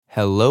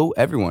Hello,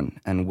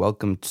 everyone, and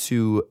welcome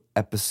to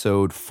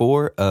episode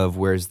 4 of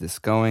Where's This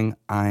Going?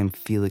 I'm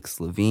Felix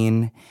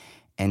Levine,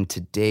 and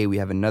today we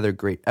have another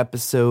great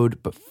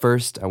episode. But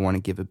first, I want to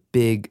give a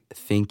big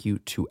thank you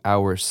to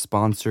our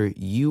sponsor,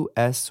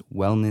 U.S.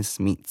 Wellness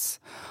Meats.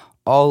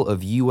 All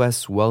of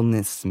U.S.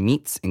 Wellness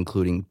Meats,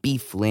 including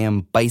beef,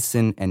 lamb,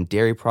 bison, and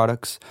dairy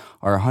products,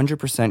 are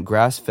 100%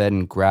 grass-fed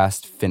and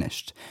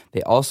grass-finished.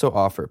 They also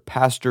offer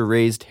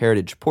pasture-raised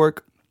heritage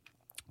pork,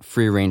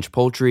 free-range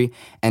poultry,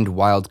 and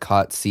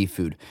wild-caught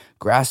seafood.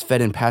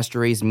 Grass-fed and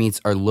pasture-raised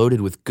meats are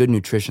loaded with good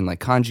nutrition like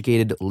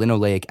conjugated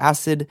linoleic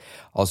acid,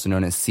 also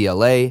known as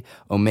CLA,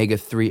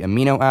 omega-3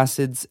 amino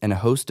acids, and a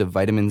host of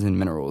vitamins and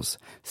minerals.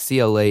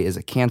 CLA is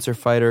a cancer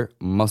fighter,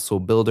 muscle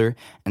builder,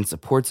 and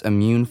supports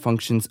immune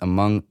functions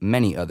among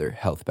many other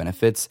health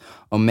benefits.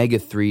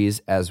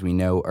 Omega-3s, as we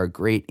know, are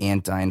great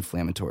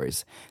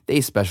anti-inflammatories.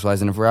 They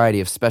specialize in a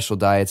variety of special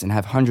diets and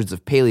have hundreds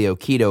of paleo,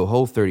 keto,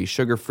 whole-30,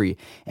 sugar-free,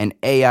 and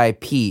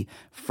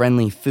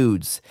AIP-friendly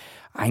foods.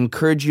 I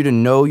encourage you to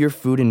know your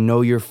food and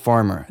know your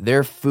farmer.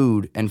 Their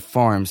food and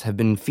farms have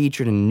been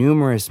featured in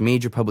numerous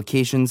major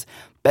publications,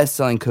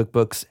 best-selling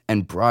cookbooks,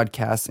 and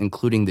broadcasts,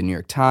 including the New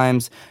York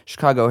Times,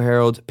 Chicago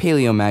Herald,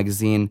 Paleo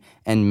Magazine,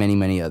 and many,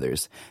 many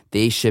others.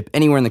 They ship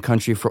anywhere in the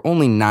country for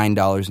only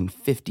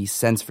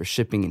 $9.50 for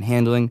shipping and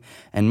handling,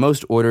 and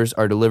most orders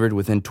are delivered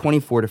within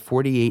 24 to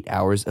 48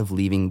 hours of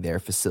leaving their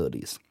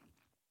facilities.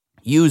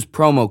 Use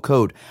promo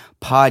code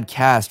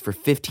PODCAST for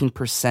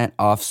 15%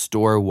 off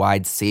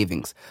store-wide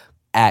savings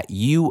at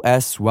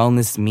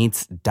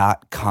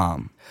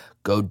uswellnessmeats.com.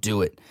 Go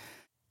do it.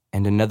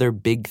 And another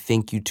big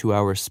thank you to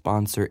our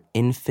sponsor,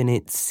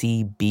 Infinite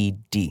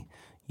CBD.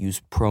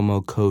 Use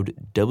promo code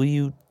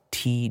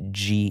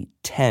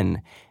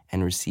WTG10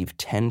 and receive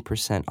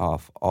 10%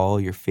 off all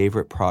your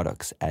favorite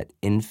products at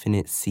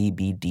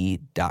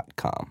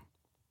infinitecbd.com.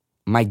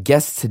 My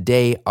guests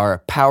today are a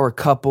power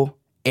couple,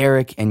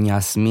 Eryk and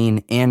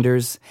Yasmin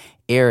Anders.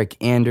 Eryk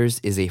Anders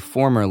is a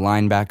former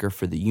linebacker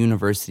for the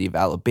University of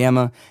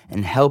Alabama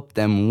and helped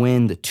them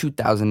win the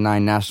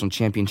 2009 national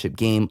championship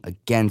game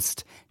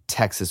against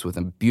Texas with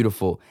a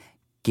beautiful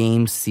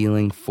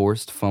game-sealing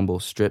forced fumble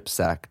strip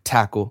sack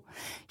tackle.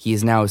 He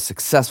is now a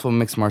successful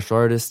mixed martial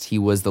artist. He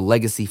was the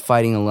Legacy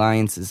Fighting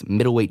Alliance's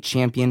middleweight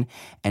champion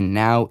and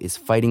now is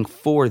fighting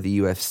for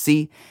the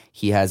UFC.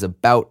 He has a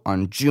bout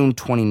on June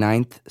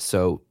 29th,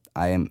 so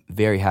I am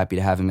very happy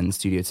to have him in the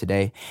studio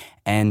today.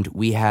 And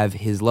we have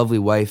his lovely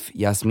wife,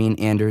 Yasmin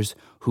Anders,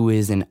 who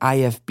is an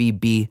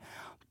IFBB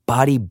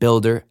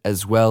bodybuilder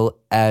as well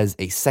as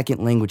a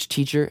second language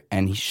teacher.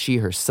 And she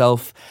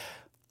herself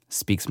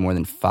speaks more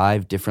than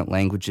 5 different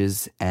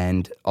languages.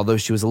 And although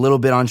she was a little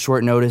bit on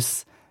short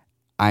notice,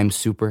 I'm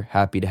super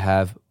happy to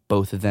have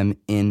both of them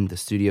in the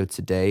studio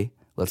today.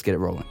 Let's get it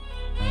rolling.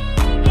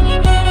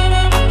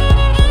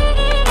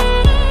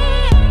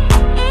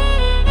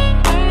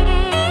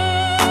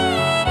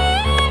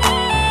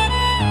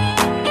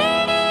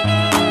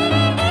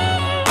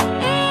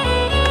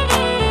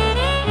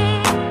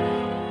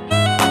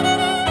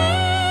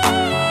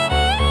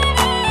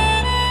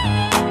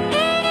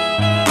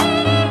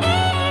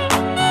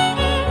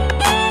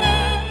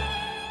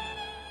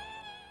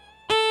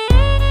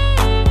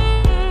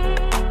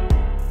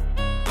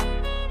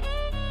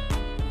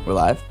 We're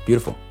live.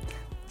 Beautiful.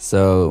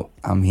 So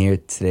I'm here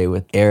today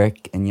with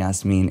Eryk and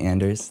Yasmin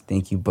Anders.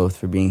 Thank you both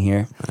for being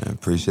here. I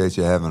appreciate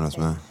you having us,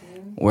 man.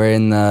 We're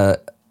in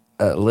the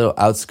little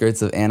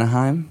outskirts of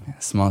Anaheim,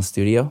 a small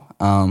studio,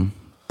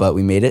 but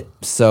we made it.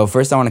 So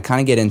first I want to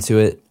kind of get into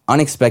it.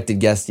 Unexpected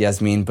guest,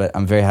 Yasmin, but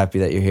I'm very happy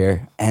that you're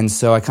here. And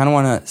so I kind of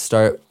want to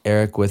start,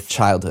 Eryk, with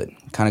childhood,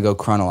 kind of go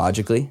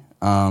chronologically.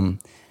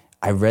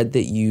 I read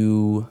that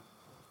you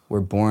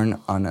were born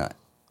on a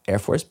Air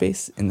Force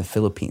base in the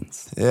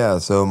Philippines. Yeah,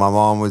 so my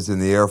mom was in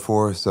the Air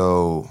Force.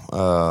 So,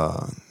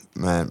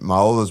 my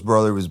oldest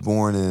brother was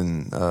born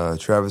in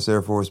Travis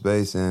Air Force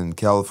Base in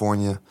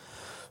California.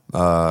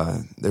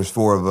 There's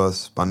 4 of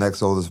us. My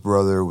next oldest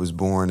brother was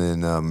born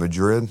in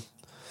Madrid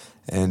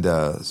and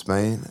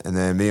Spain. And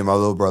then me and my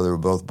little brother were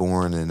both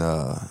born in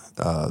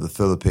the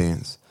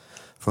Philippines.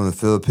 From the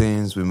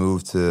Philippines, we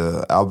moved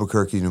to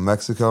Albuquerque, New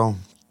Mexico,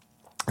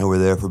 and we're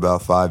there for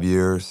about 5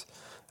 years.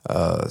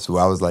 So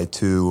I was like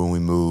 2 when we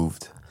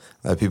moved.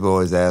 Like people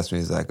always ask me,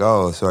 it's like,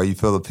 oh, so are you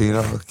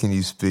Filipino? Can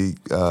you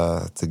speak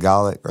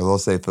Tagalog? Or they'll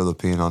say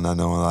Filipino, not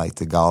knowing like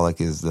Tagalog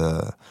is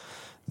the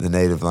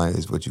native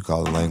language, what you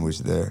call the language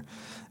there.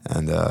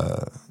 And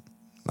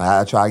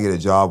I tried to get a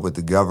job with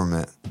the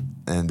government,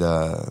 and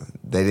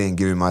they didn't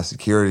give me my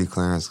security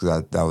clearance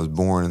because I was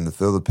born in the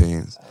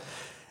Philippines.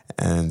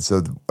 And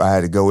so I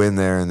had to go in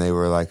there, and they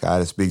were like, I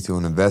had to speak to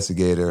an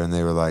investigator, and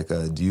they were like,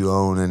 do you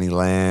own any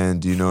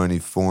land? Do you know any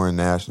foreign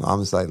national?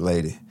 I'm just like,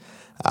 lady,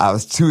 I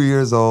was 2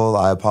 years old.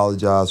 I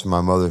apologize for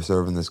my mother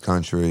serving this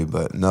country,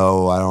 but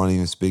no, I don't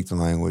even speak the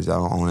language. I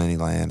don't own any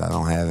land. I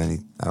don't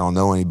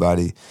know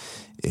anybody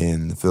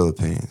in the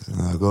Philippines.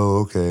 And I go,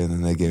 okay. And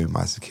then they gave me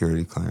my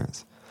security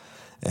clearance.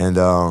 And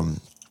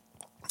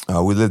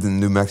we lived in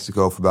New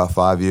Mexico for about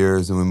 5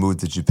 years, and we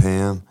moved to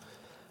Japan.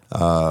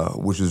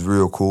 which was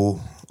real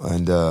cool.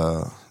 And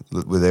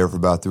were there for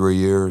about 3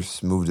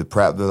 years. Moved to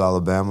Prattville,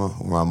 Alabama,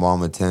 where my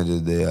mom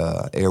attended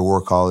the Air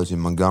War College in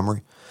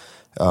Montgomery.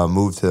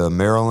 Moved to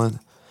Maryland,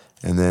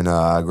 and then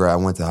I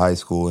went to high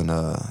school in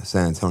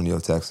San Antonio,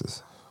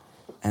 Texas.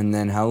 And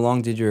then how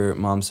long did your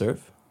mom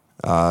serve?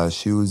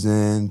 She was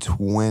in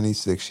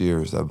 26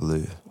 years, I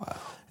believe. Wow.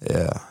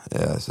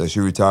 Yeah. So she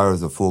retired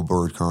as a full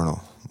bird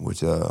colonel,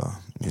 which,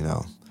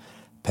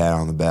 pat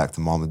on the back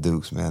to Mama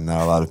Dukes, man.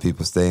 Not a lot of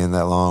people stay in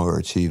that long or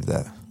achieve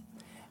that.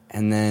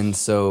 And then,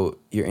 so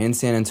you're in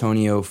San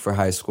Antonio for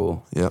high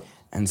school. Yep.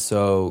 And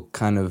so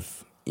kind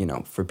of,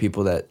 for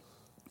people that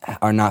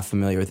are not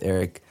familiar with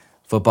Eryk,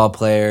 football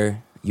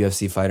player,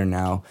 UFC fighter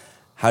now,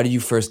 how did you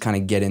first kind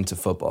of get into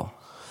football?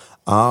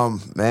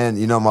 Man,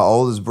 my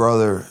oldest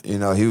brother,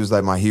 he was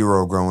like my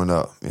hero growing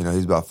up.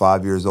 He's about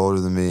 5 years older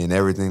than me, and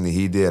everything that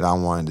he did, I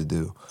wanted to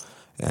do.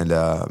 And,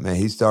 man,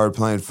 he started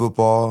playing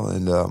football,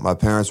 and my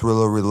parents were a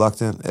little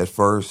reluctant at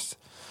first,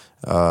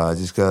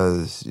 just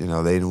because,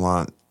 they didn't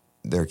want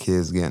their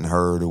kids getting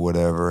hurt or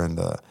whatever. And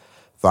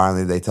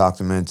finally, they talked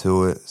him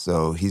into it,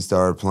 so he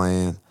started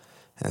playing.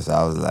 And so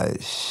I was like,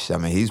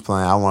 he's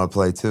playing, I want to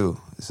play too.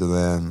 So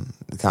then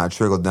it kind of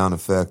trickled down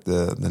effect.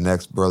 The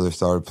next brother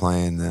started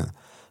playing. Then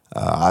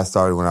I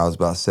started when I was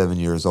about 7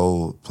 years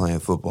old playing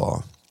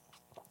football.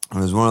 And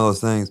it was one of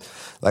those things,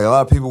 like a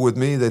lot of people with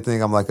me, they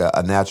think I'm like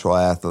a natural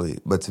athlete.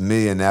 But to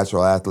me, a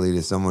natural athlete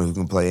is someone who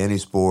can play any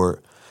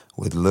sport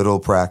with little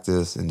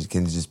practice and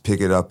can just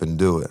pick it up and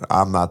do it.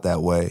 I'm not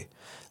that way.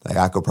 Like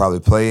I could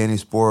probably play any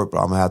sport, but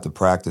I'm going to have to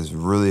practice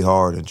really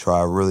hard and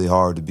try really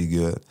hard to be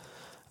good.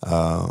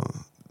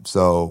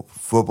 So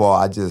football,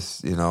 I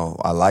just,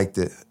 I liked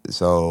it.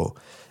 So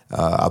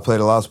I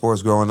played a lot of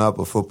sports growing up,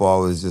 but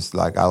football was just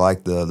like, I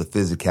liked the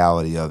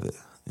physicality of it,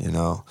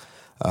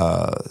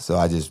 So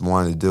I just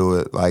wanted to do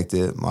it, liked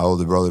it. My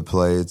older brother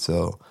played,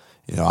 so,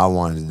 I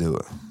wanted to do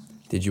it.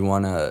 Did you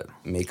want to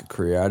make a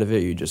career out of it, or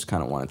you just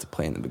kind of wanted to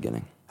play in the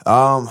beginning? When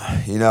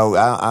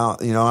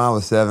I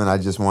was 7, I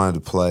just wanted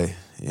to play.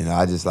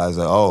 I was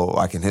like, oh,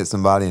 I can hit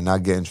somebody and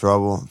not get in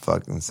trouble.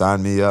 Fucking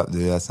sign me up,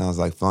 dude. That sounds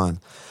like fun.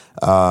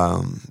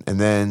 And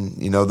then,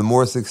 the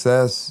more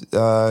success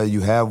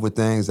you have with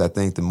things, I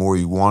think the more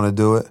you want to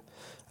do it.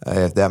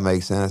 If that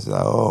makes sense,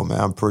 like, oh man,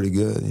 I'm pretty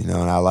good, and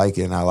I like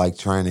it, and I like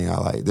training.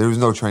 There was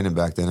no training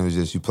back then. It was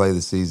just you play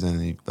the season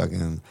and you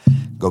fucking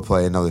go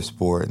play another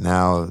sport.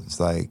 Now it's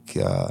like,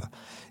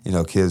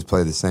 kids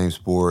play the same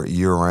sport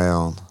year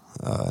round.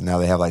 Now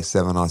they have like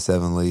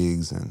 7-on-7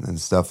 leagues and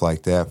stuff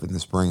like that in the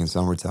spring and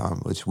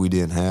summertime, which we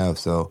didn't have.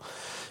 So,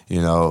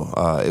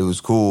 it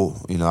was cool.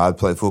 I'd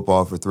play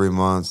football for 3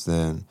 months,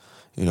 then,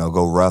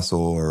 go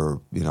wrestle or,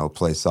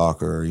 play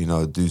soccer,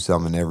 or, do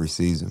something every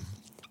season.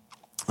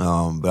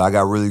 But I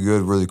got really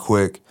good really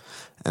quick,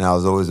 and I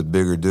was always a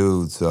bigger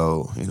dude.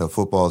 So,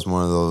 football is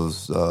one of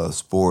those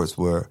sports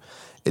where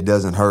it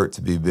doesn't hurt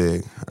to be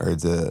big or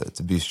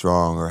to be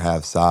strong or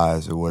have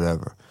size or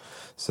whatever.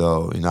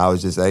 So, I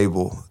was just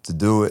able to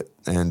do it,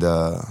 and,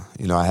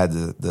 I had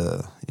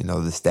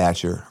the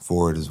stature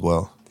for it as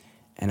well.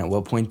 And at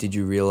what point did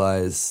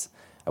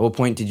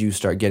you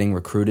start getting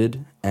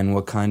recruited? And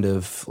what kind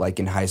of, like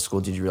in high school,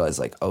 did you realize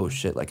like, oh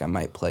shit, like I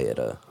might play at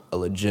a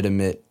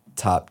legitimate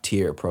top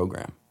tier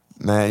program?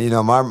 Man,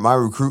 my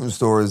recruiting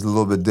story is a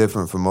little bit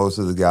different from most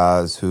of the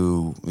guys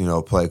who,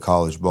 play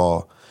college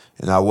ball.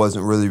 And I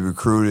wasn't really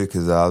recruited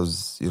because I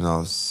was,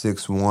 6'1",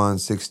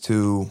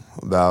 6'2",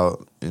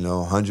 about,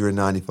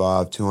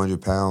 195,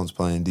 200 pounds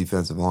playing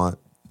defensive end,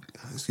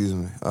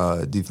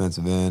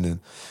 and,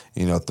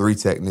 3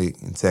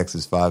 technique in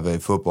Texas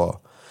 5A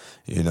football.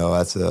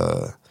 That's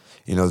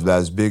it's about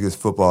as big as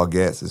football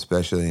gets,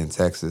 especially in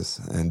Texas.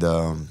 And,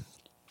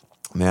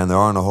 man, there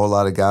aren't a whole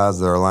lot of guys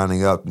that are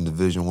lining up in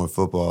Division I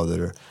football that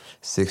are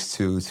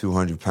 6'2",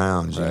 200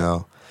 pounds,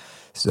 right.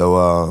 So,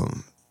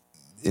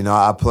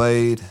 I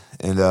played,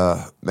 and,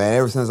 man,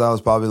 ever since I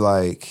was probably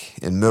like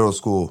in middle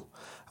school,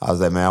 I was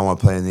like, man, I want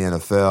to play in the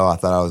NFL. I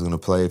thought I was going to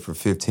play for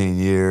 15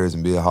 years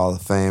and be a Hall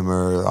of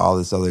Famer, all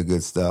this other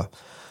good stuff.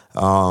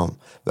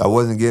 But I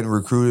wasn't getting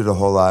recruited a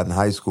whole lot in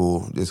high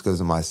school just because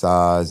of my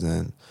size,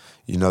 and,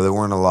 there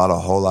weren't a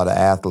whole lot of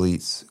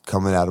athletes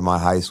coming out of my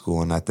high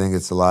school. And I think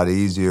it's a lot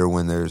easier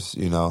when there's,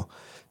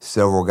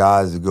 several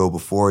guys that go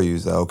before you.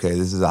 So, okay,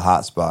 this is a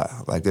hot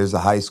spot. Like there's a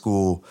high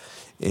school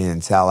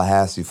in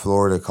Tallahassee,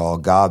 Florida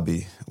called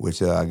Gobby,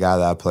 which a guy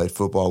that I played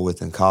football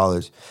with in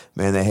college.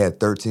 Man, they had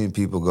 13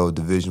 people go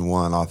Division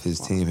I off his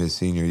team his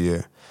senior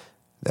year.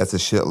 That's a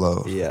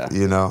shitload. Yeah.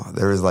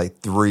 There was like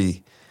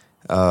 3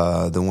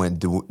 that went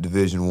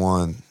Division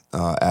I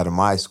out of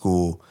my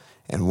school,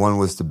 and one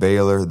was to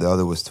Baylor, the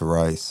other was to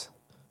Rice.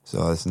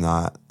 So it's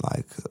not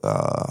like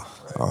a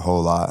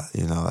whole lot,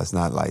 it's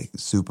not like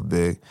super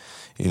big.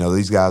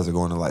 These guys are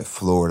going to like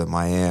Florida,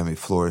 Miami,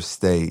 Florida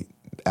State,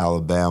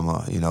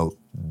 Alabama,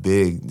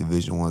 big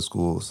Division I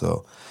schools.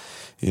 So,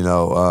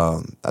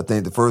 I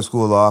think the first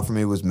school to offer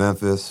me was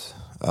Memphis.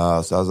 So I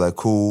was like,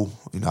 cool.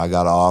 I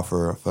got an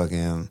offer,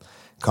 fucking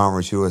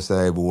Conference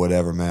USA, but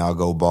whatever, man. I'll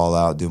go ball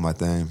out, do my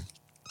thing.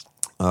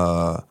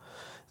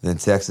 then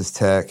Texas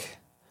Tech,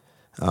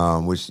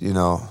 which,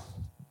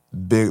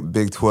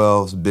 Big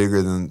 12's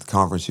bigger than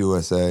Conference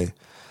USA.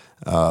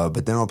 But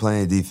they don't play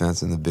any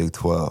defense in the Big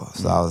 12.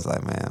 So I was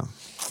like, man,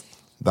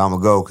 but I'm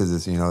going to go because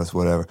it's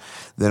whatever.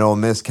 Then Ole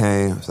Miss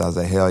came, so I was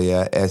like, hell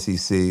yeah,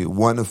 SEC.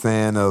 Wasn't a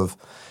fan of,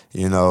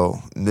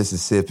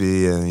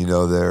 Mississippi and,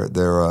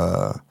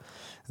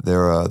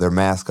 their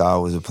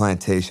mascot was a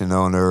plantation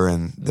owner,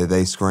 and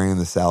they screamed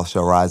 "The South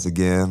shall rise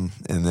again"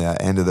 in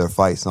the end of their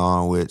fight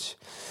song. Which,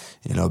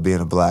 being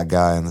a black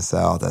guy in the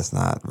South, that's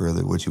not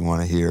really what you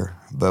want to hear.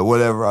 But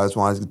whatever, I just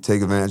wanted to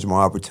take advantage of my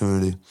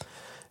opportunity.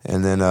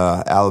 And then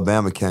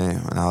Alabama came,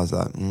 and I was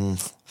like,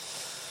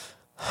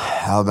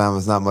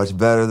 Alabama's not much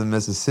better than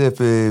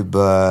Mississippi,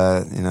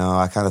 but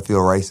I kind of feel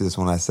racist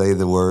when I say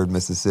the word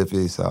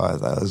Mississippi, so I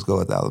was like, let's go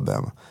with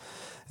Alabama.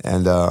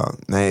 And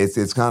man,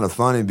 it's kind of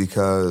funny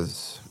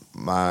because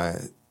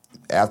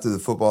after the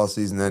football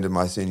season ended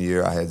my senior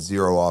year, I had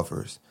 0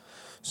 offers.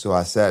 So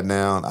I sat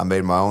down, I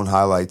made my own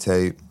highlight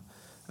tape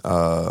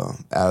out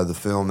of the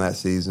film that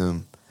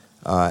season,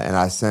 and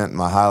I sent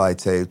my highlight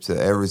tape to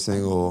every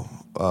single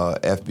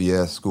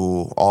FBS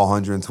school, all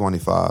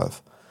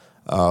 125.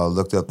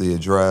 Looked up the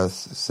address,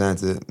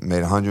 sent it,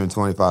 made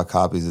 125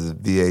 copies as a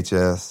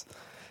VHS,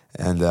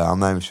 and I'm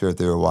not even sure if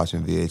they were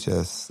watching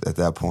VHS at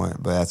that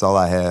point, but that's all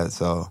I had.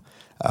 So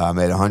I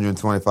made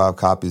 125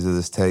 copies of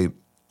this tape,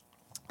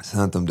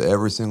 sent them to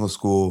every single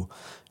school,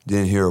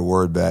 didn't hear a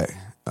word back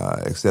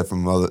except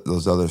from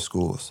those other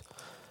schools.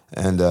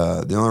 And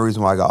the only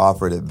reason why I got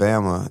offered at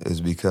Bama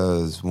is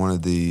because one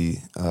of the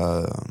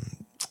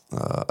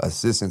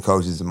assistant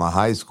coaches in my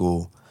high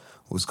school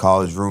was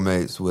college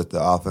roommates with the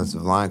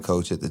offensive line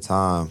coach at the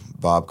time,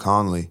 Bob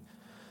Conley.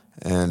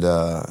 And,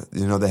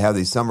 they have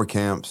these summer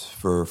camps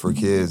for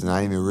kids, and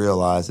I didn't even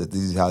realize that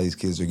this is how these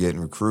kids are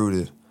getting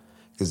recruited,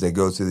 because they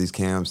go to these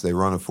camps, they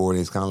run a 40,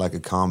 it's kind of like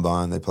a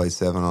combine, they play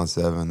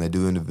 7-on-7, they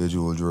do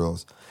individual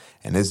drills.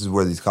 And this is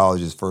where these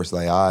colleges first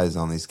lay eyes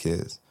on these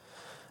kids.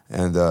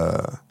 And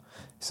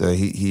so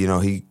he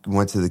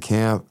went to the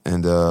camp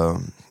and,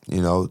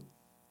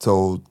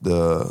 told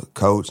the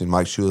coach, and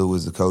Mike Shula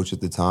was the coach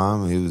at the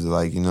time, and he was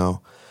like,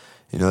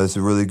 this is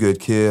a really good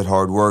kid,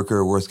 hard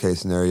worker. Worst case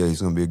scenario, he's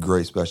going to be a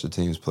great special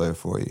teams player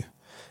for you.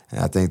 And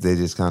I think they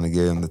just kind of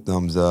gave him the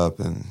thumbs up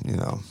and,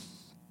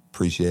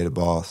 appreciate it,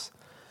 boss.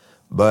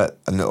 But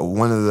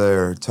one of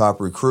their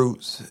top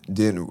recruits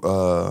didn't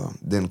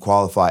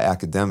qualify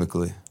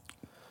academically.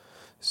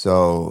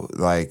 So,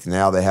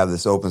 now they have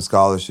this open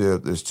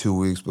scholarship. There's 2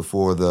 weeks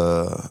before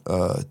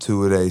the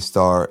two-a-day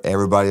start.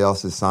 Everybody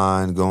else is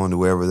signed, going to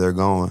wherever they're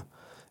going,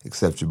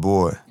 except your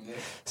boy. Yeah.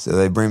 So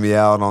they bring me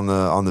out on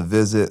the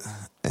visit,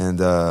 and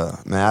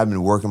man, I've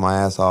been working my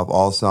ass off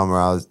all summer.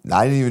 I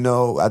didn't even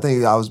know. I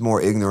think I was more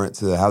ignorant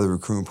to how the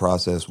recruiting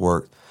process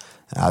worked.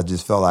 I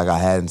just felt like I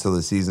had until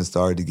the season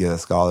started to get a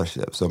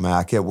scholarship. So man,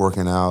 I kept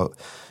working out,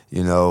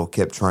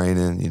 kept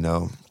training,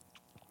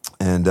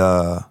 and.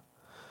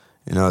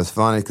 It's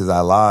funny because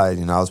I lied.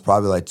 I was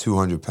probably like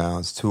 200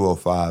 pounds,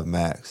 205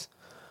 max.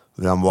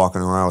 But I'm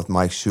walking around with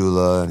Mike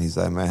Shula, and he's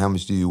like, man, how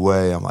much do you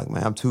weigh? I'm like,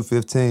 man, I'm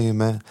 215,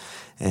 man.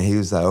 And he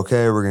was like,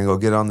 okay, we're going to go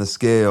get on the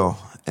scale.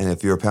 And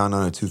if you're a pound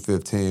under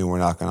 215, we're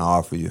not going to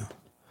offer you.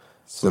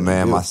 So,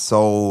 man, my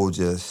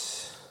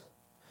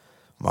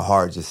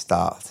heart just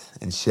stopped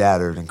and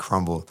shattered and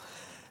crumbled.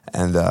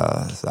 And so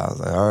I was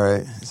like, all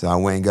right. So I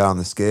went and got on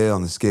the scale,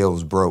 and the scale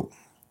was broke.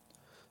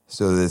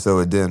 So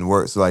it didn't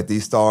work. So,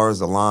 these stars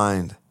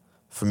aligned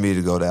for me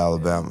to go to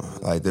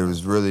Alabama. There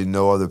was really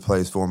no other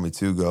place for me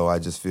to go. I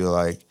just feel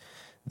like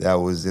that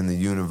was in the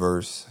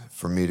universe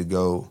for me to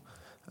go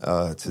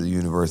to the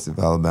University of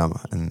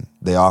Alabama. And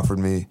they offered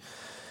me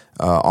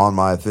on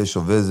my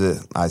official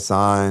visit. I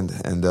signed,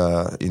 and,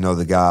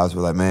 the guys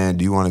were like, man,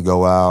 do you want to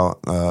go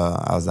out?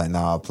 I was like,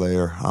 nah,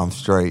 player, I'm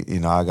straight.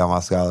 I got my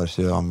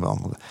scholarship.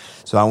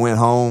 So I went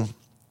home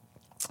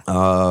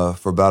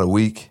for about a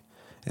week,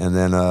 and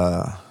then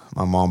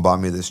my mom bought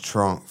me this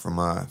trunk for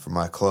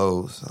my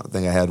clothes. I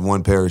think I had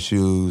one pair of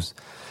shoes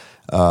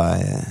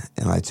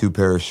and 2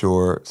 pair of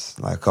shorts,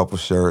 a couple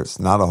shirts,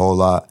 not a whole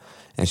lot.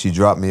 And she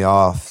dropped me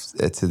off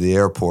to the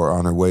airport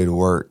on her way to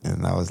work.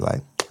 And I was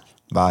like,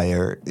 bye,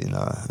 Eryk,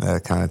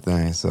 that kind of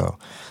thing. So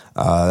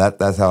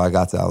that's how I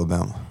got to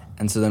Alabama.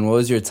 And so then what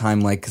was your time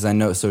like? Because I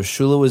know, so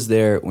Shula was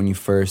there when you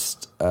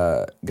first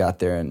got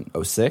there in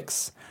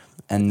 2006.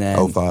 And then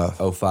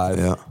 2005.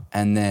 Yeah.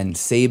 And then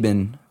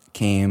Saban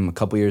came a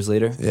couple years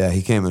later. Yeah,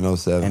 he came in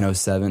 2007. In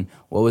 2007.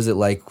 What was it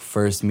like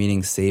first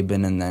meeting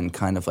Saban, and then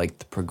kind of the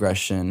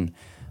progression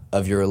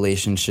of your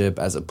relationship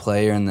as a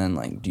player, and then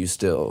are you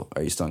still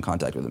in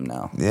contact with him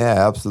now?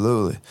 Yeah,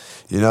 absolutely.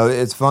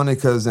 It's funny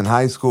because in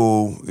high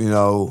school,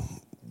 the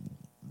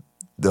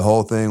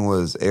whole thing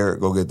was Eryk,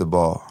 go get the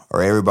ball,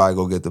 or everybody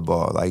go get the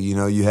ball.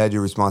 You had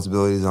your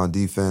responsibilities on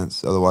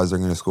defense, otherwise they're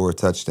going to score a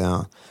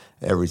touchdown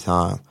every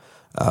time.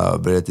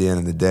 But at the end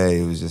of the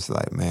day, it was just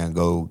man,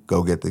 go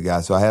get the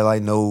guy. So I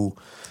had no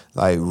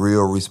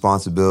real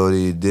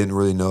responsibility. Didn't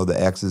really know the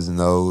X's and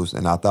O's,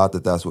 and I thought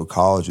that that's what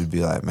college would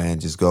be like. Man,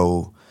 just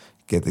go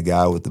get the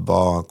guy with the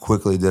ball. And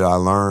quickly did I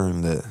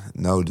learn that,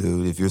 no,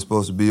 dude, if you're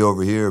supposed to be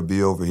over here,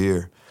 be over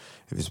here.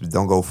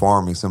 Don't go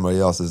farming somebody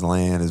else's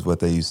land is what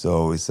they used to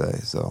always say.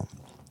 So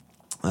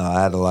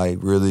I had to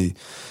really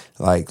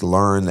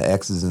learn the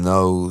X's and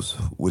O's,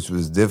 which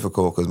was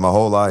difficult because my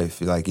whole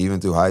life, even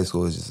through high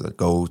school, it's just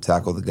go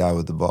tackle the guy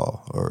with the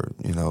ball or,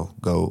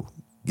 go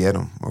get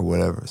him or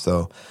whatever.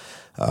 So,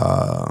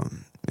 I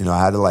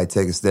had to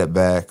take a step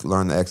back,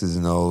 learn the X's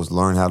and O's,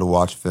 learn how to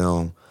watch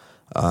film,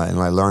 and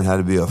learn how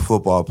to be a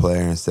football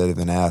player instead of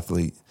an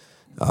athlete,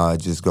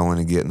 just going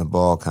and getting the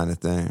ball kind of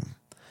thing.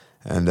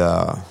 And,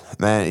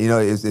 man,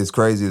 it's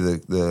crazy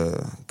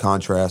the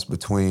contrast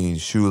between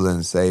Shula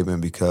and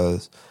Saban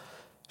because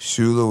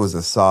Shula was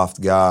a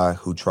soft guy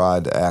who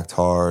tried to act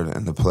hard,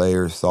 and the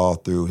players saw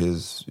through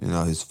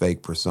his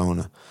fake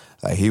persona.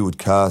 He would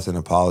cuss and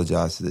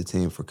apologize to the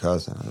team for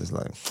cussing. I was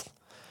like,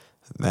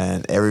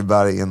 man,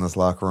 everybody in this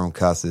locker room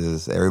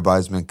cusses.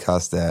 Everybody's been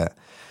cussed at.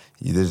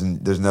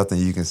 There's nothing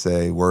you can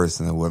say worse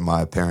than what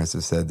my parents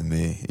have said to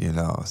me,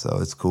 So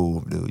it's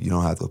cool, dude. You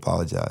don't have to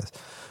apologize.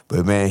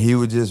 But man, he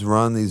would just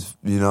run these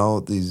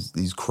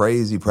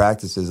crazy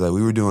practices.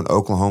 We were doing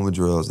Oklahoma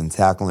drills and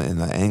tackling and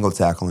angle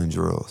tackling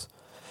drills.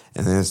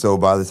 And then so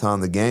by the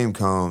time the game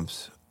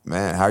comes,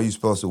 man, how are you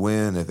supposed to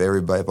win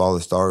if all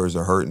the starters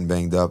are hurt and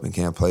banged up and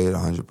can't play at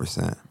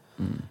 100%?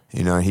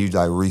 And he'd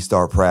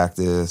restart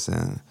practice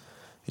and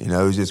it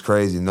was just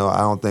crazy. No, I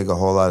don't think a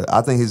whole lot.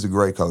 I think he's a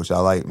great coach. I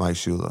like Mike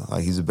Shula.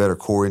 He's a better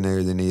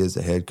coordinator than he is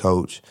a head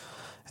coach.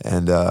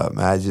 And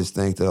I just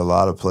think that a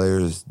lot of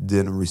players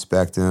didn't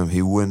respect him.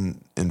 He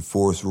wouldn't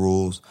enforce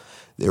rules.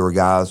 There were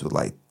guys with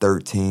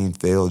 13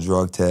 failed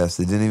drug tests.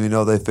 They didn't even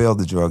know they failed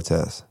the drug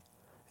test.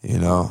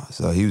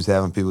 So he was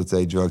having people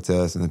take drug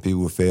tests and then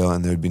people would fail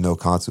and there'd be no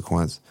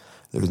consequence.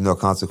 There was no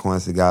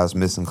consequence to guys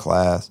missing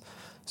class.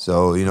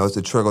 So, it's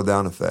a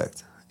trickle-down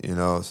effect,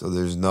 So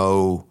there's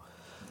no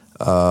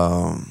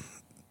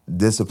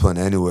discipline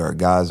anywhere.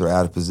 Guys are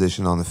out of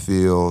position on the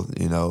field,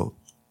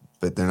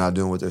 but they're not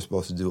doing what they're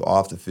supposed to do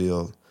off the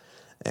field.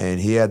 And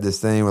he had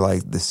this thing where,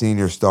 the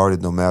seniors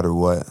started no matter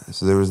what.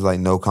 So there was,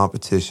 no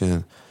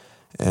competition.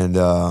 And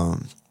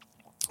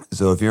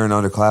so if you're an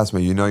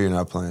underclassman, you're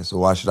not playing. So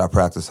why should I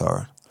practice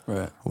hard?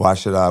 Right. Why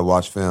should I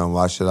watch film?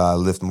 Why should I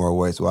lift more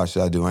weights? Why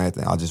should I do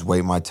anything? I'll just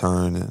wait my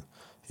turn and,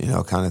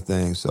 kind of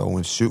thing. So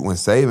when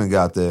Saban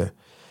got there,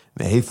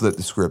 man, he flipped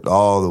the script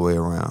all the way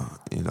around.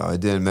 It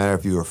didn't matter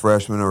if you were a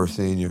freshman or a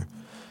senior.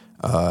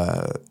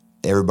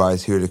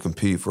 Everybody's here to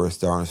compete for a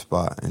starting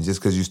spot. And just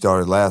because you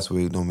started last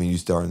week don't mean you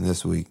starting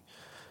this week.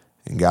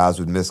 And guys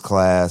would miss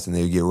class and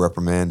they would get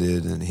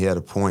reprimanded. And he had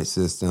a point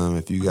system.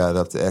 If you got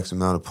up to X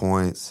amount of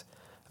points,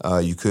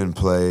 you couldn't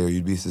play or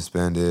you'd be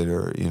suspended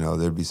or,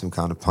 there'd be some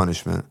kind of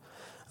punishment.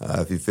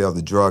 If you failed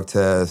the drug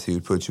test, he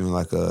would put you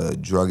in a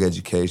drug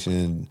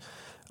education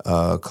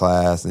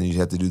class and you'd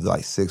have to do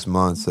 6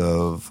 months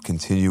of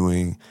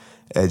continuing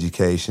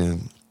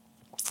education.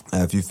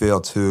 If you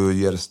failed 2,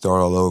 you had to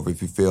start all over.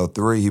 If you failed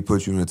 3, he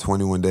put you in a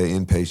 21-day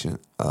inpatient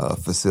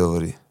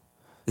facility.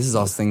 This is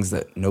all things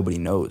that nobody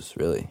knows,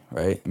 really,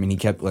 right? I mean, he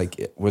kept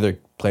were there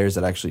players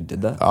that actually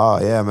did that? Oh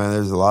yeah, man.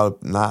 There's a lot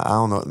of not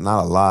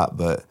a lot,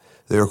 but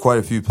there were quite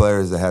a few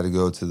players that had to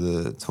go to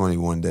the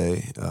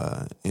 21-day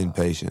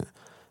inpatient,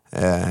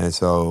 and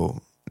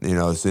so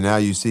so now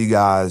you see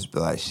guys be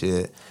like,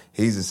 shit,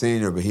 he's a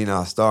senior, but he's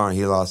not starting.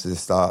 He lost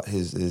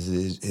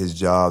his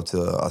job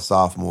to a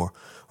sophomore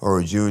or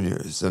a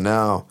junior. So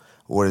now,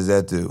 what does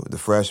that do? The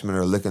freshmen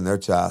are licking their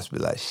chops, be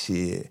like,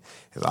 shit,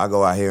 if I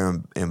go out here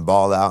and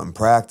ball out and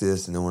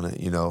practice, and then when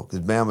because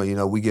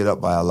Bama, we get up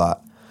by a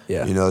lot.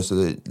 Yeah. So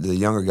the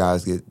younger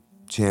guys get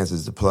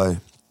chances to play.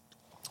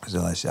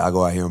 So like, shit, I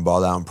go out here and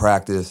ball out and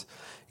practice.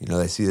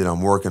 They see that I'm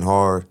working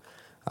hard.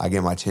 I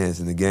get my chance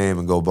in the game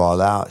and go ball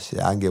out. Shit,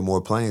 I can get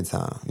more playing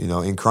time.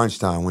 In crunch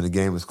time when the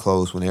game is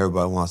close, when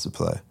everybody wants to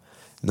play.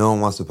 No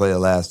one wants to play the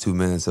last 2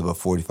 minutes of a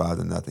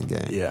 45-0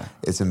 game. Yeah.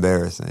 It's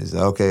embarrassing. It's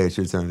okay, it's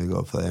your turn to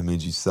go play. That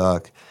means you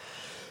suck.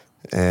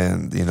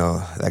 And,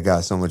 that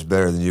guy's so much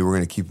better than you. We're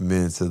going to keep him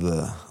into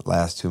the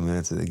last 2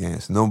 minutes of the game.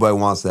 So nobody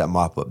wants that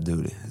mop-up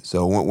duty.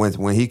 So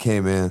when he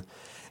came in,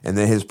 and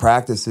then his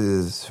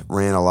practices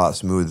ran a lot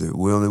smoother.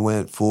 We only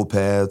went full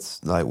pads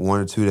 1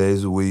 or 2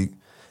 days a week,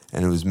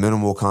 and it was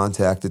minimal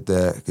contact at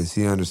that because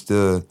he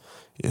understood,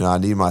 I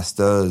need my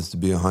studs to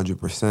be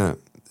 100%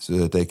 so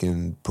that they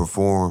can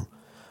perform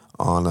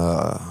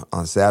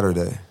on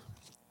Saturday.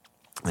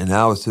 And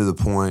now it's to the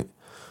point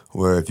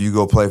where if you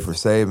go play for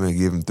Saban,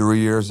 give him 3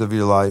 years of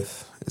your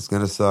life, it's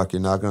going to suck.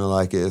 You're not going to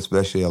like it,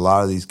 especially a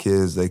lot of these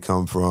kids, they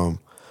come from,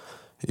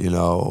 they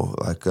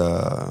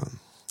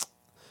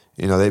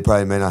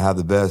probably may not have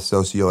the best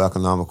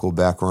socioeconomical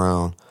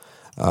background.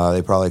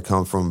 They probably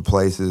come from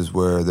places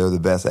where they're the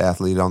best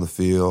athlete on the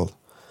field.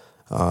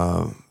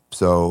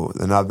 So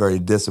they're not very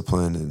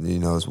disciplined, and,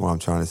 is what I'm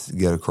trying to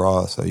get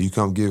across. So you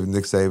come give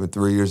Nick Saban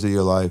 3 years of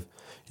your life,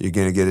 you're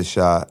going to get a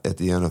shot at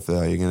the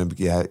NFL. You're going to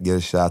get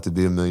a shot to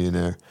be a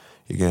millionaire.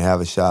 You're going to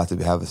have a shot to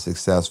have a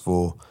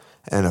successful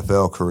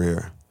NFL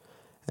career.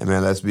 And,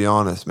 man, let's be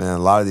honest, man, a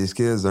lot of these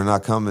kids, they're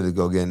not coming to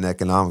go get an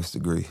economics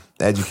degree.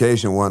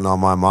 Education wasn't on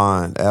my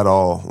mind at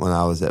all when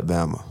I was at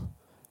Bama.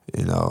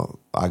 You know,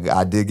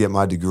 I did get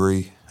my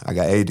degree. I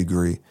got a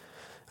degree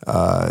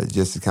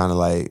just to kind of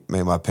like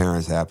make my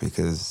parents happy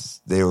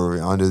because they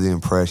were under the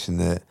impression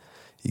that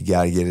you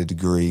got to get a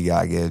degree, you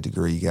got to get a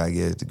degree, you got to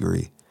get a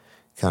degree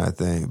kind of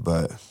thing.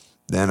 But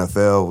the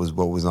NFL was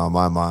what was on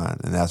my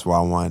mind, and that's where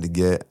I wanted to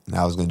get, and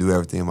I was going to do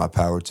everything in my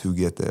power to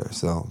get there.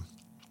 So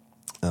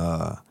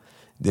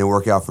didn't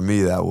work out for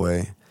me that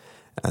way,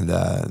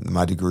 and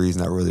my degree is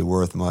not really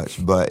worth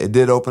much. But it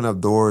did open up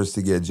doors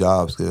to get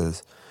jobs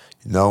because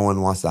no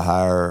one wants to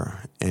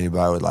hire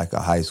anybody with like a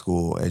high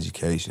school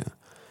education.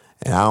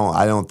 And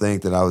I don't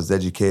think that I was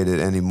educated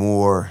any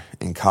more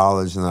in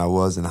college than I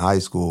was in high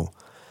school.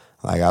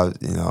 Like I was,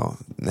 you know,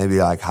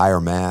 maybe like higher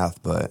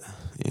math, but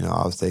you know,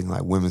 I was taking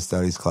like women's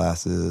studies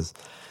classes,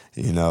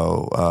 you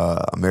know,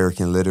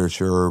 American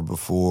literature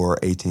before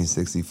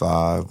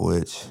 1865,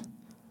 which,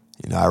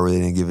 you know, I really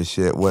didn't give a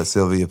shit what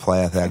Sylvia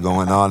Plath had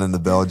going on in the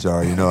bell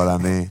jar, you know what I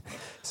mean?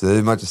 So there's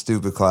a bunch of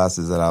stupid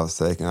classes that I was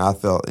taking. I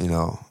felt, you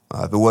know,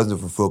 if it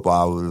wasn't for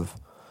football, I would have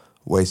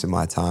wasted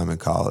my time in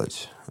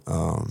college.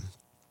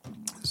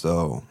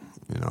 So,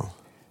 you know.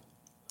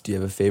 Do you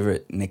have a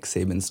favorite Nick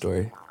Saban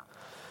story?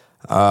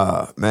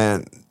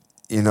 Man,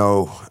 you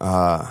know,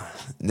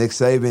 Nick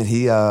Saban,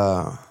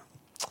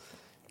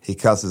 he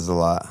cusses a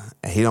lot,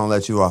 and he don't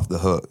let you off the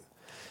hook.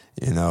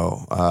 You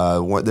know,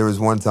 there was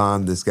one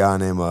time this guy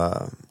named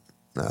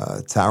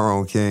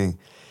Tyrone King,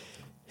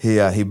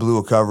 he blew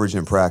a coverage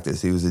in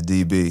practice. He was a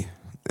DB,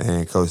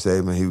 and Coach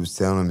Saban, he was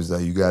telling him, he's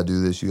like, you got to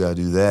do this, you got to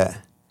do that.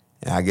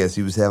 And I guess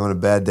he was having a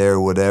bad day or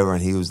whatever,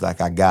 and he was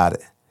like, I got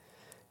it.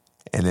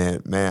 And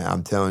then, man,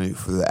 I'm telling you,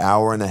 for the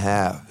hour and a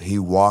half, he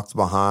walked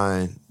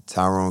behind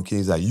Tyrone King.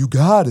 He's like, you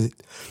got it.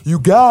 You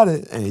got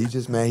it. And he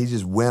just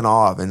went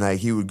off. And, like,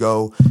 he would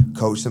go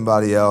coach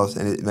somebody else.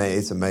 And,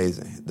 it's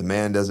amazing. The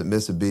man doesn't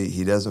miss a beat.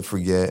 He doesn't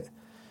forget.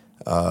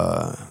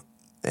 And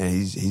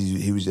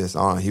he was just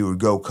on. He would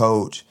go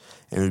coach,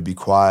 and it would be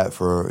quiet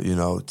for,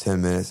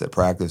 10 minutes at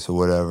practice or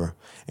whatever.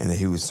 And then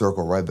he would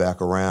circle right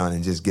back around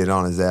and just get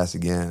on his ass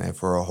again. And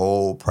for a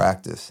whole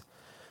practice,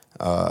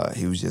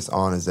 he was just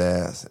on his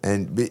ass.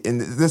 And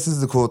this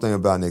is the cool thing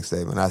about Nick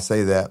Saban. I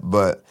say that,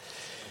 but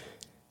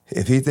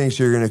if he thinks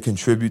you're going to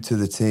contribute to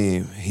the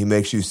team, he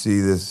makes you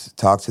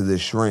talk to this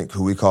shrink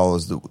who we call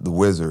as the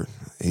wizard.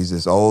 He's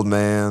this old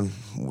man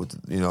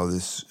with,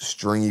 this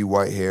stringy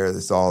white hair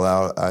that's all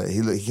out.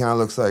 He kind of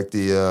looks like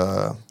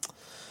the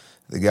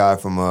guy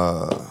from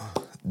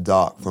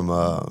Doc from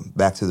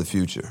Back to the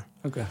Future.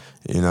 Okay.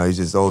 He's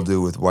just old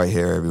dude with white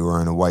hair everywhere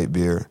and a white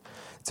beard.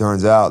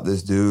 Turns out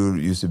this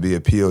dude used to be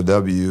a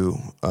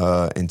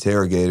POW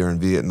interrogator in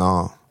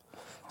Vietnam.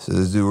 So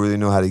this dude really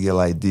know how to get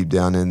like deep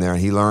down in there,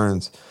 and he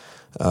learns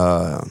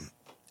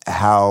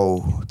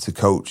how to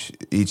coach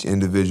each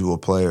individual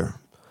player.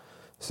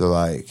 So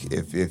like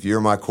if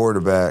you're my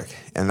quarterback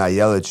and I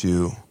yell at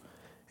you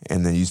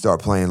and then you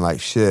start playing like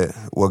shit,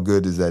 what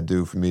good does that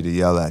do for me to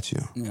yell at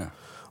you? Yeah.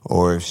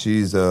 Or if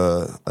she's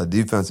a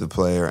defensive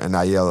player and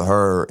I yell at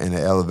her and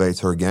it elevates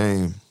her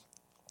game,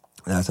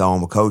 that's how I'm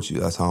going to coach you.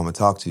 That's how I'm going to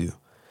talk to you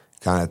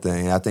kind of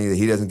thing. And I think that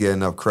he doesn't get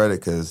enough credit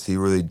because he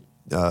really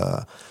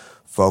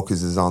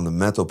focuses on the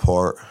mental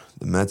part,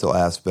 the mental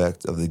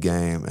aspect of the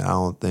game. And I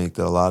don't think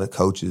that a lot of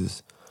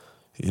coaches,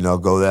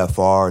 go that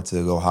far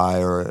to go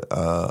hire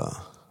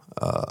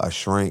a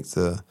shrink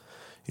to,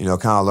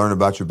 kind of learn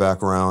about your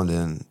background.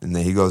 And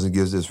then he goes and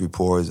gives this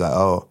report. He's like,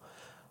 oh,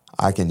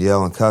 I can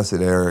yell and cuss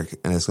at Eryk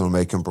and it's going to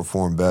make him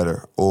perform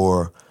better.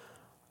 Or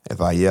if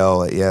I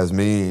yell at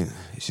Yasmin,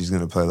 she's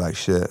going to play like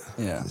shit.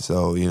 Yeah.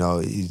 So,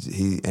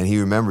 he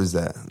remembers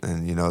that.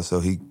 And,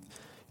 so he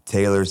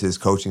tailors his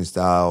coaching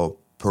style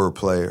per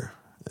player.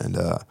 And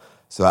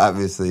so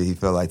obviously he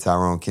felt like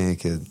Tyrone King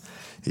could,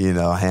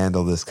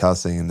 handle this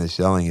cussing and this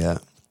yelling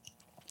at.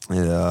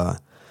 And,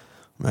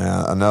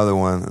 man, another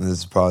one, and this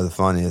is probably the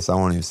funniest, I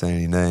won't even say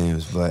any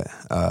names, but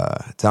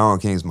Tyrone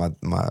King's one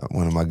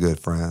of my good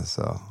friends,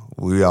 so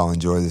we all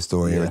enjoy this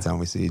story every time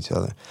we see each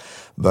other.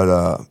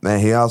 But, man,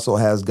 he also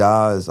has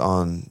guys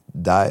on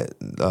diet,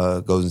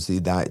 goes and see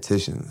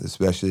dietitians,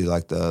 especially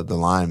like the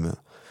linemen.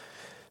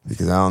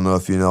 Because I don't know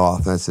if you know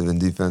offensive and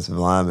defensive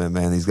linemen,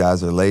 man, these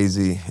guys are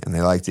lazy and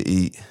they like to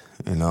eat,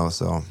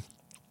 So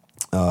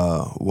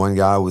one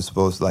guy was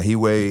supposed to, he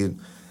weighed,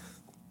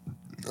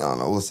 I don't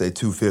know, we'll say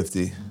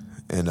 250.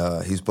 And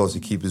he's supposed to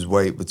keep his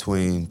weight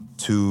between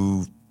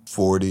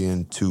 240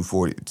 and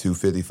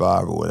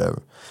 255 or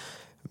whatever.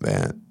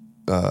 Man,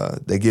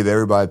 they give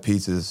everybody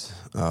pizzas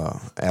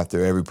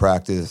after every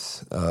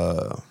practice,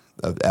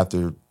 at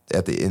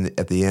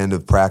the end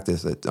of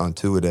practice on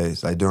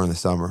two-a-days, like during the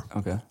summer.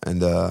 Okay.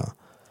 And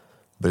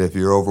but if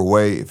you're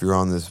overweight, if you're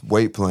on this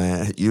weight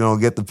plan, you don't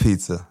get the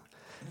pizza.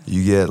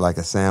 You get like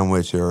a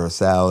sandwich or a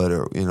salad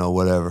or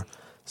whatever,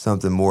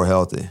 something more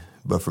healthy.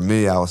 But for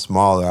me, I was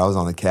smaller. I was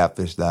on a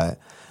catfish diet.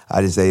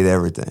 I just eat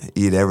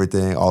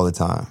everything all the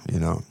time,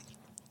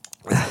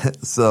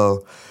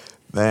 So,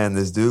 man,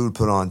 this dude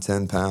put on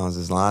 10 pounds,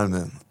 this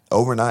lineman.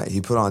 overnight,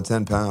 he put on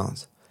 10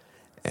 pounds.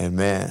 And,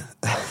 man.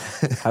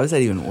 How does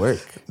that even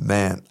work?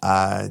 Man,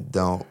 I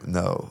don't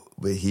know.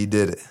 But he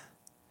did it.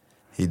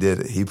 He did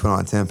it. He put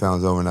on 10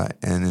 pounds overnight.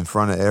 And in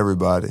front of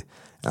everybody.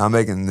 And I'm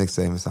making Nick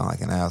Saban sound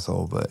like an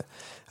asshole. But,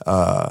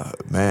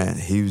 man,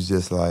 he was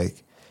just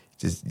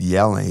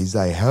yelling. He's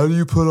like, how do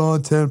you put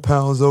on 10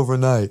 pounds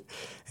overnight?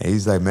 And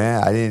he's like,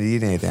 man, I didn't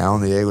eat anything. I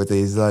only ate with it.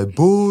 He's like,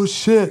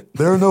 bullshit.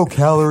 There are no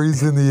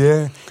calories in the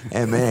air.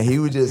 And, man, he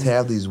would just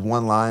have these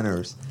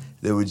one-liners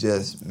that would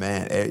just,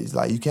 man, he's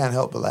like, you can't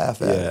help but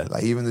laugh at it.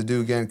 Like, even the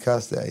dude getting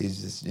cussed at,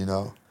 he's just,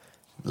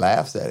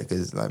 laughs at it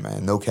because, like,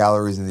 man, no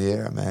calories in the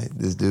air, man.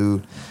 This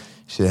dude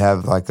should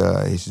have,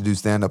 he should do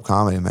stand-up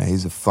comedy, man.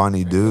 He's a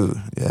funny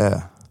dude.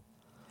 Yeah.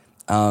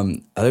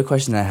 Other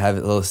question I have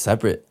a little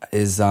separate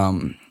is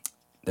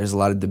there's a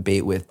lot of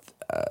debate with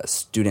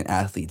student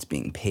athletes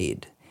being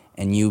paid.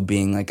 And you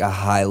being like a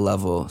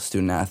high-level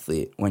student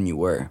athlete when you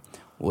were,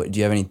 do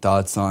you have any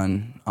thoughts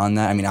on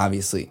that? I mean,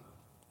 obviously,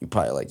 you're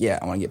probably like, yeah,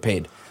 I want to get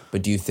paid.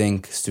 But do you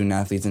think student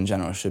athletes in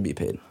general should be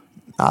paid?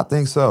 I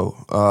think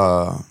so.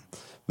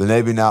 But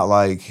maybe not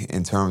like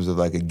in terms of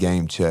like a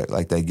game check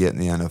like they get in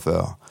the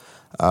NFL.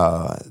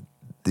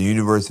 The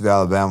University of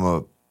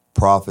Alabama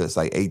profits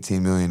like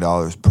 $18 million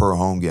per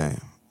home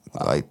game.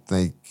 Wow. I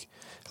think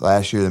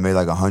last year they made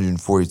like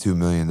 $142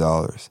 million.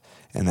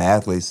 And the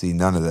athletes see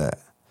none of that.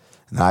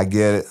 And I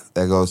get it.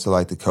 That goes to,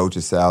 like, the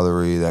coach's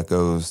salary. That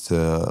goes to,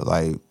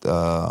 like,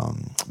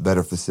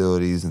 better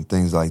facilities and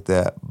things like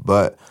that.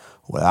 But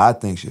what I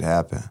think should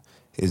happen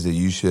is that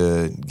you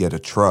should get a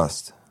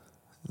trust.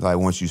 Like,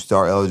 once you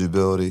start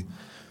eligibility,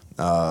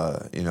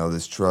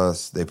 this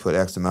trust, they put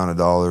X amount of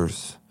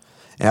dollars.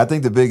 And I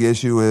think the big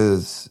issue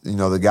is,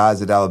 the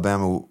guys at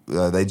Alabama,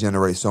 they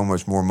generate so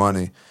much more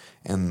money.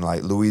 And,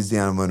 like,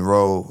 Louisiana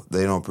Monroe,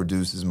 they don't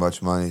produce as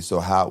much money. So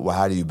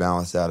how do you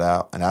balance that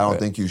out? And I don't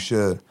think you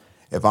should.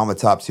 If I'm a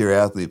top-tier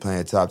athlete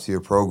playing a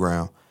top-tier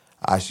program,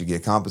 I should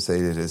get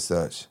compensated as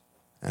such.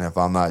 And if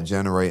I'm not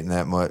generating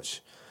that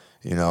much,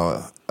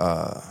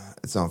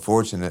 it's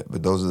unfortunate,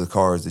 but those are the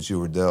cards that you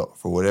were dealt.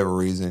 For whatever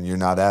reason, you're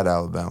not at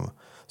Alabama.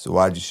 So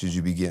why should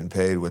you be getting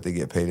paid what they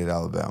get paid at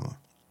Alabama?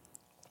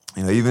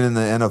 Even in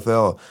the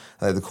NFL,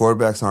 like, the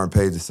quarterbacks aren't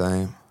paid the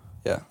same.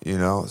 Yeah.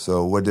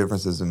 So what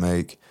difference does it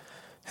make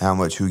how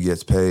much who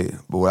gets paid?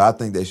 But what I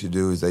think they should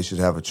do is they should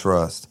have a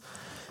trust.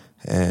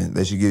 And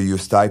they should give you a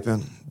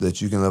stipend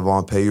that you can live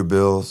on, pay your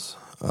bills.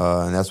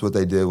 And that's what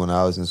they did when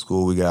I was in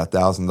school. We got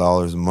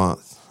 $1,000 a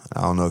month.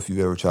 I don't know if you've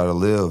ever tried to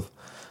live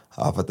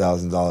off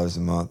 $1,000 a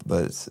month,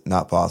 but it's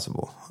not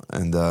possible.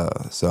 And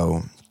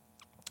so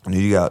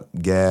you got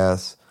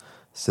gas,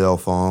 cell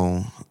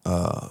phone,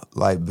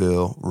 light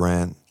bill,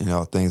 rent,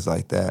 things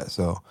like that.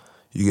 So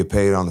you get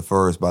paid on the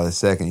first. By the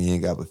second, you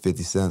ain't got but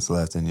 50 cents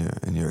left in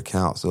your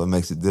account. So it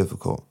makes it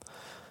difficult.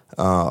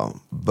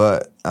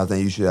 But I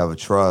think you should have a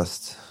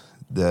trust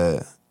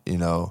that,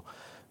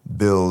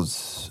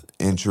 builds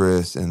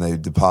interest and they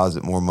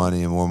deposit more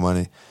money and more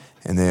money.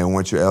 And then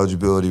once your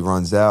eligibility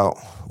runs out,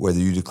 whether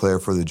you declare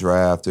for the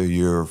draft or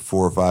your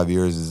 4 or 5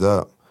 years is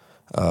up,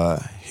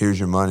 here's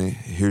your money,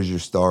 here's your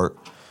start.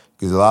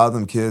 Because a lot of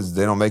them kids,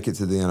 they don't make it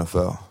to the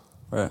NFL.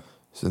 Right.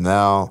 So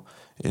now,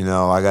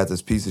 I got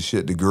this piece of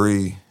shit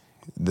degree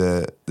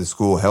that the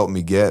school helped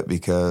me get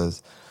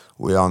because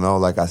we all know,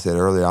 like I said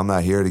earlier, I'm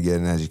not here to get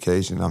an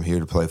education. I'm here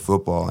to play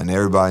football, and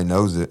everybody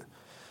knows it.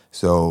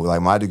 So,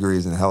 like, my degree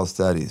is in health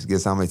studies.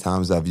 Guess how many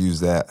times I've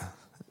used that?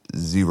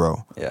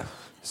 0. Yeah.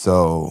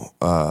 So,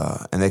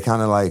 and they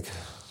kind of, like,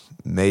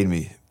 made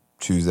me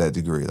choose that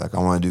degree. Like, I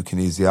want to do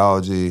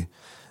kinesiology.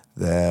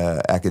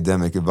 The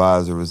academic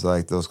advisor was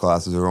like, those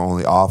classes are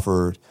only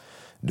offered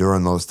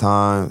during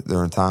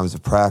times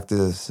of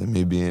practice, and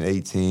me being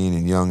 18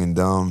 and young and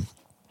dumb.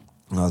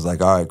 And I was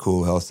like, all right,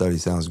 cool, health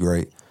studies sounds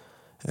great.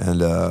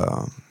 And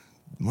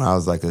when I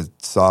was like a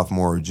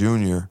sophomore or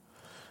junior,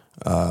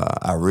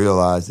 I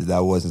realized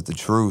that wasn't the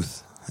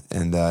truth.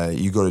 And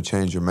you go to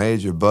change your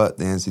major, but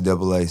the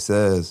NCAA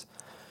says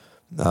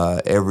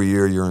every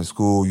year you're in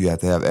school, you have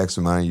to have X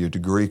amount of your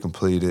degree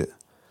completed.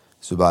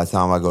 So by the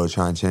time I go to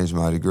try and change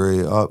my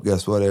degree,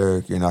 guess what,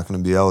 Eryk? You're not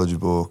going to be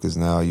eligible because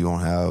now you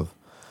don't have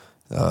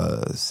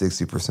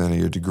 60% of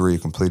your degree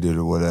completed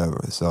or whatever.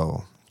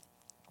 So,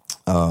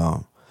 I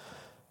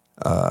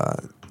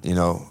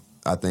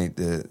think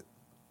that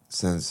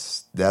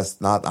since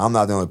I'm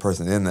not the only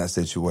person in that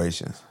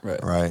situation, right?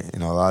 A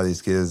lot of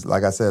these kids,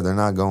 like I said, they're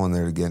not going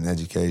there to get an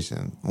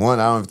education. One,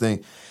 I don't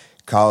think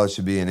college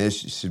should be an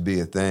issue, should be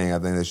a thing. I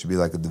think there should be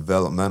like a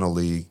developmental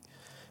league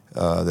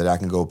that I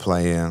can go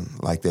play in,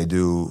 like they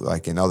do,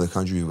 like in other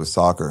countries with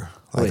soccer.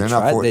 Like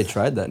they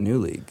tried that new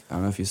league. I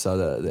don't know if you saw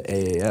the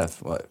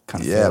AAF. What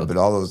kind of failed. But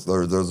all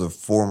those are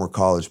former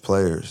college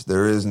players.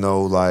 There is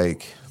no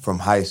like from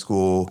high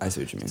school I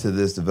see what you mean. to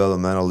this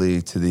developmental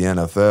league to the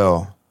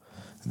NFL.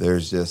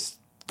 There's just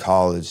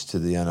college to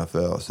the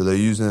NFL. So they're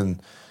using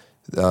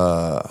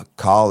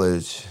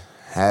college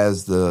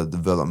has the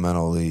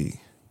developmental league,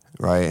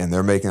 right? And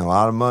they're making a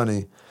lot of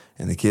money,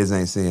 and the kids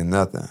ain't seeing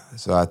nothing.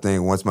 So I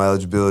think once my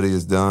eligibility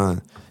is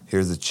done,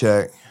 here's a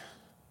check,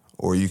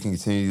 or you can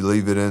continue to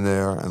leave it in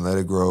there and let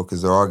it grow,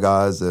 because there are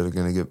guys that are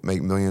going to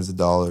make millions of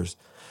dollars.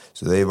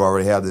 So they've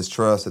already had this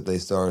trust that they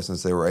started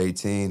since they were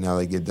 18. Now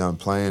they get done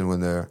playing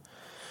when they're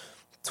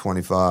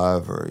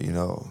 25, or,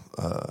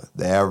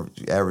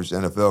 the average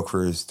NFL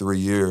career is 3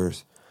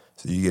 years.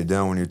 So you get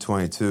done when you're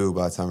 22.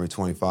 By the time you're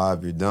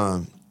 25, you're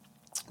done.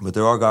 But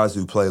there are guys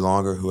who play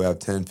longer, who have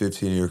 10,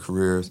 15-year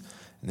careers.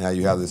 Now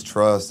you have this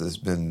trust that's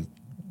been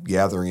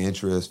gathering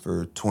interest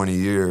for 20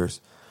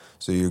 years,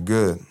 so you're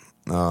good.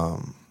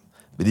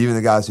 But even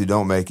the guys who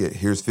don't make it,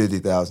 here's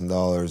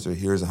 $50,000 or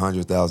here's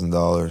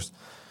 $100,000.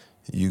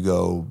 You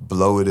go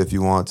blow it if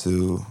you want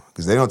to,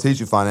 because they don't teach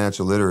you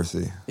financial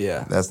literacy.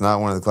 Yeah. That's not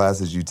one of the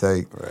classes you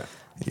take, right.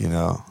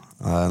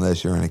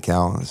 Unless you're an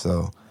accountant.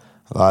 So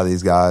a lot of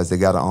these guys, they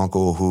got an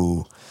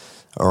uncle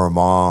or a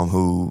mom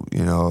who,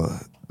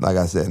 like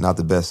I said, not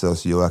the best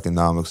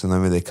socioeconomics, and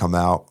maybe they come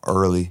out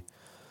early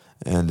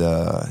and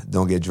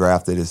don't get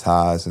drafted as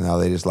high, so now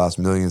they just lost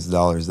millions of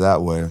dollars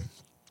that way.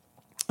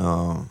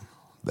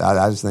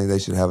 I just think they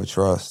should have a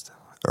trust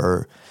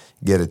or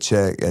get a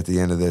check at the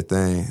end of their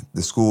thing.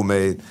 The school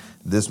made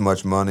this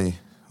much money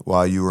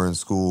while you were in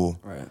school.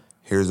 Right.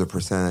 Here's a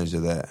percentage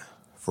of that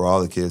for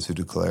all the kids who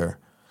declare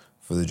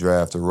for the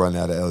draft or run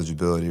out of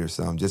eligibility or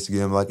something, just to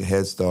give them like a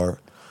head start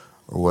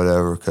or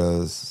whatever,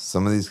 because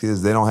some of these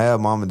kids, they don't have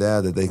mom and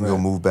dad that they can go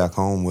move back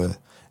home with.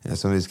 And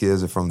some of these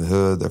kids are from the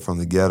hood, they're from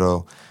the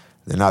ghetto.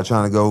 They're not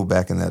trying to go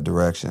back in that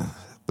direction.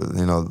 But,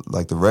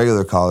 like the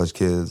regular college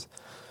kids,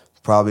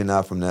 probably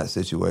not from that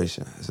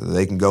situation. So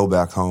they can go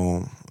back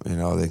home,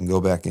 they can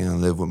go back in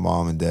and live with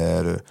mom and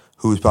dad, or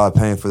who's probably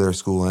paying for their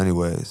school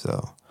anyway.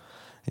 So,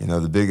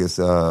 the biggest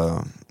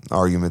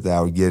argument that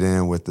I would get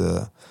in with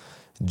the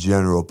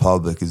general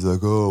public is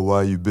like, oh, why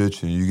are you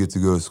bitching? You get to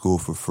go to school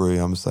for free.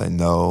 I'm just like,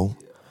 no.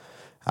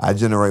 I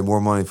generate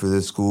more money for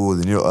this school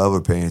than you'll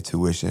ever pay in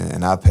tuition,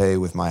 and I pay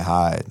with my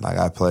hide. Like,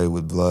 I play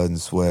with blood and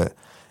sweat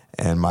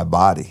and my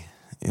body.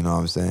 You know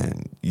what I'm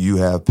saying? You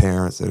have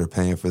parents that are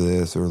paying for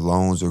this, or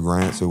loans or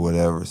grants or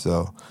whatever.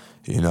 So,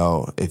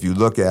 if you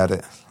look at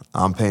it,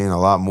 I'm paying a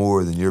lot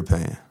more than you're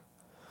paying.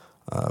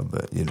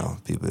 But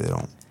people, they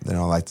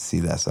don't like to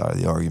see that side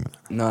of the argument.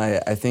 No,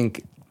 I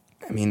think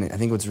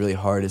what's really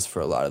hard is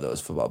for a lot of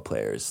those football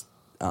players.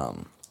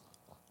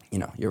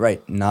 You're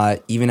right. Not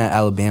even at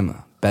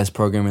Alabama, best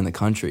program in the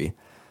country.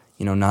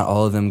 Not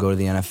all of them go to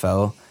the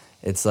NFL.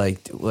 It's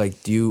like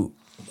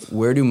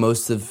where do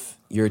most of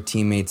your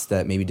teammates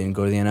that maybe didn't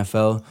go to the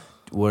NFL,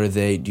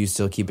 do you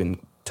still keep in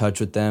touch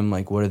with them?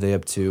 Like, what are they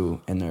up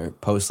to in their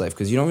post life?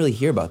 Because you don't really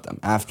hear about them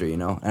after,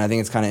 and I think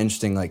it's kind of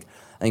interesting. Like,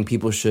 I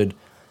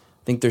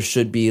think there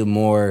should be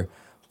more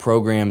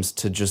programs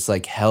to just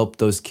like help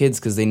those kids,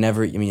 because they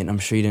never, I'm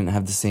sure you didn't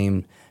have the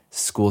same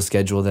school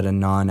schedule that a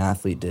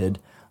non-athlete did.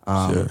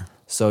 Sure.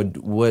 So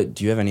do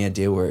you have any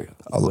idea what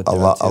a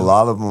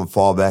lot of them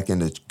fall back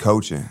into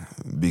coaching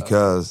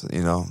because,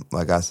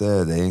 like I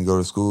said, they didn't go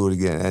to school to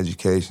get an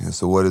education.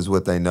 So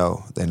what they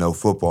know? They know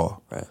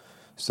football. Right.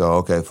 So,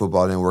 okay,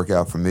 football didn't work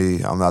out for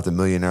me. I'm not the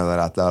millionaire that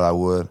I thought I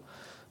would.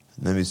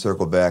 Let me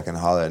circle back and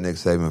holler at Nick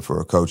Saban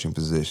for a coaching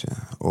position.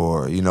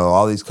 Or,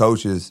 all these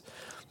coaches,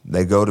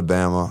 they go to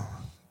Bama,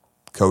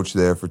 coach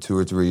there for 2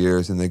 or 3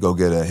 years, and they go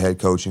get a head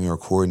coaching or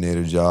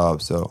coordinator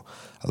job. So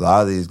a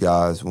lot of these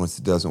guys, once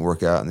it doesn't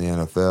work out in the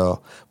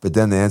NFL, but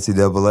then the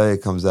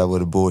NCAA comes out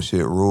with a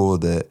bullshit rule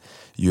that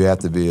you have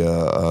to be you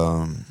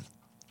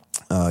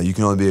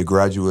can only be a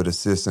graduate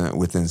assistant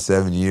within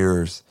 7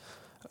 years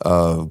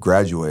of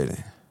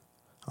graduating.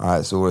 All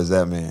right, so what does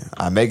that mean?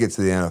 I make it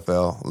to the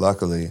NFL.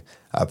 Luckily,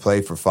 I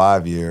played for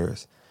 5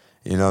 years.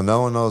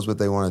 No one knows what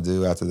they want to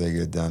do after they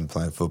get done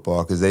playing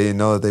football, because they didn't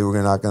know that they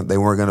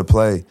weren't going to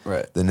play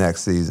the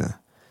next season.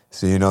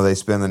 So, they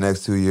spend the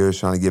next 2 years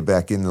trying to get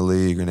back in the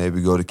league, or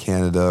maybe go to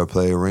Canada or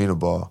play arena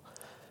ball.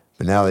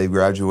 But now they've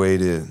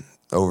graduated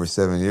over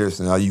 7 years,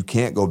 so now you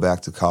can't go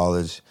back to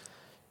college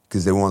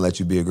because they won't let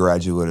you be a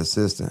graduate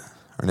assistant.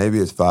 Or maybe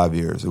it's 5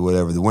 years or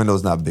whatever. The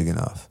window's not big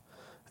enough,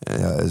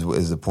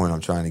 is the point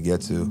I'm trying to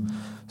get to.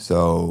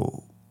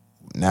 So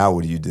now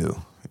what do you do?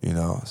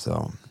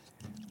 So,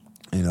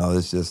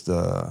 it's just,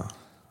 I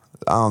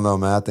don't know,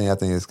 man. I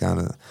think it's kind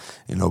of,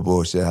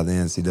 bullshit how the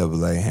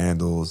NCAA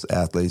handles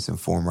athletes and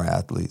former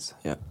athletes.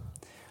 Yeah.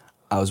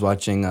 I was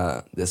watching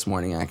this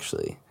morning,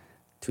 actually,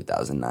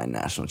 2009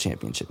 national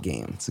championship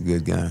game. It's a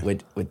good game.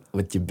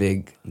 With your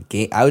big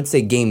game, I would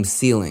say game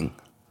sealing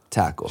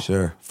tackle.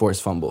 Sure.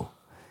 Forced fumble.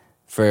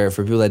 For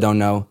people that don't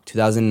know,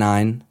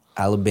 2009,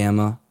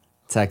 Alabama,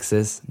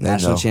 Texas,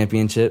 national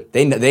championship.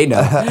 They know. They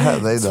know.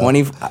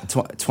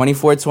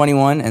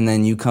 24-21, and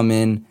then you come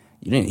in.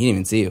 He didn't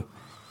even see you.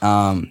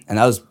 And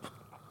that was,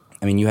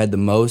 you had the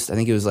most. I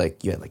think it was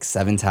like you had like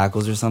 7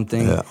 tackles or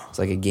something. Yeah. It's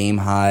like a game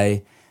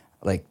high.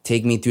 Like,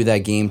 take me through that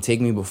game.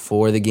 Take me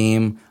before the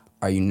game.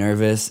 Are you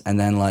nervous? And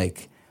then,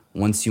 like,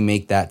 once you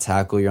make that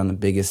tackle, you're on the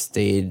biggest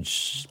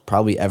stage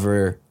probably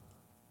ever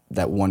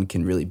that one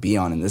can really be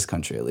on in this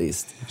country, at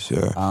least.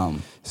 Sure.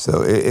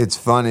 So it's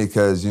funny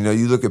because,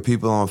 you look at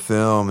people on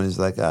film and it's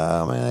like,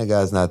 oh, man, that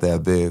guy's not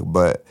that big.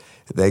 But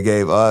they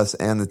gave us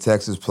and the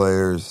Texas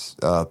players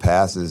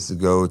passes to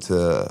go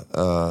to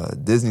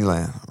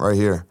Disneyland right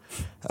here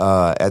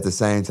at the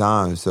same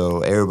time.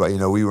 So everybody,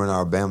 we were in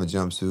our Bama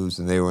jumpsuits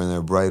and they were in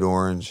their bright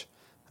orange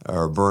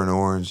or burnt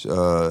orange,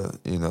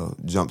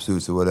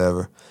 jumpsuits or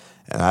whatever.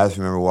 And I just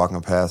remember walking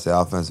past the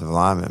offensive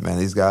lineman. Man,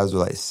 these guys were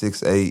like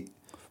 6'8",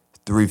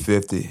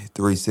 350,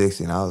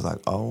 360, and I was like,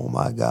 "Oh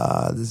my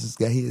God,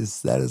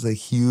 that is a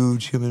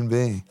huge human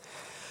being."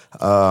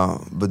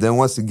 But then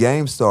once the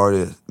game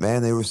started,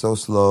 man, they were so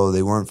slow.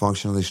 They weren't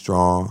functionally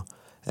strong.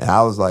 And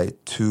I was like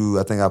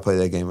I think I played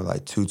that game at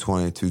like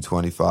 220,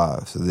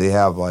 225. So they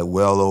have like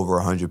well over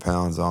 100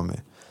 pounds on me.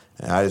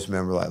 And I just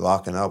remember like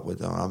locking up with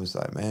them. I was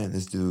like, man,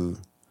 this dude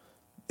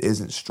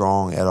isn't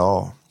strong at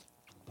all.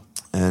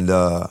 And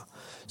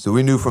so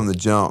we knew from the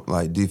jump,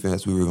 like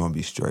defense, we were going to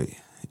be straight.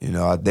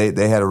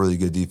 They had a really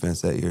good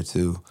defense that year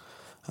too.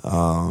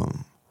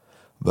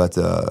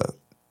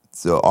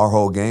 So our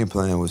whole game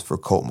plan was for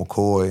Colt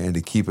McCoy and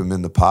to keep him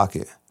in the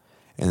pocket.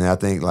 And I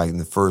think like in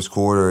the first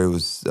quarter, it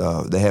was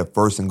they had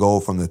 1st and goal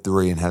from the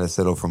 3 and had to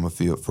settle for a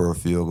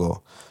field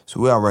goal. So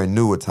we already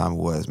knew what time it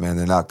was. Man,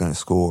 they're not going to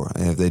score,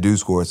 and if they do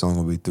score, it's only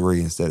going to be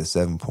 3 instead of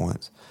 7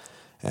 points.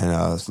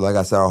 And so, like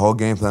I said, our whole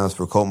game plan was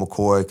for Colt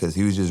McCoy because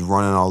he was just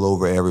running all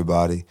over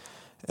everybody.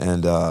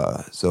 And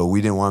so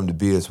we didn't want him to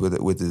beat us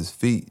with his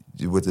feet,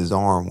 with his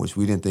arm, which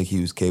we didn't think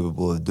he was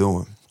capable of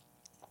doing.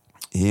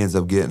 He ends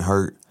up getting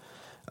hurt.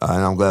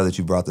 And I'm glad that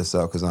you brought this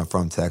up because I'm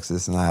from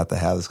Texas and I have to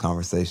have this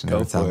conversation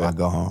every time I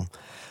go home.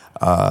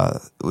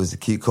 It was to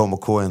keep Colt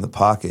McCoy in the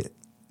pocket.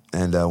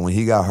 And when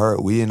he got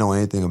hurt, we didn't know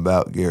anything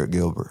about Garrett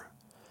Gilbert.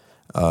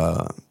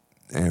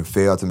 And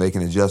failed to make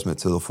an adjustment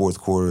to the 4th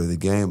quarter of the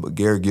game. But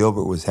Garrett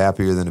Gilbert was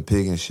happier than a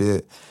pig in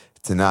shit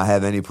to not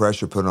have any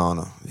pressure put on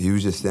him. He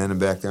was just standing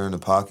back there in the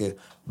pocket,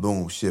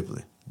 boom,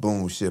 Shipley,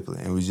 boom, Shipley.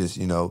 And we just,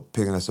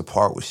 picking us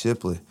apart with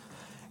Shipley.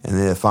 And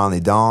then it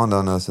finally dawned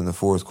on us in the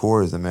 4th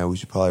quarter that, man, we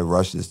should probably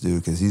rush this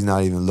dude because he's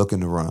not even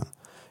looking to run.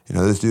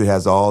 This dude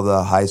has all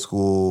the high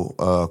school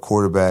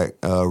quarterback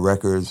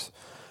records,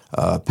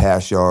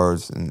 pass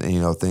yards, and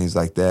things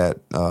like that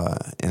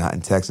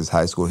in Texas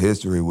high school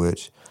history,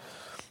 which,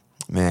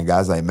 man,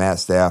 guys like Matt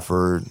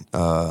Stafford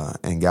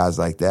and guys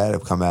like that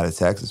have come out of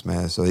Texas,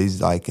 man. So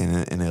he's like in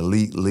an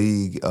elite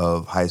league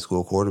of high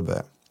school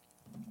quarterback.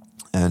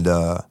 And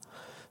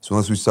so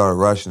once we started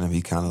rushing him,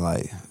 he kind of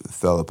like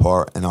fell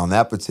apart. And on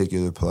that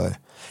particular play,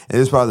 it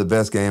was probably the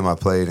best game I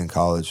played in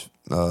college,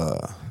 my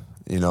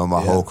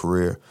whole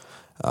career.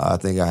 I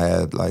think I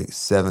had like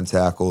 7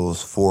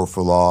 tackles, 4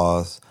 for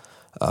loss,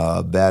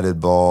 batted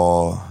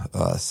ball,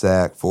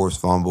 sack, forced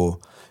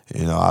fumble.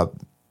 I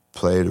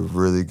played a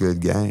really good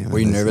game. Were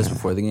you nervous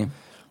before the game?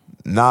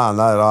 Nah,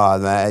 not at all.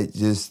 Man,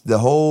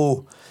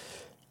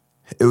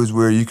 it was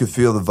where you could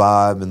feel the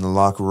vibe in the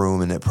locker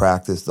room and at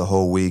practice the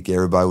whole week.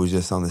 Everybody was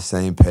just on the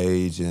same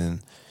page.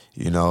 And,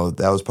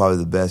 that was probably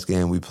the best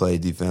game we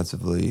played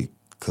defensively,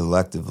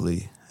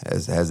 collectively,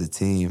 as a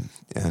team.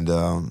 And,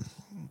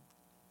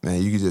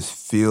 man, you could just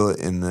feel it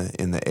in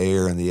the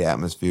air and the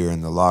atmosphere in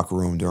the locker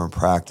room during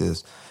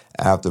practice,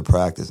 after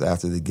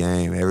the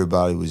game.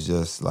 Everybody was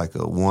just like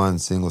a one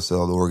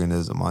single-celled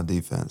organism on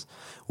defense.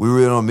 We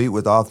really don't meet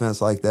with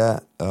offense like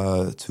that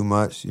too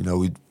much.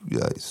 We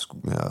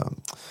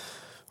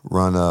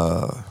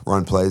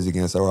run plays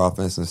against our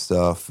offense and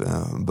stuff,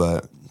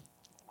 but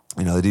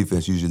the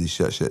defense usually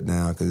shuts shit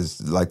down because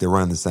it's like they're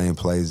running the same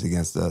plays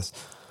against us,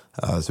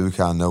 so we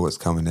kind of know what's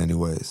coming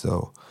anyway.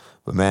 So,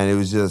 but man, it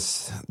was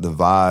just the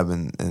vibe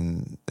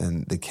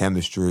and the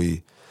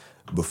chemistry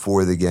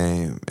before the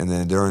game and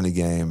then during the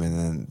game, and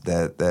then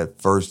that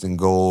 1st and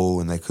goal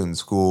and they couldn't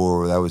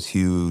score, that was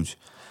huge.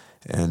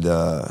 And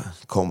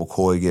Colt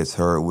McCoy gets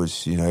hurt,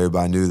 which,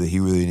 everybody knew that he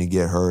really didn't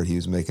get hurt. He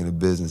was making a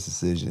business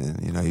decision.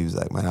 And, he was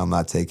like, man, I'm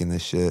not taking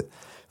this shit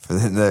for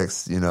the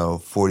next,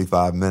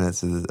 45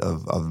 minutes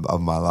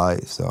of my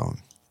life. So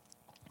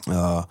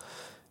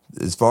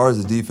as far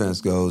as the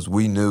defense goes,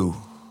 we knew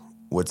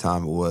what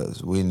time it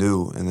was. We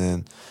knew. And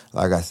then,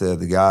 like I said,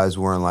 the guys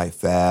weren't like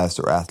fast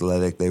or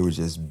athletic. They were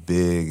just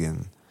big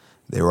and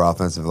they were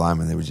offensive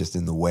linemen. They were just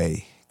in the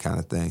way kind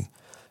of thing.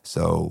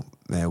 So,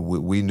 man,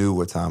 we knew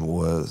what time it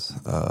was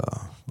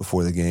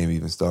before the game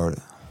even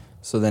started.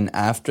 So then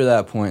after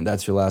that point,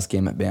 that's your last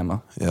game at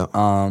Bama. Yeah.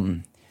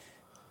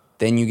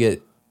 Then you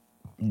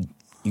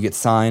get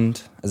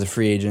signed as a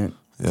free agent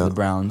to the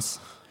Browns.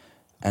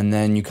 And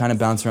then you kind of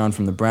bounce around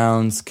from the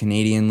Browns,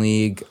 Canadian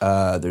League.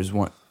 There was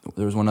one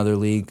other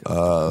league.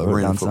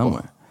 Arena football.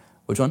 Somewhere.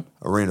 Which one?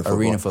 Arena football.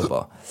 Arena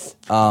football.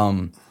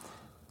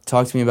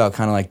 Talk to me about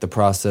kind of like the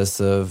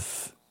process of,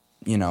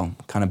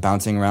 kind of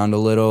bouncing around a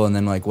little, and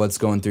then like what's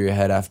going through your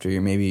head after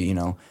you're maybe,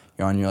 you're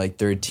on your like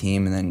 3rd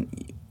team, and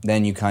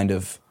then you kind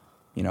of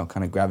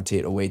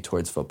gravitate away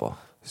towards football.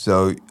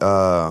 So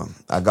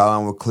I got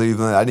on with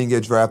Cleveland. I didn't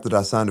get drafted.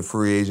 I signed a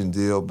free agent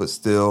deal, but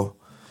still,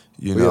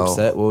 Were you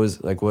upset? What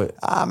was like what?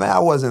 I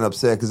wasn't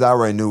upset because I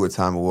already knew what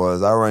time it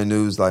was. I already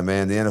knew it was like,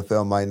 man, the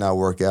NFL might not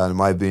work out. It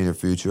might be in the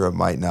future. It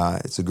might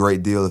not. It's a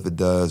great deal if it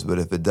does, but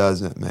if it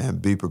doesn't, man,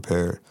 be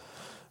prepared.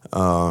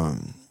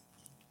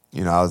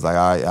 I was like,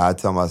 I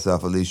tell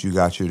myself, at least you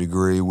got your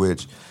degree,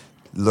 which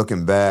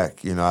looking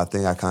back, I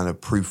think I kind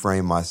of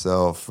pre-framed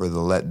myself for the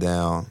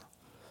letdown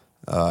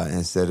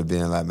instead of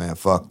being like, man,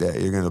 fuck that.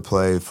 You're going to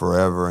play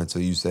forever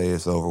until you say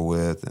it's over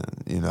with.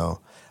 And,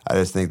 I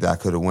just think that I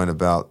could have went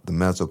about the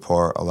mental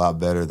part a lot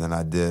better than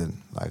I did.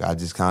 Like, I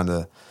just kind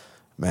of,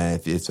 man,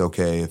 if it's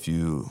okay if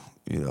you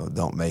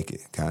don't make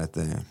it kind of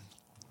thing.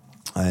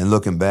 And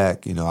looking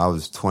back, I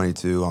was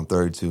 22, I'm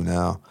 32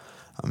 now.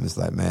 I'm just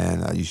like,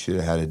 man, you should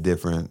have had a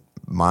different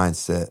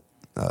mindset.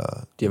 Do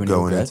you have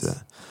any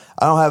regrets?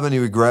 I don't have any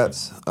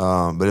regrets,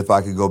 but if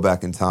I could go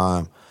back in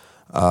time,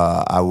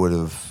 I would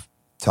have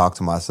talked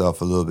to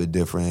myself a little bit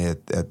differently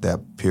at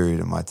that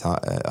period of my time,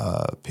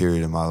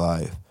 period in my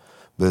life.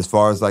 But as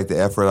far as like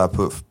the effort I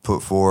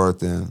put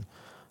forth, and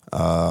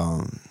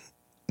I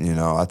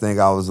think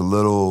I was a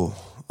little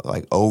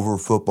like over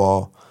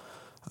football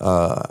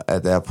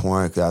at that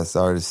point, because I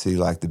started to see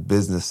like the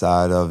business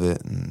side of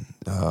it, and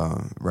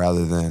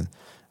rather than,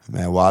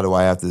 man, why do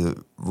I have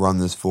to run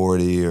this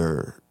 40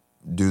 or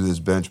do this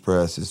bench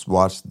press? Just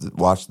watch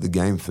the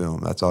game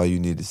film. That's all you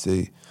need to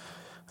see.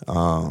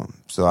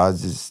 So I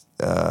just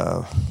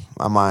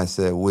my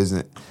mindset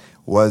wasn't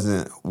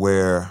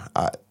where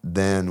I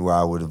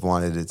would have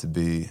wanted it to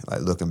be,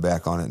 like looking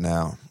back on it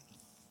now.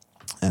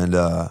 And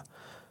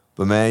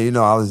but man,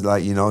 I was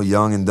like,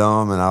 young and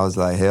dumb, and I was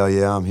like, hell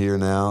yeah, I'm here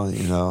now,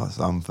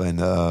 so I'm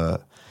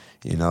finna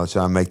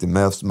try to make the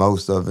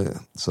most of it.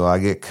 So I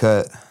get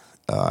cut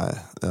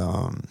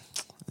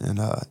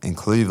in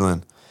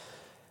Cleveland,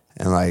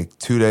 and like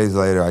 2 days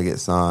later I get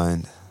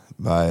signed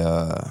by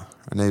or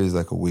maybe it was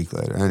like a week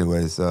later.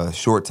 Anyways, a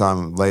short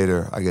time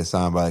later I get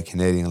signed by the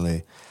Canadian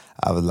League.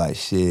 I was like,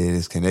 shit,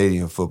 it's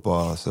Canadian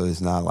football, so it's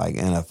not like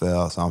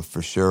NFL, so I'm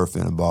for sure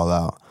finna ball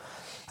out.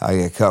 I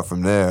get cut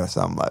from there,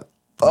 so I'm like,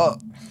 oh.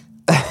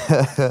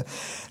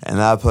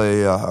 And I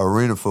play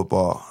arena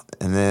football,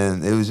 and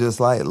then it was just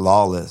like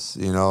lawless,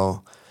 I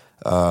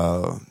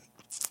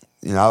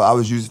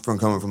was used from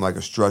coming from like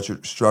a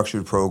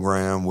structured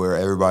program where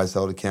everybody's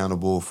held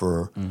accountable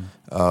for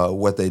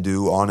what they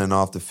do on and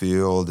off the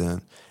field,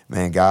 and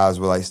man, guys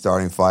were like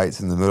starting fights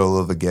in the middle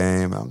of a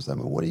game. I was like,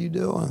 what are you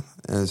doing?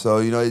 And so,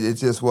 it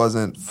just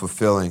wasn't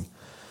fulfilling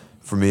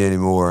for me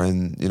anymore.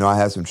 And, I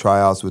had some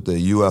tryouts with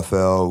the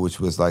UFL, which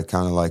was like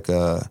kind of like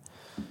a,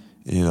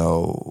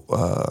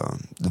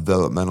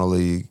 developmental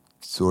league,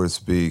 so to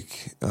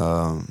speak.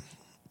 I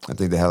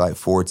think they had like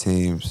 4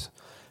 teams.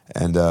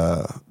 And,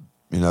 it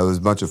was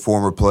a bunch of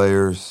former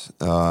players.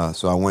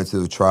 So I went to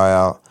the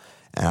tryout,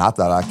 and I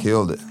thought I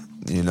killed it.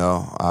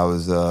 I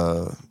was,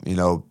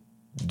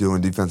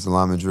 doing defensive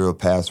lineman drill,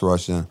 pass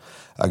rushing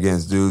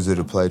against dudes that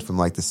had played from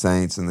like the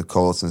Saints and the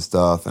Colts and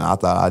stuff. And I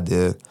thought I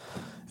did,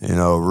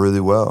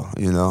 really well,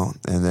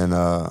 And then,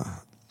 I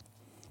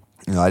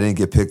didn't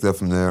get picked up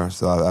from there.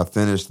 So I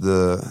finished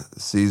the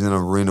season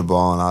of arena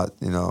ball, and I,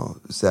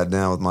 sat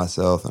down with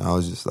myself, and I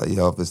was just like,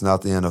 if it's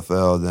not the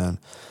NFL, then,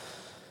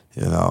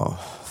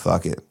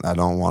 fuck it. I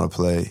don't want to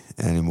play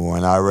anymore.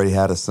 And I already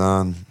had a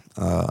son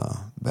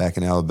back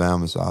in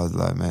Alabama, so I was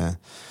like, man,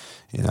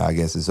 I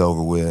guess it's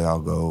over with. I'll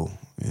go,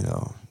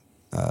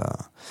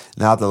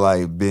 not that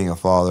like being a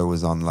father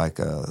was on like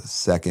a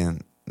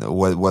second, it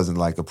wasn't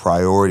like a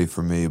priority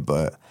for me,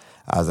 but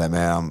I was like,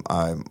 man,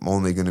 I'm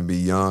only going to be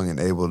young and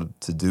able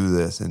to do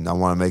this, and I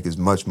want to make as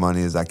much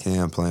money as I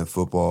can playing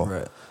football,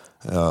 right.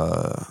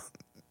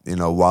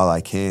 While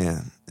I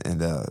can. And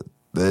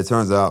but it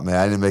turns out, man,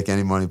 I didn't make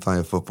any money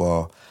playing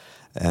football,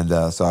 and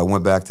so I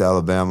went back to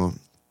Alabama,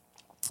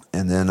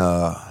 and then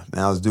I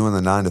was doing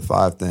the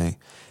 9-to-5 thing.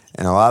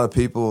 And a lot of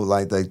people,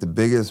 like the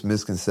biggest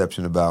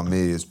misconception about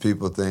me is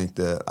people think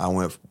that I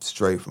went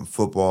straight from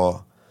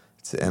football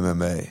to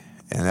MMA,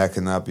 and that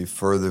could not be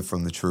further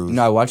from the truth.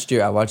 No, I watched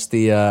the,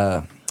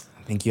 I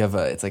think you have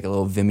it's like a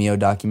little Vimeo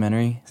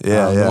documentary.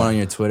 Yeah. One on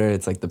your Twitter,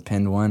 it's like the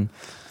pinned one.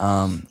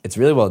 It's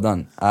really well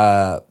done.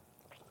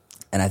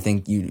 And I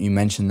think you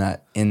mentioned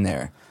that in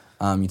there.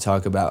 You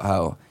talk about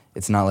how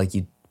it's not like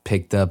you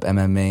picked up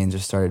MMA and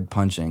just started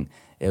punching.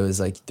 It was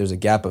like there's a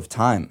gap of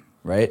time,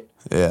 right?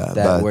 Yeah,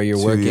 that where you're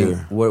working. Years.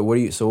 What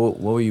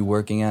were you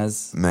working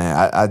as?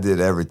 Man, I did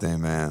everything,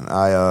 man.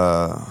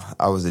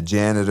 I was a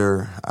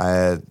janitor.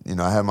 I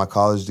had my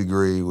college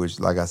degree, which,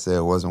 like I said,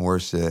 wasn't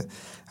worth shit.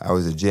 I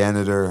was a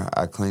janitor.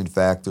 I cleaned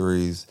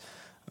factories,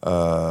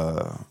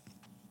 cleaned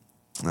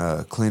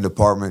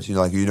apartments.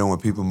 When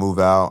people move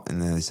out,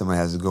 and then somebody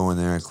has to go in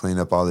there and clean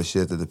up all the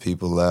shit that the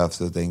people left,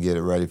 so that they can get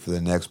it ready for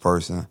the next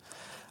person.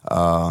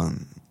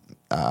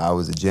 I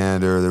was a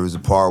janitor. There was a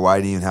part where I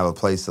didn't even have a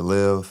place to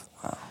live.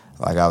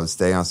 Like, I would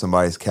stay on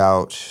somebody's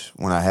couch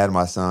when I had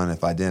my son.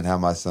 If I didn't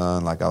have my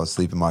son, like, I would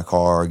sleep in my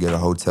car or get a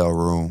hotel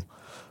room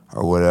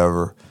or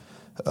whatever.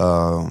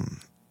 I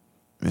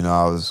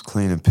was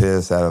cleaning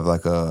piss out of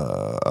like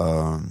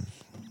I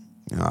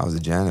was a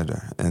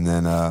janitor. And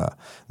then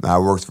I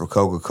worked for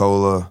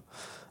Coca-Cola.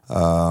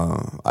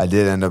 I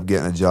did end up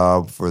getting a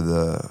job with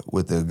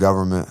the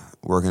government,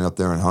 working up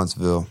there in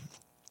Huntsville,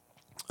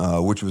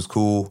 which was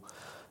cool.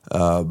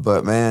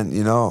 But man,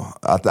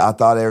 I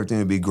thought everything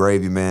would be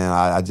gravy, man.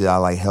 I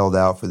like held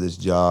out for this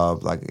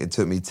job. Like it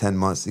took me 10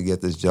 months to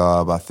get this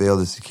job. I failed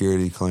the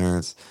security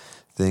clearance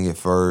thing at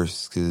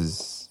first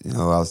because, I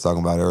was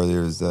talking about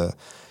earlier is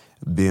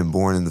being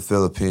born in the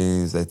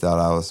Philippines. They thought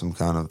I was some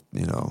kind of,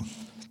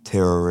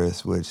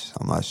 terrorist, which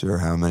I'm not sure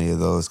how many of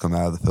those come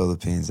out of the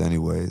Philippines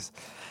anyways.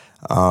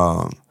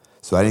 So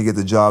I didn't get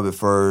the job at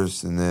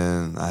first, and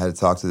then I had to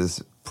talk to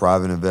this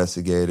private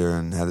investigator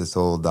and had this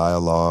whole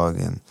dialogue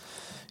and,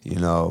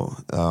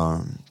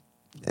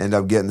 end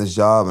up getting this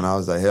job, and I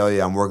was like, hell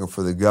yeah, I'm working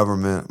for the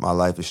government. My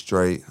life is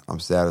straight. I'm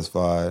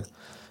satisfied.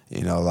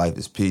 Life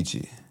is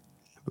peachy.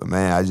 But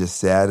man, I just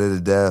sat at a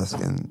desk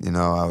and,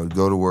 I would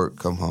go to work,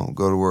 come home,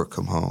 go to work,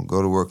 come home,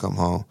 go to work, come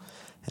home.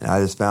 And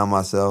I just found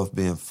myself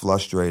being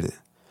frustrated,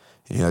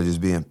 just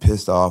being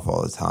pissed off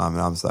all the time.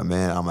 And I was like,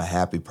 man, I'm a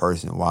happy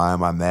person. Why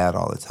am I mad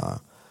all the time?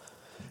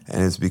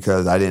 And it's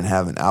because I didn't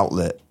have an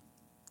outlet,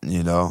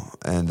 and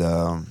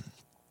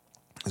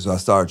so I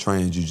started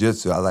training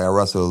jiu-jitsu. I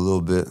wrestled a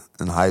little bit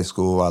in high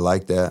school. I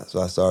liked that.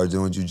 So I started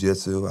doing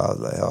jiu-jitsu. I was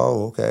like,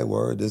 oh, okay,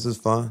 word, this is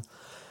fun.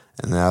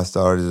 And then I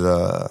started,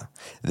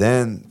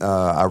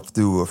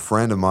 through a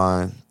friend of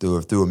mine,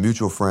 through a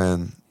mutual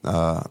friend,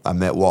 I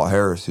met Walt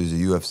Harris, who's a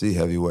UFC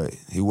heavyweight.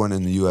 He wasn't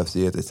in the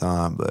UFC at the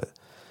time, but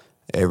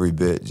every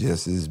bit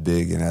just as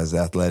big and as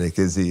athletic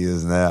as he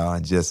is now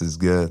and just as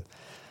good.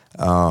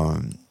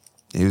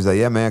 He was like,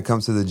 yeah, man,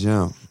 come to the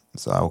gym.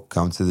 So I would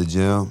come to the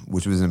gym,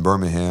 which was in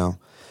Birmingham.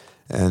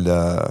 And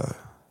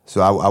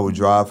so I would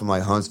drive from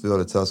like Huntsville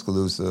to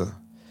Tuscaloosa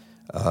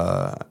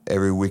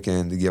every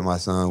weekend to get my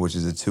son, which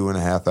is a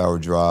 2.5-hour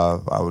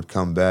drive. I would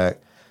come back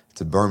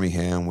to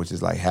Birmingham, which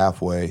is like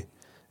halfway,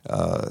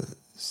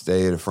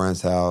 stay at a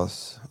friend's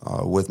house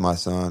with my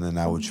son, and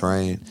I would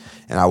train.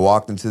 And I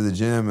walked into the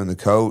gym, and the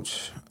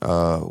coach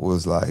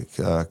was like,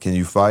 can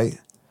you fight?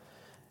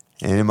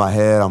 And in my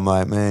head, I'm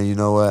like, man, you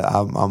know what?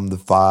 I'm the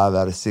 5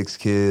 out of 6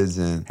 kids.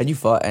 And had you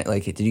fought?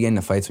 Like, did you get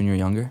into fights when you were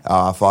younger?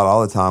 I fought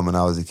all the time when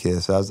I was a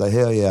kid. So I was like,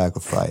 hell yeah, I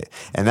could fight.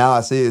 And now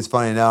I see it's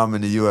funny. Now I'm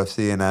in the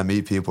UFC and I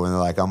meat people and they're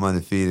like, I'm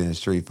undefeated in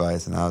street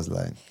fights. And I was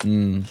like,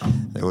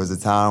 there was a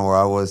time where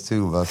I was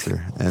too,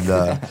 Buster. And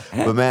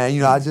but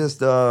man, I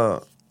just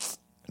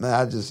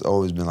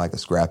always been like a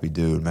scrappy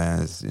dude,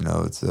 man. It's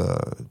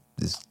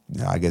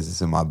I guess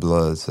it's in my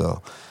blood.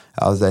 So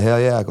I was like, hell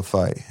yeah, I could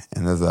fight.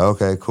 And I was like,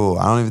 okay, cool.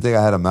 I don't even think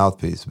I had a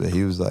mouthpiece, but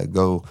he was like,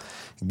 go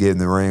get in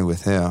the ring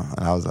with him.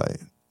 And I was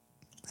like,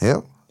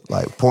 him?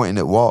 Like pointing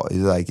at Walt.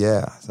 He's like,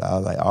 yeah. So I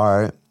was like, all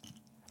right.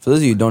 For those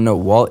of you who don't know,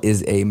 Walt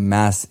is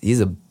he's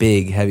a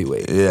big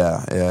heavyweight.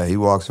 Yeah. He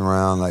walks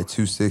around like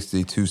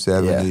 260,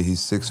 270. Yeah. He's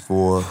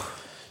 6'4",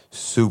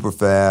 super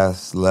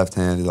fast,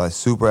 left-handed, like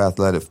super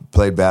athletic.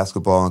 Played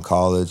basketball in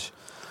college.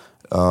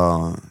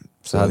 So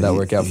how'd that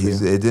work out for you?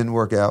 It didn't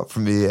work out for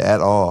me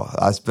at all.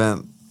 I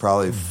spent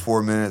probably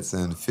 4 minutes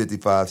and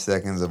 55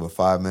 seconds of a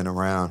 5-minute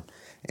round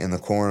in the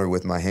corner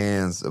with my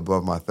hands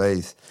above my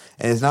face.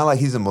 And it's not like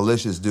he's a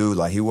malicious dude.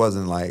 Like, he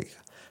wasn't, like,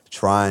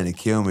 trying to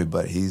kill me,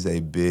 but he's a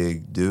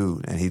big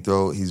dude. And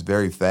he's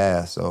very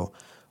fast, so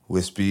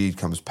with speed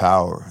comes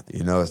power.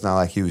 It's not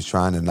like he was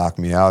trying to knock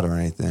me out or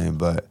anything,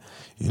 but,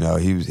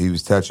 he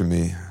was touching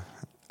me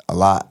a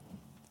lot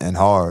and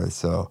hard.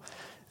 So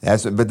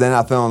but then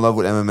I fell in love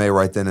with MMA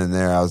right then and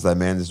there. I was like,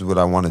 man, this is what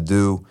I want to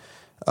do.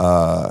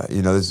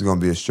 This is going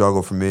to be a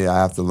struggle for me. I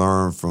have to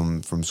learn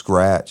from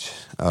scratch.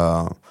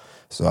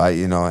 So I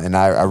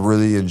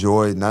really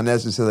enjoyed not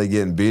necessarily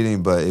getting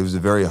beaten, but it was a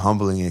very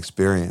humbling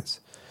experience.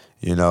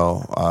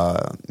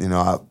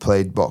 I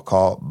played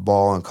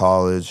ball in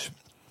college.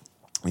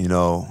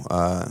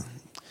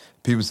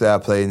 People say I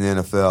played in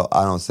the NFL.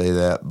 I don't say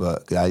that,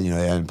 but I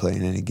haven't played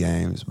in any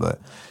games.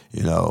 But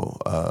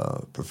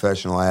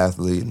professional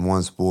athlete in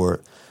one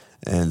sport,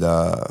 and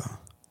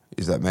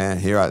he's like, man,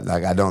 here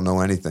I don't know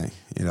anything.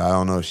 I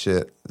don't know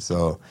shit.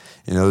 So,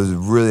 it was a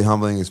really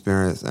humbling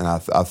experience, and I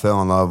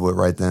fell in love with it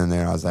right then and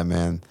there. I was like,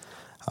 man,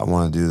 I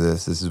want to do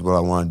this. This is what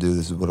I want to do.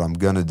 This is what I'm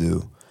gonna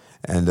do.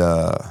 And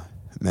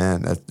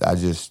man, I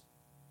just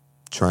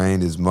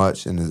trained as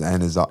much and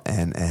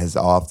as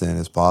often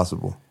as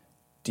possible.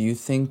 Do you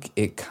think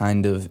it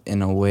kind of,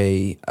 in a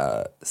way,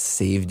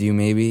 saved you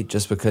maybe?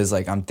 Just because,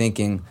 like, I'm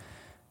thinking,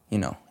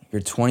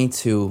 you're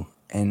 22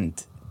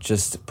 and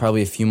just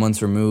probably a few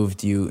months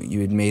removed, you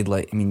had made,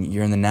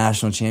 you're in the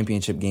national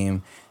championship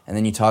game, and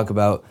then you talk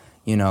about,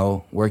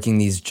 working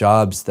these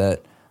jobs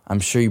that I'm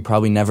sure you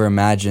probably never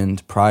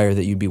imagined prior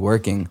that you'd be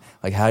working.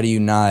 Like, how do you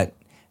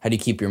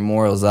keep your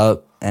morals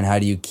up, and how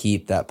do you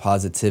keep that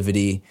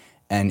positivity?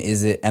 And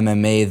is it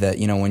MMA that,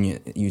 when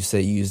you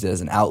say you used it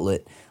as an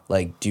outlet,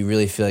 like, do you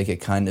really feel like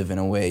it kind of, in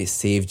a way,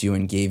 saved you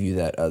and gave you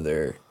that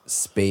other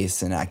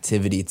space and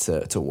activity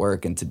to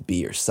work and to be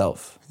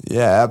yourself?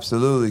 Yeah,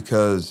 absolutely,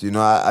 because,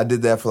 I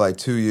did that for like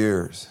 2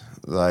 years,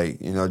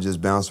 just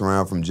bouncing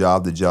around from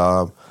job to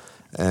job.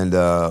 And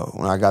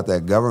when I got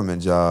that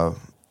government job,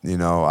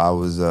 I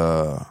was,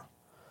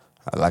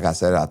 like I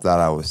said, I thought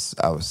I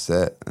was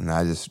set. And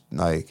I just,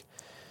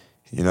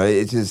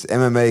 it just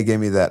MMA gave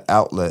me that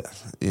outlet.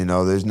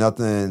 There's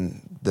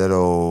nothing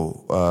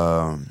that'll.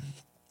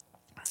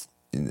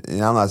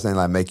 And I'm not saying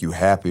like make you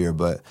happier,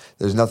 but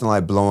there's nothing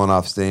like blowing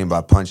off steam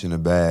by punching a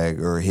bag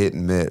or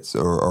hitting mitts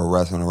or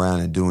wrestling around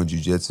and doing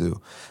jiu-jitsu.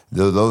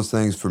 Those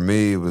things for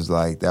me was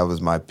like, that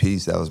was my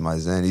peace, that was my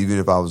zen. Even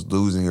if I was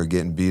losing or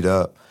getting beat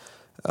up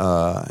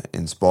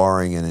in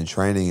sparring and in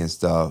training and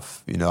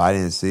stuff, I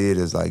didn't see it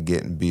as like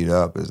getting beat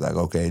up. It's like,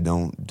 okay,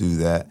 don't do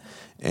that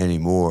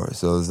anymore.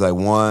 So it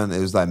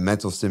was like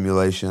mental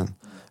stimulation,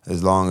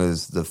 as long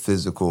as the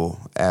physical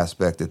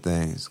aspect of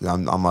things.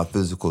 I'm a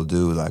physical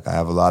dude. Like, I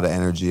have a lot of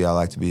energy. I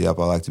like to be up.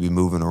 I like to be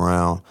moving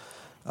around.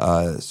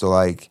 So,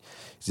 like,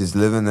 just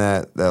living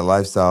that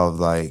lifestyle of,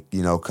 like,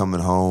 coming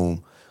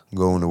home,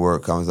 going to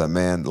work, comes like,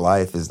 man,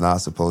 life is not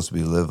supposed to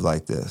be lived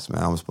like this,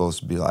 man. I'm supposed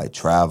to be, like,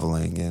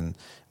 traveling and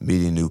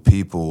meeting new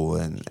people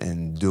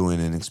and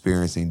doing and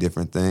experiencing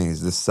different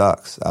things. This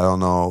sucks. I don't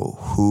know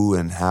who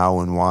and how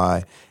and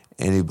why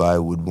anybody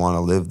would want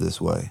to live this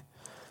way.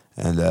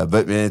 And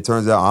but man, it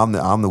turns out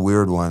I'm the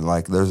weird one.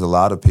 Like, there's a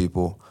lot of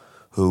people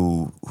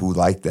who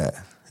like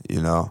that,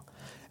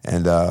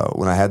 And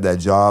when I had that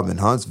job in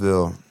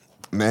Huntsville,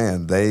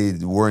 man, they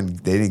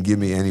didn't give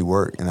me any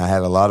work, and I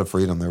had a lot of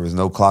freedom. There was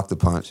no clock to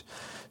punch,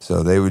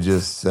 so they would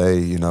just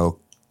say,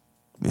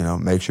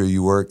 make sure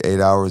you work 8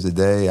 hours a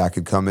day. I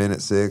could come in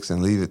at 6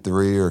 and leave at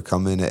 3, or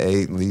come in at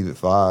 8 and leave at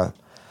 5.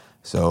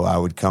 So I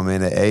would come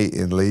in at 8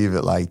 and leave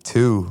at like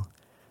 2,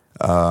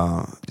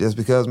 just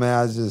because,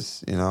 man, I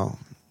just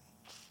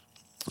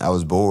I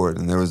was bored,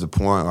 and there was a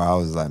point where I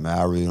was like, man,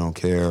 I really don't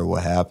care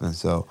what happened.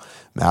 So,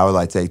 man, I would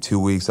like take 2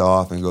 weeks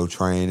off and go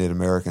train at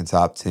American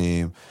Top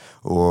Team,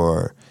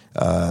 or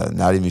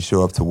not even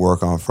show up to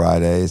work on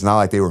Friday. It's not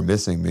like they were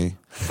missing me,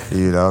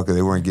 because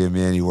they weren't giving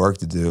me any work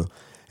to do.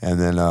 And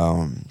then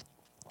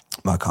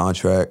my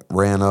contract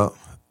ran up,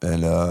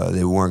 and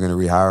they weren't going to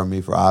rehire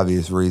me for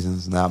obvious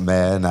reasons. Not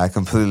mad, and I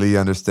completely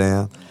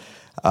understand.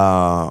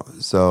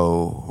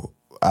 So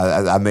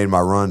I made my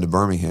run to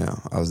Birmingham.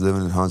 I was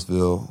living in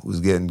Huntsville, was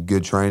getting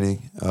good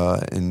training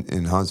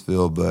in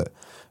Huntsville, but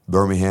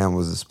Birmingham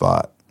was the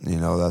spot.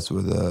 That's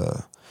where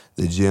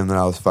the gym that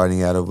I was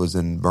fighting out of was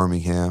in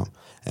Birmingham.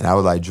 And I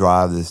would like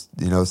drive this,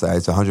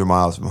 it's 100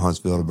 miles from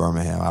Huntsville to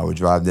Birmingham. I would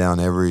drive down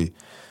every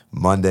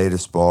Monday to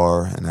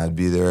spar, and I'd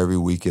be there every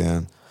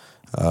weekend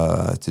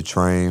to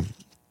train.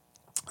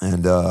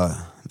 And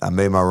I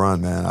made my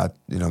run, man.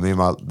 Me and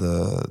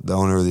the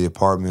owner of the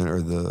apartment,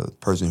 or the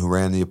person who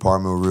ran the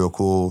apartment, were real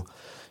cool.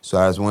 So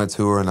I just went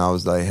to her and I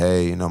was like,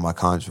 hey, my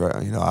contract,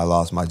 I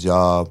lost my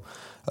job.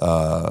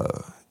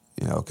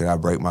 Can I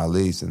break my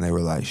lease? And they were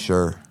like,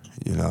 sure.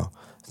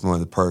 It's one of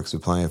the perks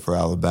of playing for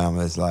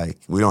Alabama. It's like,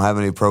 we don't have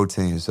any pro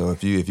teams, so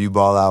if you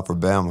ball out for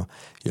Bama,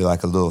 you're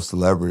like a little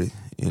celebrity,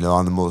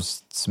 on the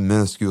most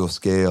minuscule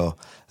scale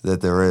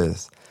that there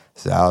is.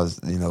 So I was,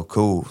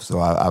 cool. So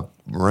I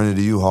rented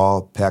a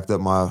U-Haul, packed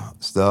up my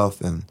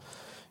stuff, and,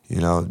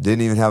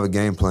 didn't even have a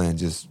game plan.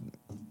 Just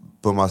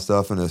put my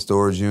stuff in a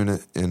storage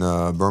unit in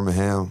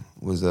Birmingham,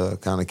 was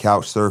kind of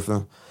couch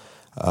surfing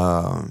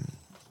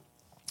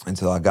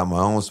until I got my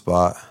own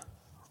spot.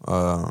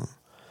 And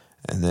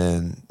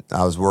then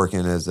I was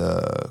working as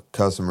a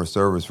customer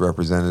service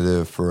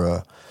representative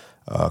for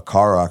a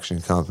car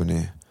auction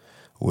company,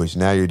 which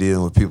now you're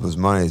dealing with people's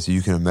money, so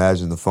you can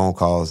imagine the phone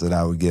calls that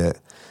I would get.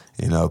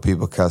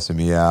 People cussing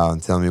me out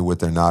and telling me what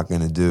they're not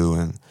going to do.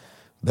 And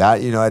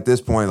that, at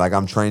this point, like,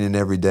 I'm training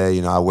every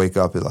day. I wake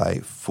up at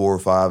like 4 or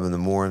 5 in the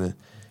morning,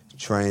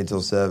 train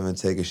till 7,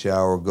 take a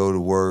shower, go to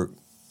work,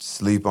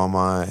 sleep on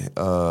my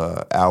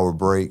hour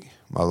break,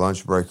 my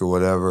lunch break or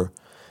whatever,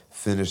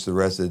 finish the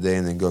rest of the day,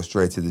 and then go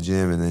straight to the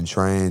gym and then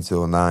train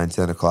till 9,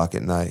 10 o'clock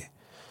at night.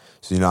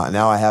 So,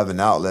 now I have an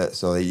outlet.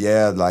 So,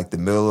 yeah, like, the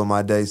middle of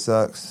my day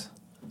sucks,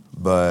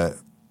 but,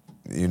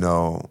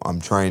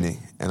 I'm training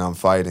and I'm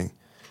fighting.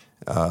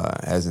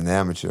 As an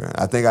amateur.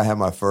 I think I had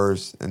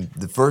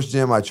the first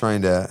gym I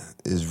trained at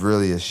is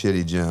really a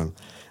shitty gym.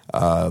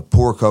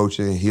 Poor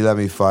coaching. He let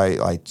me fight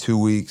like 2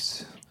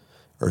 weeks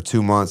or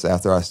 2 months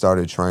after I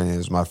started training. It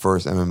was my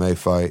first MMA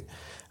fight.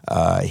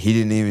 He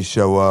didn't even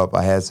show up.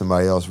 I had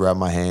somebody else wrap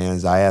my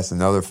hands. I asked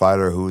another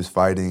fighter who was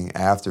fighting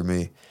after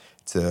me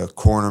to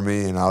corner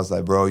me, and I was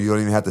like, bro, you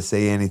don't even have to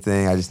say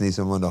anything. I just need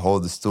someone to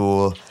hold the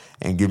stool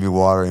and give me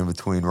water in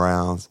between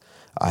rounds.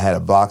 I had a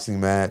boxing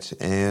match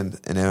and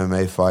an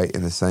MMA fight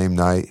in the same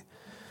night.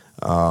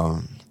 I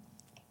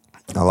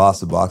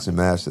lost the boxing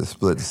match to a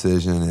split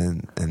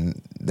decision,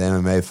 and the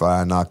MMA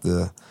fight, I knocked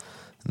the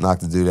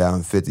dude out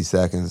in 50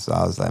 seconds. So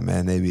I was like,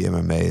 man, maybe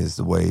MMA is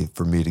the way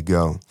for me to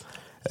go.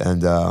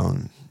 And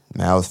man,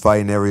 I was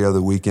fighting every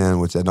other weekend,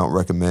 which I don't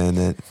recommend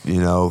it,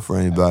 for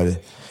anybody,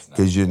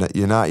 because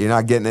you're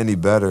not getting any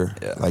better.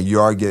 Yeah. Like,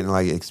 you are getting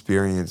like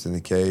experience in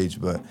the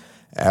cage, but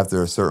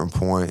after a certain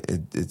point,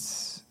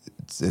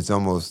 it's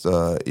almost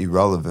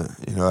irrelevant.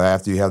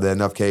 After you have that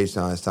enough cage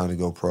time, it's time to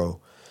go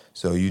pro.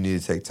 So you need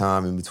to take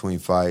time in between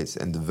fights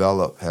and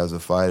develop as a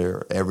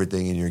fighter,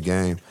 everything in your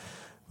game.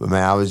 But,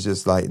 man, I was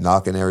just, like,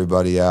 knocking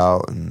everybody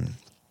out. And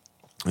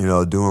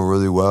doing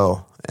really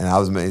well. And I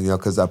was making,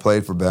 because I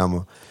played for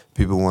Bama,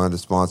 people wanted to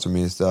sponsor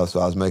me and stuff, so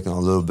I was making a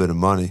little bit of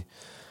money.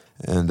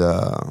 And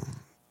I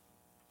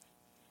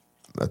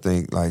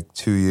think like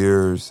 2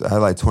 years, I had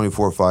like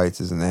 24 fights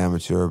as an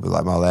amateur, but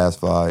like my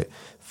last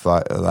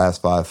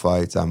last 5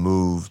 fights, I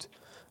moved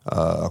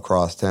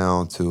across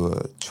town to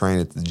train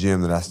at the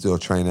gym that I still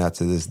train at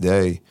to this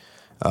day,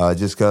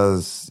 just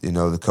because,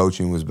 the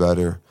coaching was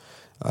better.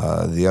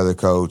 The other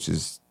coach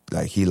is,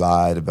 like, he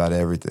lied about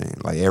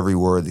everything. Like, every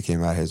word that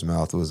came out of his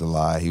mouth was a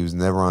lie. He was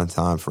never on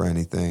time for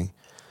anything.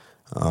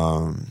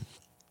 So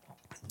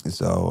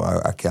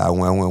I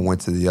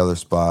went to the other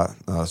spot,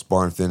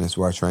 Spartan Fitness,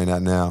 where I train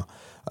at now,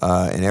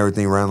 and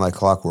everything ran like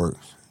clockwork.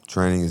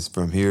 Training is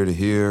from here to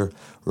here.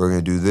 We're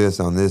going to do this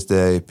on this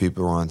day.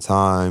 People are on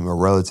time or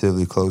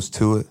relatively close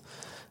to it.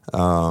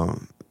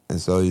 And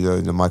so,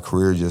 my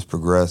career just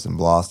progressed and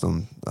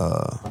blossomed,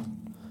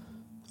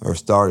 or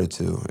started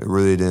to. It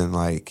really didn't,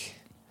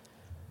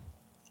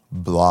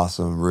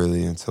 blossom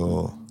really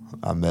until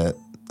I met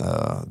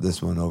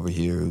this one over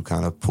here, who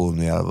kind of pulled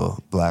me out of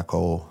a black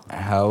hole.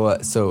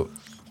 How so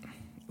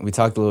we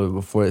talked a little bit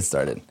before it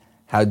started.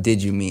 How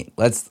did you meet?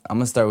 I'm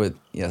gonna start with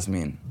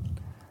Yasmin,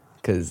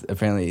 because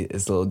apparently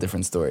it's a little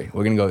different story.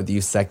 We're gonna go with you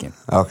second.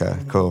 Okay,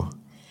 cool.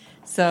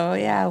 So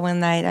yeah,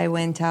 one night I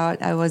went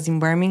out. I was in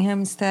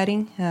Birmingham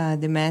studying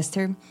the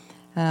master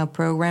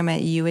program at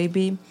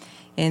UAB.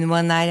 And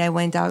one night I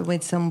went out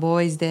with some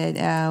boys that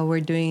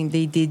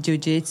they did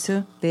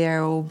jiu-jitsu. They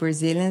are all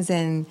Brazilians.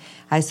 And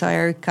I saw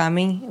Eryk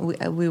coming.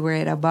 We were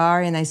at a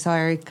bar, and I saw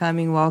Eryk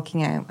coming,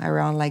 walking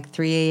around like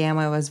 3 a.m.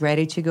 I was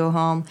ready to go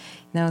home.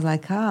 And I was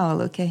like, oh,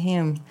 look at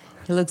him.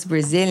 He looks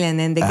Brazilian.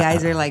 And the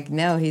guys were like,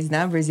 no, he's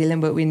not Brazilian,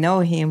 but we know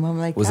him. I'm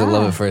like, was it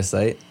love at first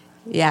sight?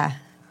 Yeah,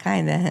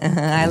 kind of.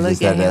 I looked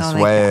Just at him. had that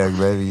swag,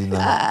 baby,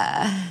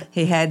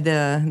 He had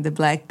the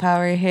black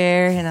power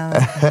hair, and I'm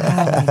like,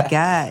 oh my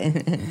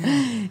God.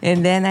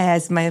 And then I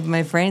asked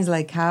my friends,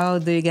 like, how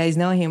do you guys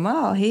know him?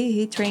 Oh,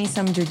 he trains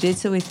some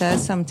jiu-jitsu with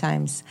us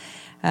sometimes.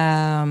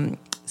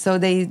 So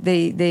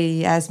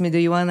they asked me, do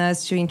you want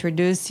us to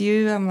introduce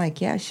you? I'm like,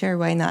 yeah, sure,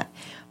 why not?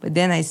 But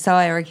then I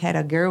saw Eryk had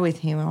a girl with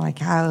him. I'm like,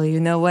 oh, you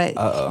know what?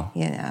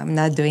 I'm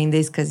not doing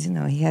this because,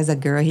 he has a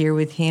girl here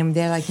with him.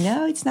 They're like,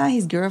 no, it's not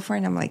his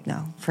girlfriend. I'm like,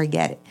 no,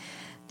 forget it.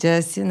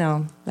 Just,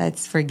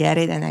 let's forget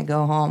it, and I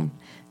go home.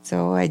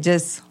 So I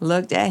just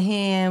looked at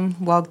him,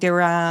 walked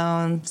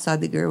around, saw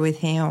the girl with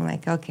him. I'm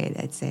like, okay,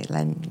 that's it.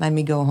 Let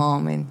me go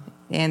home, and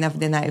end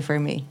of the night for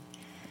me.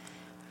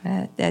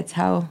 That's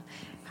how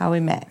we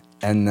met.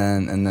 And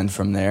then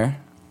from there?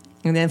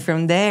 And then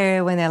from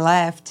there, when I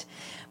left,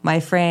 my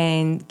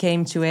friend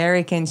came to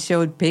Eryk and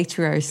showed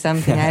picture or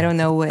something. I don't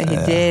know what he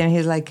did. And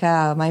he's like,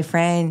 my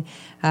friend,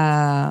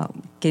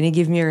 can you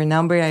give me your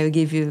number? I will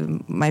give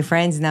you my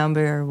friend's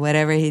number, or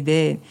whatever he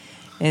did.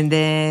 And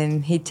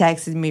then he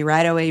texted me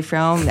right away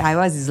I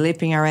was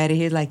sleeping already.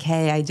 He's like,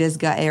 hey, I just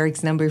got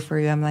Eryk's number for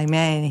you. I'm like,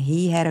 man,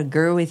 he had a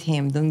girl with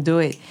him. Don't do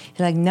it. He's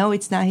like, no,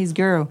 it's not his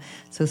girl.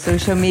 So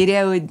social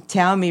media would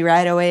tell me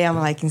right away. I'm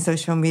like, in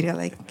social media,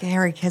 like,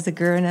 Eryk has a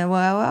girl. And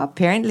well,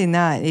 apparently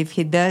not. If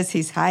he does,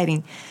 he's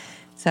hiding.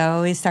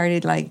 So we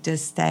started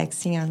just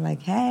texting. I'm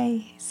like,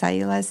 hey, saw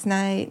you last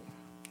night.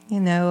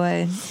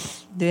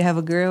 Do you have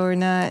a girl or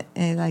not?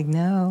 And he's like,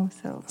 no.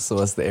 So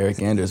what's the Eryk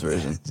Anders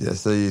version?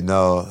 Just so you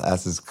know,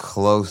 that's as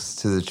close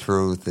to the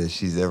truth as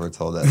she's ever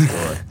told that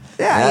story.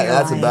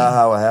 That's about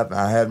how it happened.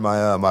 I had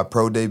my my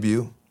pro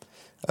debut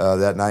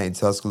that night in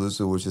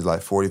Tuscaloosa, which is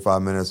like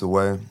 45 minutes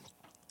away.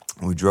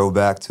 We drove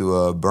back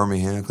to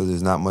Birmingham because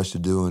there's not much to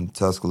do in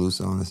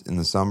Tuscaloosa in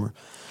the summer.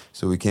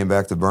 So we came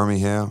back to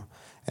Birmingham.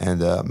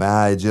 And, man,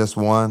 I had just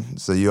won,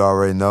 so you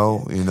already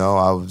know,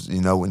 I was,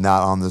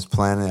 not on this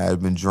planet. I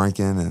had been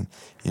drinking and,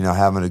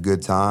 having a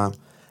good time.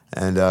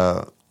 And,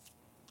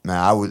 man,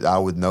 I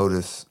would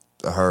notice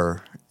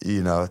her,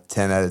 10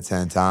 out of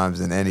 10 times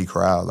in any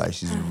crowd. Like,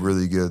 she's a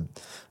really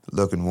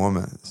good-looking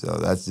woman. So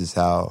that's just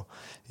how,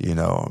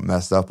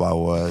 messed up I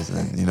was.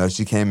 And,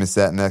 she came and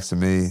sat next to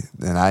me,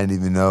 and I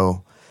didn't even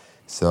know.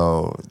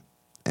 So...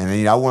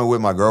 And I went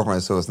with my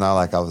girlfriend, so it's not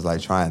like I was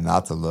trying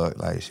not to look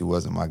like she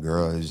wasn't my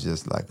girl. It was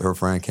just her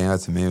friend came up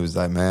to me and was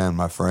like, man,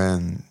 my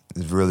friend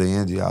is really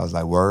into you. I was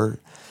like, word.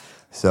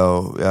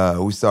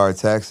 So we started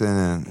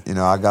texting, and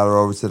I got her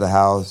over to the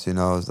house. I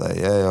was like,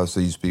 hey, so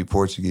you speak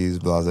Portuguese,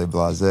 blase,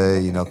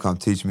 blase. Come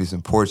teach me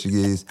some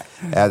Portuguese.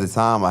 At the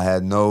time, I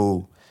had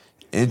no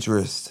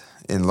interest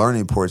in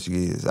learning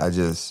Portuguese. I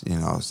just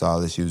saw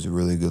that she was a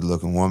really good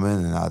looking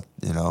woman, and I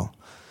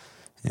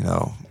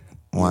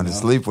wanted to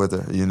sleep with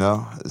her,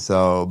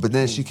 So, but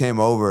then she came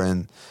over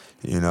and,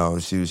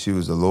 she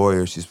was a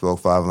lawyer. She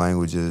spoke 5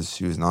 languages.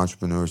 She was an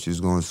entrepreneur. She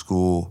was going to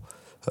school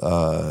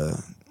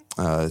to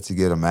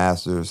get a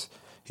master's.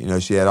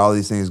 She had all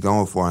these things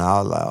going for her. And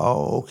I was like,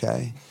 oh,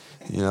 okay.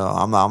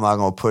 I'm not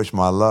going to push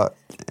my luck.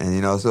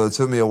 And, so it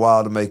took me a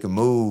while to make a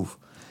move.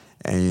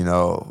 And,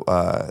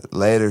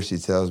 later she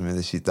tells me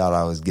that she thought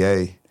I was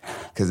gay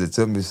because it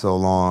took me so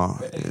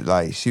long.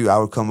 I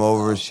would come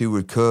over, she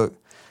would cook.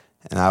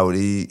 and I would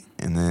eat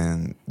and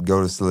then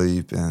go to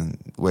sleep and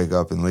wake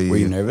up and leave. Were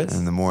you nervous?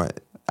 In the morning.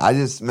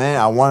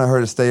 I wanted her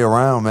to stay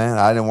around, man.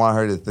 I didn't want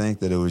her to think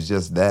that it was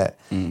just that,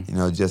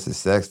 just a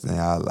sex thing.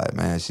 I was like,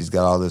 man, she's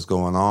got all this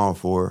going on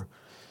for her.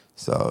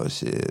 So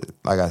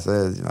like I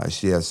said,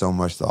 she has so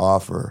much to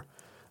offer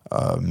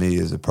me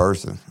as a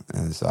person.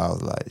 And so I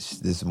was like,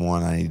 this is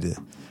one I need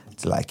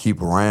to like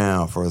keep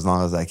around for as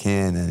long as I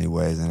can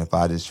anyways. And if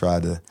I just try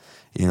to,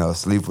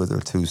 sleep with her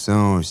too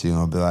soon, she's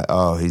going to be like,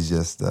 oh, he's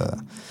just,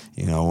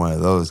 one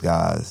of those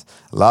guys.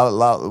 A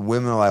lot of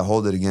women like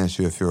hold it against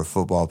you if you're a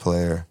football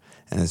player.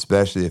 And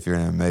especially if you're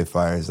in a MMA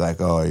fight, it's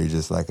like, oh, you're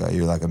just like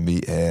you're like a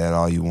meathead.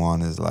 All you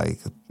want is like,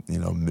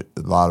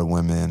 a lot of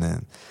women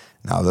and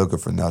not looking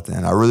for nothing.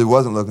 And I really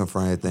wasn't looking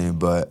for anything,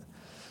 but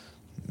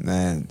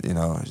man,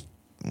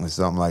 when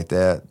something like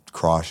that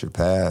cross your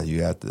path,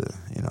 you have to,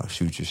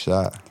 shoot your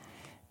shot.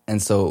 And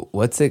so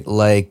what's it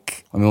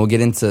like, we'll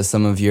get into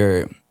some of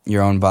your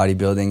own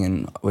bodybuilding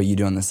and what you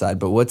do on the side,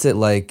 but what's it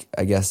like,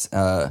 I guess,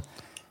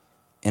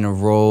 in a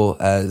role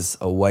as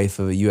a wife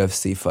of a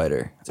UFC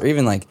fighter, or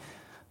even like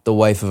the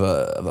wife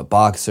of a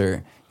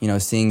boxer,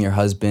 seeing your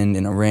husband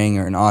in a ring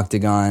or an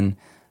octagon,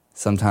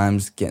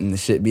 sometimes getting the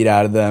shit beat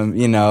out of them,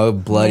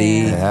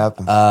 bloody,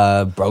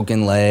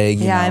 broken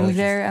leg.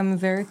 I'm a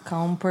very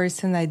calm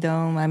person.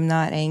 I'm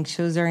not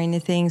anxious or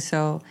anything,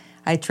 so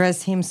I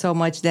trust him so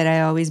much that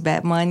I always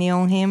bet money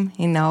on him.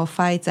 In all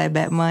fights, I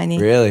bet money.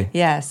 Really?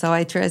 Yeah, so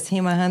I trust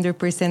him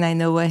 100%. I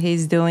know what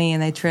he's doing,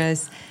 and I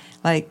trust,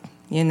 I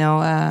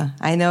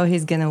know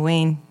he's going to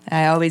win.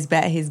 I always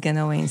bet he's going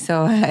to win,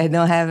 so I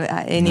don't have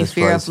any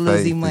fear of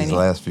losing money. These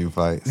last few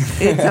fights.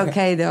 It's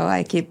okay, though.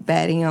 I keep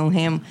betting on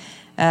him.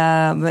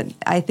 But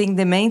I think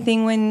the main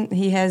thing when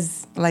he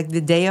has,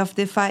 the day of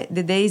the fight,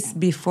 the days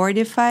before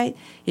the fight,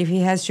 if he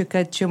has to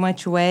cut too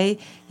much weight,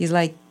 he's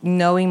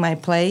knowing my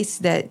place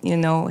that,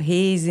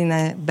 he's in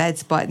a bad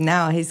spot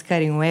now. He's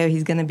cutting weight.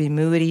 He's going to be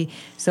moody.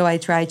 So I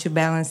try to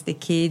balance the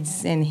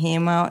kids and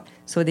him out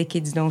so the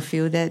kids don't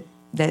feel that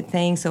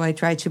thing. So I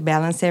try to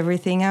balance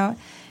everything out.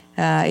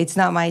 It's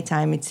not my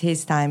time, it's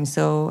his time.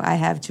 So I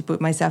have to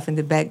put myself in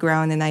the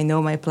background and I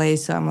know my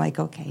place. So I'm like,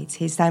 okay, it's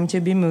his time to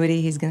be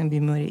moody. He's going to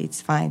be moody.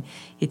 It's fine.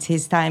 It's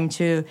his time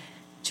to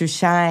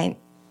shine.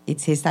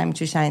 It's his time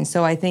to shine.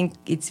 So I think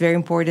it's very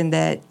important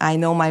that I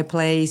know my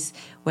place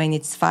when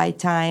it's fight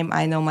time.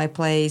 I know my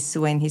place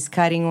when he's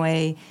cutting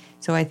weight.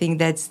 So I think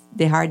that's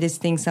the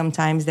hardest thing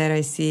sometimes that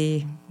I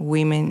see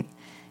women,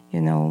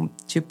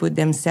 to put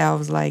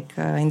themselves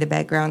in the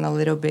background a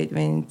little bit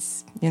when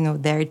it's,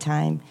 their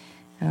time.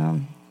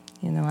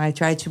 I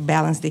try to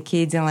balance the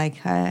kids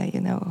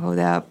and hold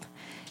up.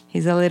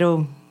 He's a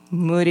little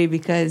moody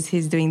because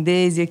he's doing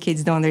this. Your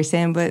kids don't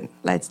understand, but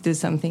let's do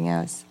something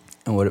else.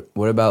 And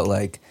what about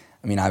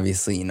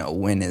obviously,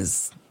 win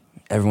is,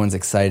 everyone's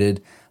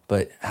excited,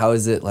 but how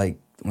is it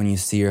when you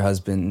see your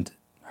husband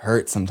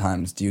hurt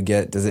sometimes?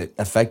 Does it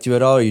affect you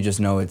at all, or you just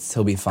know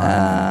he'll be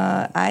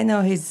fine? I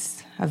know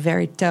he's a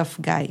very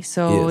tough guy.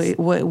 So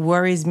what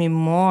worries me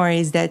more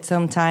is that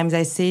sometimes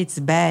I see it's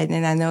bad,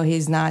 and I know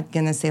he's not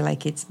going to say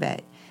it's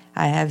bad.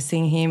 I have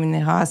seen him in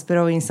the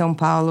hospital in São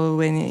Paulo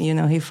when,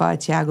 he fought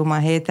Thiago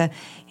Marreta.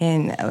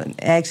 And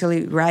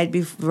actually,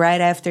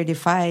 right after the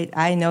fight,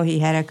 I know he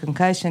had a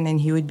concussion, and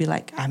he would be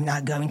like, I'm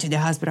not going to the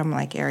hospital. I'm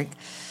like, Eryk,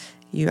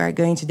 you are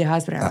going to the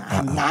hospital.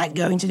 I'm not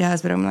going to the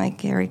hospital. I'm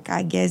like, Eryk,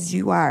 I guess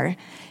you are.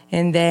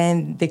 And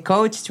then the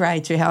coach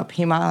tried to help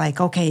him out,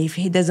 okay, if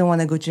he doesn't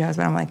want to go to the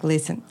hospital, I'm like,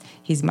 listen,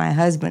 he's my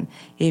husband.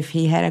 If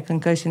he had a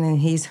concussion and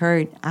he's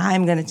hurt,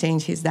 I'm going to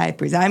change his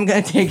diapers. I'm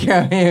going to take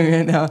care of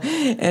him,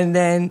 And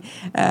then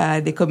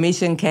the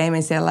commission came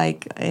and said,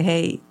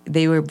 hey,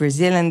 they were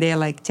Brazilian. They're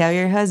like, tell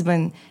your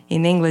husband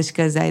in English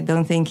because I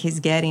don't think he's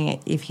getting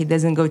it. If he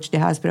doesn't go to the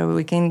hospital,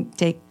 we can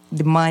take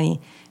the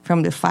money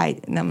from the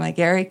fight. And I'm like,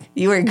 Eryk,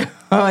 you are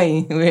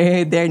going.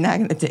 They're not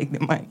going to take the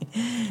money.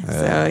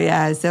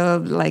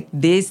 So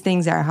these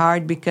things are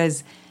hard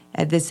because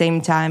at the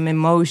same time,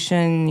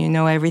 emotion,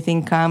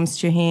 everything comes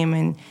to him.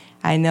 And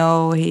I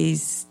know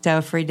he's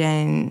tougher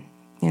than,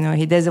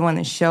 he doesn't want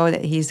to show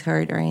that he's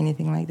hurt or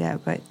anything like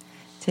that, but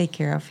take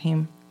care of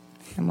him.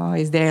 I'm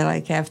always there,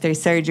 after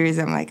surgeries,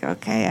 I'm like,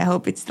 okay, I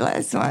hope it's the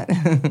last one.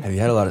 Have you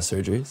had a lot of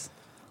surgeries?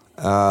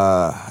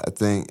 I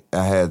think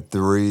I had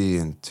 3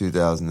 in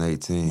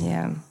 2018.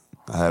 Yeah.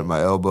 I had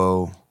my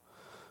elbow.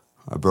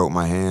 I broke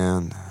my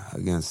hand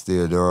against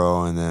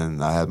Theodoro, and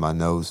then I had my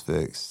nose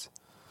fixed.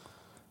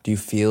 Do you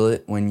feel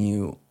it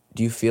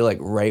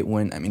right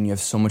when, you have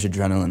so much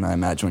adrenaline, I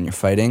imagine, when you're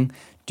fighting.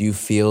 Do you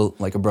feel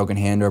like a broken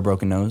hand or a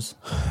broken nose?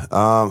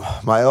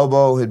 My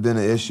elbow had been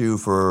an issue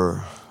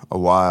for a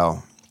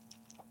while.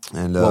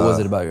 And what was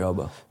it about your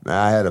elbow? Man,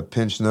 I had a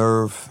pinched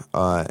nerve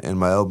in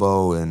my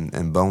elbow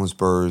and bone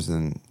spurs,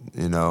 and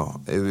it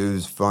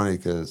was funny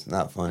because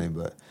not funny,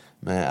 but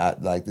man,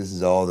 this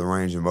is all the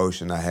range of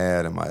motion I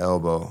had in my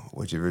elbow.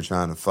 Which if you're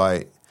trying to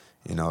fight,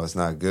 it's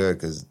not good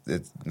because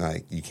it's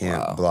you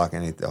can't block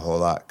a whole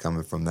lot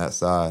coming from that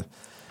side.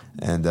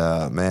 And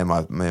man,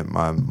 my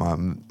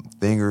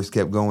fingers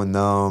kept going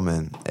numb.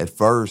 And at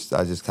first,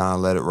 I just kind of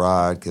let it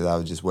ride because I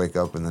would just wake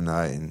up in the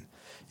night and,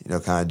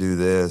 kind of do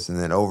this. And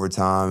then over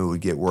time, it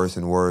would get worse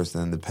and worse,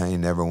 and the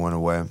pain never went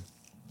away.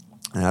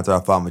 And after I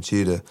fought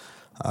Machida,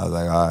 I was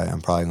like, all right,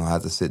 I'm probably going to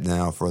have to sit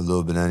down for a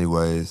little bit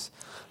anyways.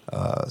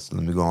 So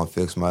let me go and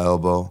fix my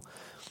elbow.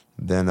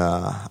 Then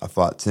I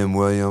fought Tim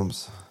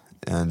Williams,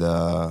 and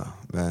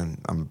man,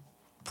 I'm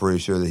pretty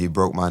sure that he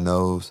broke my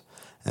nose.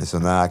 And so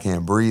now I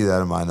can't breathe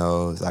out of my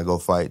nose. I go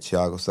fight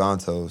Thiago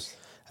Santos.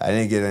 I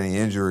didn't get any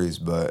injuries,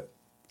 but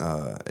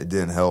it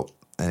didn't help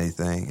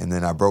anything. And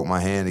then I broke my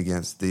hand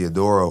against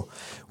Theodoro,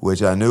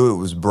 which I knew it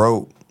was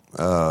broke.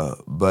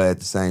 But at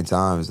the same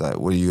time, it's like,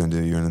 what are you going to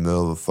do? You're in the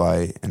middle of a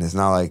fight. And it's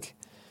not like,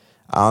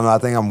 I don't know, I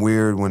think I'm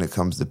weird when it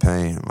comes to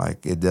pain.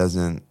 Like, it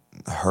doesn't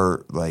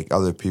hurt like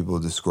other people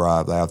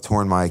describe. Like, I've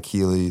torn my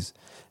Achilles,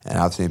 and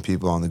I've seen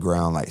people on the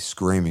ground, like,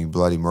 screaming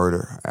bloody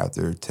murder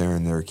after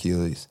tearing their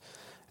Achilles.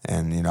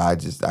 And, I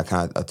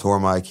tore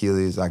my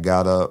Achilles. I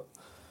got up.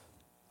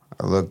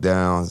 I looked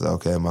down. I was like,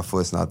 okay, my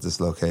foot's not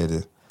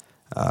dislocated.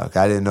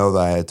 I didn't know that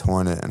I had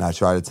torn it, and I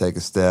tried to take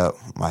a step.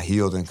 My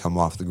heel didn't come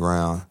off the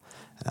ground.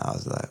 And I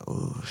was like,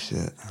 oh,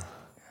 shit.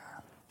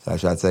 So I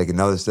tried to take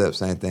another step,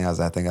 same thing.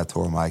 I think I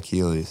tore my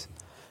Achilles.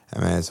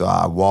 And, man, so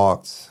I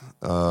walked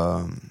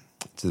to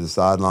the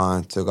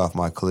sideline, took off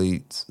my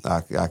cleats.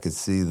 I could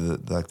see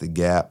the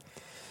gap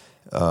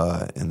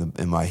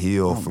in my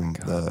heel from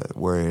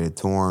where it had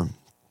torn.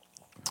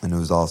 And it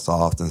was all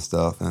soft and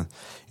stuff. And,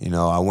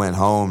 I went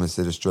home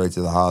instead of straight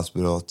to the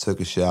hospital,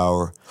 took a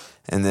shower,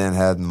 and then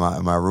had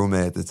my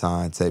roommate at the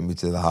time take me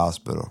to the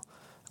hospital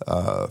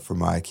for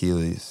my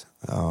Achilles.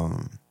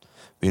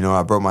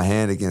 I broke my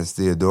hand against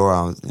Theodore.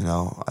 I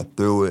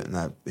threw it and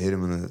I hit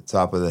him in the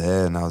top of the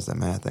head, and I was like,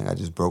 man, I think I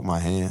just broke my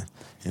hand.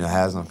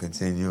 As I'm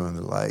continuing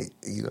to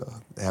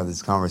have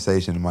this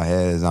conversation in my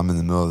head as I'm in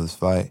the middle of this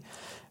fight.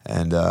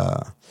 And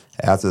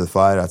after the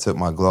fight, I took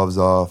my gloves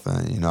off,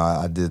 and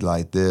I did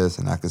like this,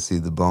 and I could see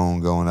the bone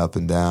going up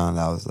and down. And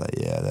I was like,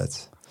 yeah,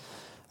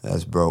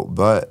 that's broke.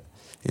 But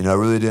it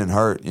really didn't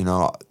hurt.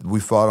 We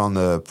fought on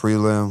the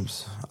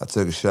prelims. I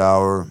took a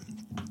shower,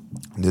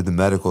 did the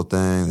medical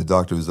thing. The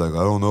doctor was like,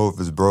 I don't know if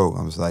it's broke.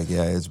 I was like,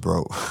 yeah, it's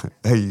broke.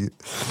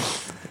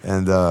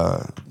 And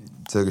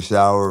took a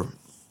shower,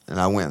 and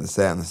I went and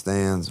sat in the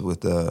stands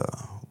with the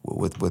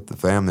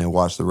family and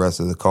watched the rest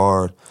of the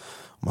card.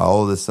 My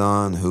oldest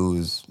son,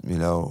 who's,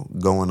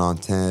 going on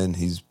 10,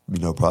 he's,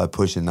 probably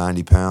pushing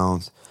 90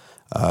 pounds,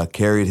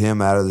 carried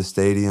him out of the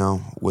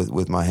stadium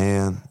with my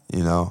hand,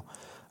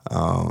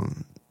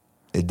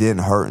 It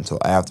didn't hurt until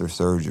after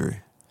surgery.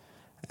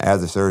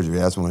 After surgery,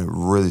 that's when it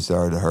really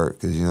started to hurt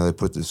because, they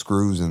put the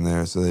screws in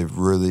there. So they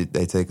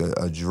take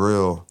a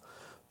drill,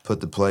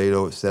 put the plate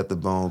over, set the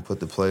bone,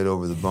 put the plate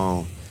over the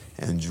bone,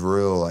 and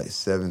drill like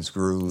 7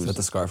 screws. Is that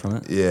the scar from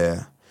it?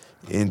 Yeah,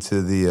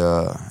 into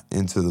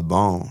the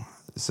bone.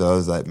 So I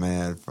was like,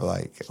 man, for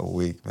like a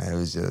week, man, it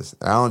was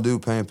just, I don't do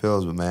pain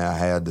pills, but man, I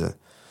had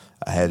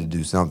to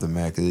do something,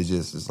 man, because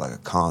it's like a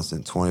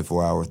constant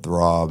 24-hour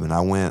throb. And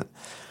I went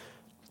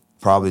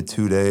probably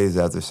 2 days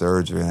after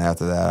surgery, and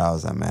after that, I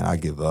was like, man, I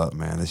give up,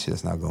 man. It's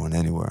just not going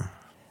anywhere.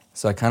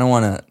 So I kind of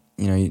want to,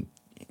 you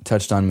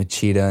touched on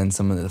Machida and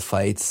some of the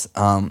fights.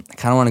 I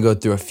kind of want to go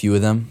through a few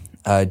of them.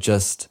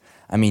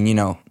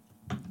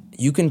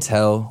 You can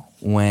tell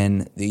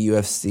when the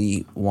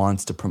UFC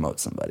wants to promote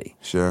somebody.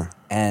 Sure.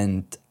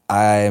 And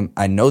I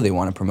know they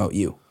want to promote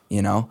you,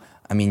 they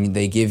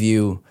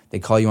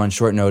call you on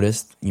short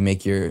notice. You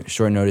make your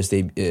short notice,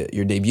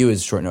 your debut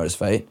is a short notice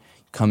fight.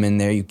 Come in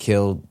there, you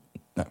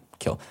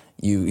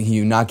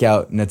knock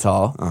out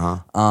Natal. Uh-huh.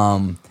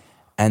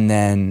 And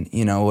then,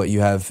 what you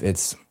have,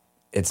 it's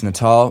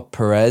Natal,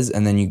 Perez,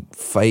 and then you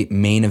fight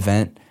main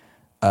event,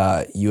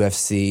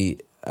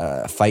 UFC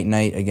fight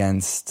night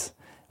against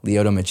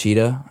Lyoto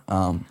Machida,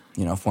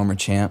 former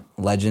champ,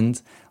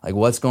 legend. Like,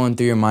 what's going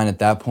through your mind at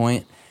that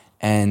point?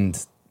 And,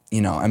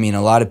 a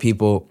lot of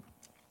people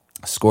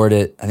scored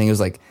it. I think it was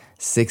like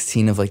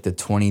 16 of like the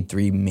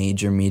 23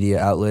 major media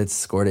outlets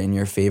scored it in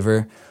your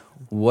favor.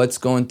 What's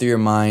going through your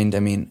mind?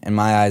 In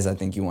my eyes, I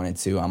think you won it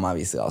too. I'm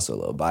obviously also a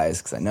little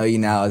biased because I know you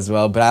now as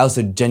well, but I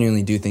also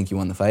genuinely do think you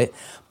won the fight.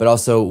 But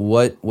also,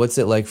 what's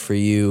it like for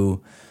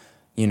you,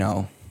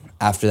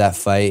 after that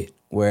fight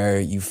where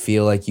you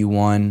feel like you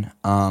won,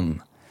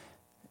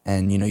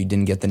 and, you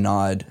didn't get the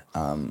nod,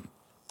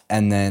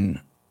 and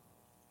then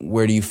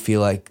where do you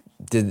feel like,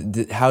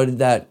 how did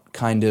that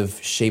kind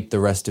of shape the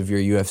rest of your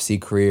UFC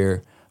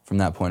career from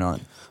that point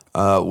on?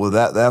 Well,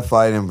 that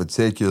fight in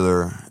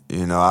particular,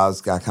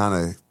 I kind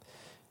of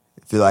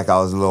feel like I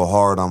was a little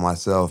hard on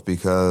myself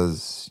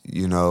because,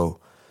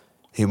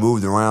 he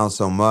moved around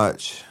so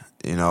much.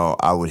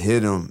 I would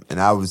hit him and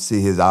I would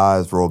see his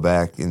eyes roll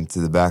back into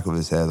the back of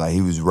his head like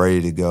he was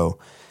ready to go.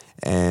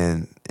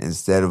 And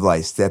instead of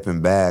like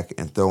stepping back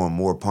and throwing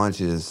more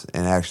punches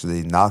and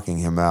actually knocking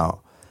him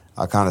out,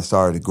 I kind of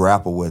started to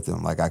grapple with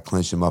him. Like I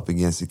clinched him up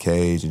against the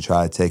cage and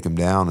tried to take him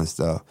down and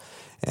stuff.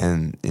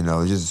 And,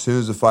 just as soon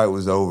as the fight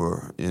was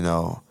over,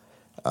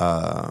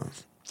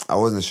 I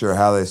wasn't sure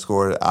how they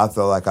scored it. I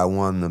felt like I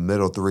won the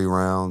middle 3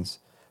 rounds.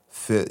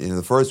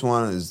 The first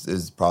one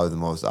is probably the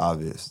most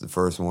obvious. The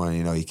first one,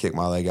 he kicked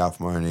my leg out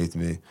from underneath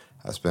me.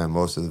 I spent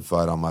most of the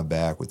fight on my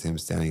back with him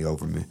standing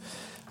over me.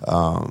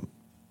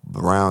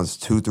 Rounds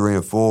 2, 3,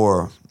 and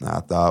 4, I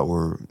thought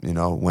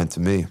went to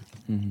me.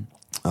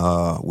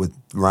 Mm-hmm. With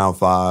round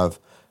 5,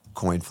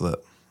 coin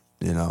flip.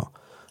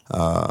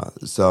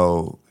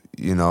 So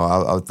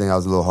I think I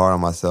was a little hard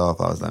on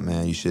myself. I was like,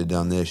 man, you should have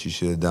done this. You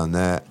should have done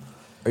that.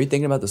 Are you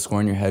thinking about the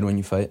score in your head when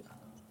you fight?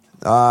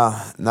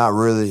 Not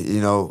really.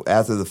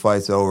 After the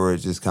fight's over, it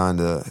just kind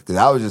of, because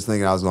I was just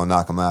thinking I was going to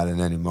knock him out at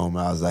any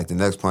moment. I was like, the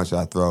next punch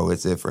I throw,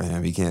 it's it for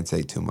him. He can't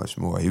take too much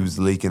more. He was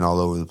leaking all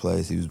over the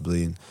place. He was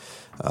bleeding.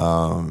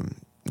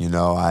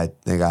 I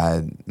think I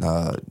had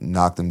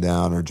knocked him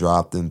down or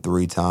dropped him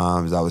 3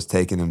 times. I was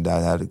taking him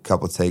down. I had a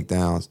couple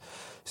takedowns.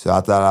 So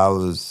I thought I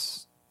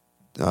was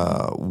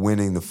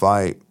winning the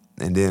fight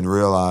and didn't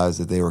realize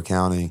that they were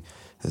counting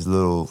his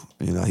little,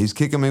 he's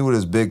kicking me with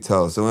his big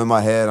toe. So in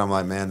my head, I'm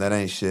like, man, that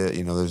ain't shit.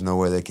 There's no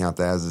way they count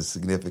that as a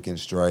significant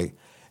strike.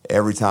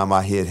 Every time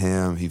I hit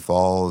him, he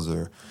falls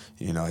or,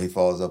 he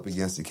falls up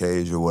against the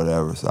cage or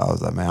whatever. So I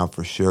was like, man, I'm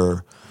for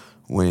sure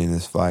winning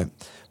this fight.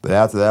 But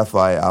after that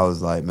fight, I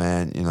was like,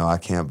 man, I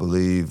can't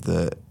believe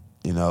that,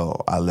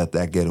 I let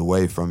that get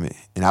away from me.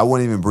 And I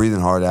wasn't even breathing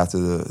hard after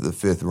the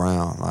 5th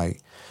round.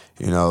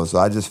 So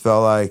I just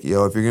felt like, if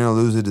you're going to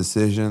lose a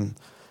decision,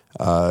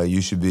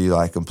 you should be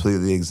like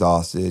completely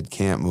exhausted,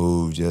 can't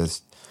move,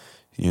 just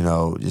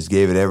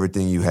gave it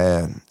everything you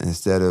had.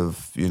 Instead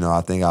of,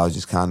 I think I was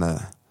just kind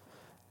of,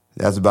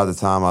 that's about the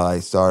time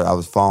I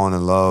was falling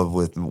in love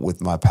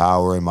with my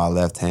power in my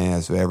left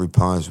hand. So every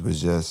punch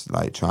was just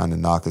like trying to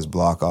knock his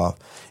block off.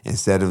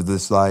 Instead of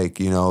this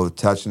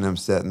touching him,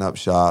 setting up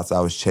shots, I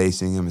was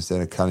chasing him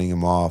instead of cutting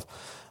him off.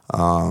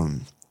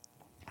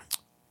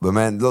 But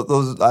man,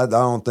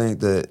 I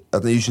think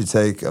you should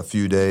take a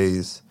few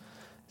days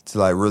to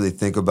really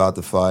think about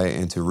the fight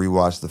and to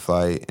rewatch the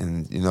fight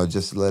and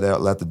just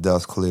let the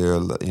dust clear,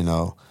 let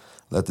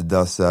the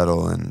dust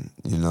settle, and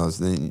so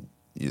then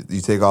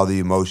you take all the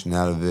emotion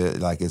out of it,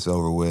 like it's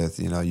over with.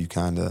 You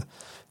kind of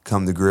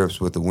come to grips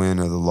with the win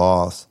or the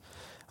loss.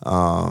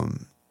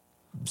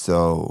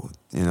 So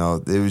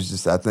it was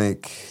just, I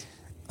think,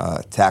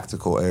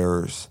 tactical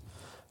errors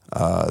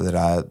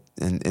that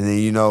and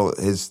then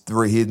his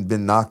 3, he had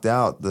been knocked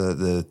out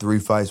the 3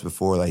 fights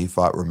before. Like he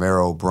fought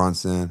Romero,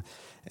 Brunson,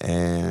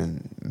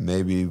 and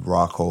maybe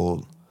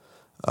Rockhold,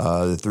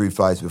 the 3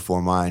 fights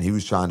before mine. He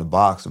was trying to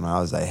box him, and I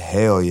was like,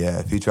 hell yeah,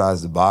 if he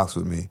tries to box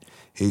with me,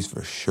 he's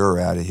for sure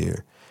out of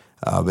here.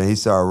 But he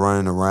started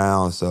running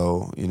around,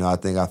 so, I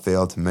think I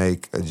failed to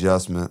make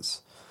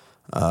adjustments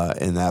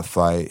in that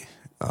fight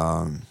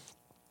and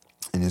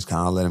just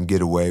kind of let him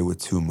get away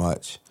with too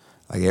much.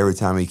 Like every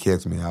time he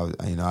kicked me,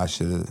 I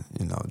should have,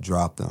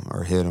 dropped him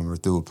or hit him or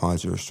threw a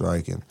punch or a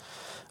strike. And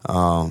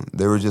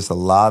there were just a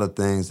lot of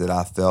things that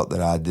I felt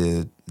that I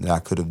did that I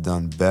could have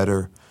done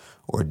better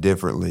or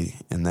differently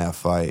in that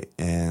fight.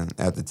 And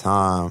at the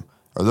time,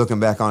 or looking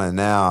back on it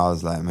now, I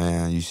was like,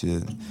 man, you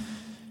should,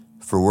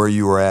 for where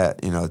you were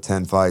at,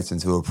 10 fights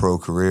into a pro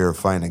career,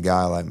 fighting a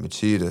guy like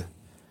Machida,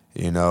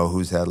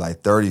 who's had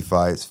like 30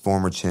 fights,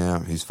 former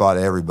champ, he's fought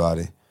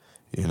everybody.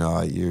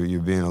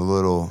 You're being a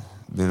little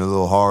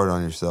hard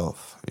on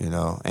yourself,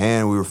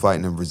 And we were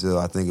fighting in Brazil.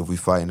 I think if we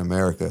fight in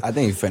America, I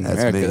think if you fight in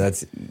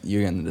America,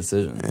 you're getting the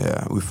decision.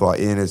 Yeah, we fought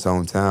in his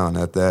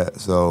hometown at that.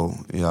 So,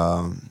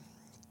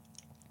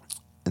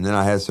 and then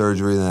I had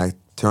surgery. Then I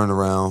turned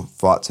around,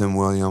 fought Tim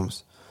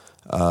Williams.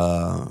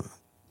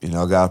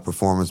 Got a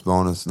performance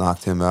bonus,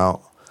 knocked him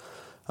out.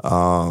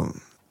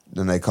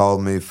 Then they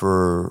called me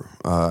for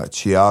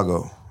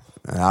Thiago,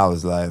 and I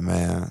was like,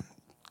 man,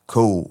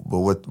 cool, but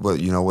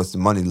what's the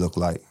money look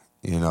like?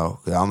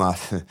 'Cause I'm not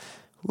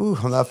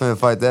finna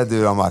fight that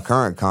dude on my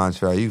current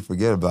contract. You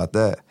forget about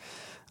that.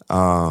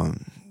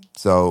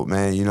 So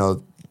man,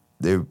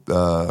 they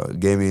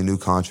gave me a new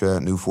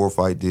contract, new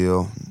 4-fight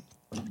deal.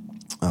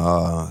 So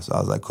I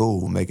was like,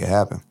 cool, we'll make it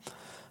happen.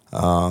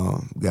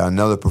 Got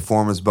another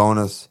performance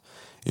bonus.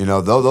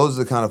 Those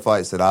are the kind of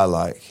fights that I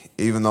like.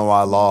 Even though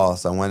I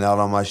lost, I went out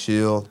on my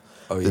shield.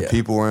 Oh, yeah. The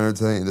people were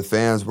entertained. The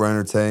fans were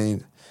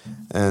entertained.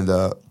 And,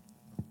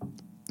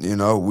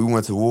 we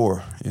went to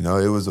war. It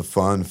was a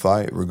fun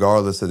fight,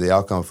 regardless of the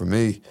outcome for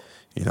me.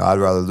 I'd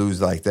rather lose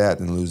like that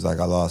than lose like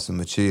I lost to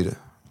Machida.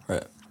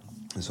 Right.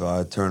 And so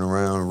I turn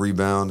around,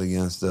 rebound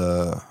against,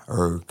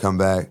 or come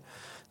back.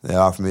 They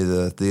offered me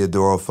the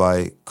Theodoro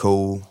fight.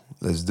 Cool,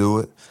 let's do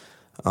it.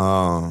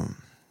 And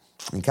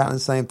kind of the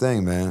same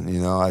thing, man.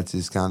 I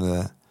just kind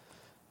of,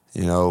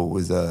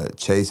 was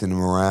chasing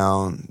him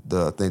around.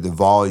 I think the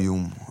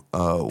volume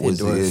was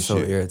the issue. So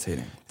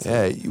irritating.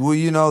 Yeah, well,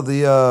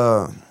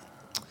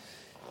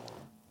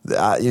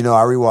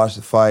 I rewatched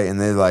the fight, and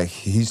they're like,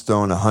 he's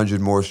thrown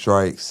 100 more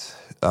strikes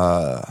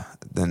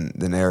than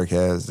Eryk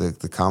has.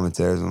 The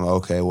commentators, I'm like,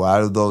 okay, well,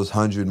 out of those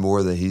 100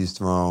 more that he's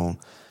thrown,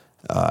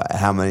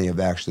 how many have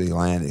actually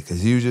landed?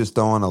 Because he was just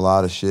throwing a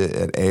lot of shit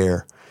at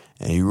air,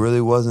 and he really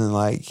wasn't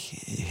like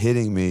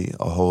hitting me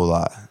a whole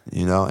lot,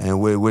 you know.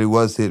 And what he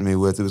was hitting me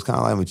with, it was kind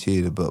of like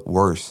Machida, but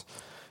worse,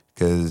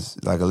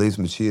 because like at least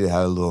Machida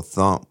had a little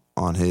thump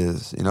on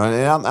his, you know.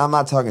 And I'm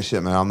not talking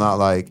shit, man. I'm not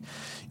like,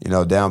 you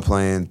know,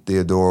 downplaying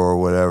Theodore or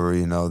whatever.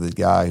 You know, the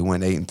guy who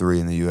went 8-3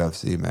 in the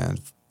UFC, man,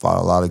 fought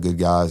a lot of good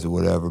guys or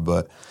whatever.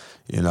 But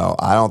you know,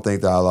 I don't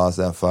think that I lost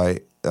that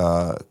fight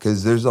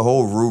because there's a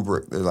whole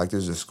rubric.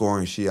 There's a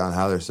scoring sheet on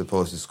how they're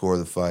supposed to score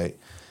the fight.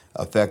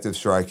 Effective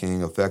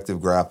striking,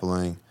 effective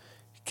grappling,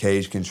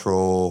 cage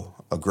control,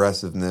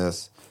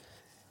 aggressiveness,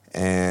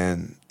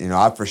 and you know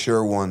I for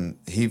sure won.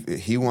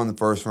 He won the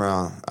first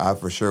round. I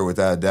for sure,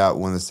 without a doubt,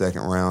 won the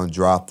second round.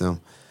 Dropped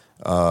him,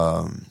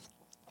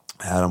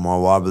 had him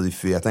on wobbly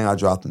feet. I think I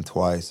dropped him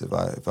twice,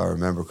 if I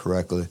remember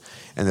correctly.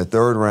 And the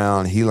third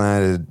round, he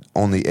landed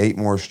only 8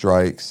 more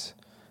strikes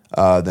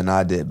than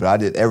I did, but I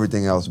did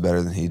everything else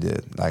better than he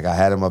did. Like I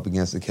had him up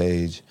against the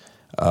cage.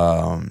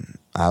 I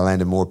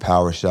landed more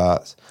power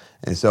shots.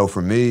 And so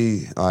for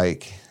me,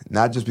 like,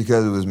 not just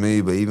because it was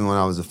me, but even when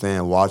I was a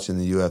fan watching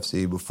the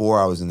UFC, before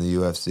I was in the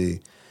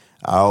UFC,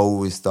 I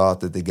always thought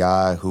that the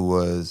guy who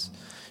was,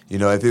 you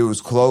know, if it was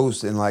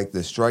close in like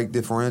the strike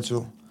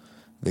differential,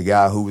 the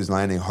guy who was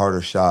landing harder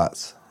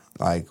shots,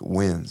 like,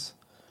 wins.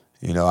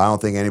 You know, I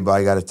don't think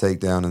anybody got a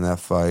takedown in that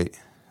fight.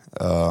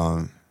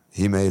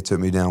 He may have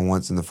took me down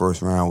once in the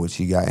first round, which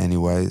he got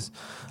anyways.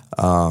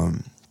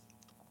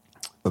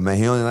 But man,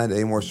 he only landed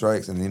 8 more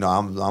strikes, and you know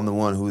I'm the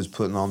one who was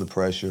putting on the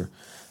pressure.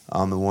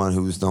 I'm the one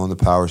who was throwing the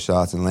power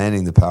shots and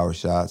landing the power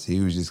shots. He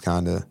was just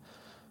kind of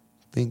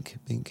bink,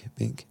 bink,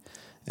 bink.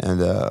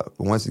 And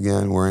once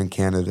again, we're in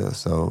Canada,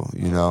 so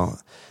you know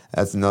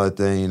that's another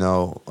thing. You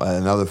know,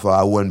 another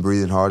fight. I wasn't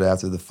breathing hard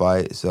after the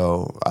fight,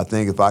 so I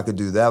think if I could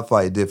do that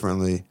fight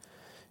differently,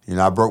 you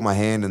know, I broke my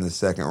hand in the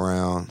second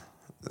round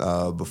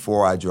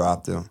before I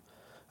dropped him.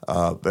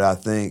 But I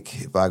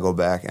think if I go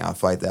back and I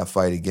fight that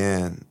fight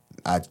again,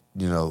 I,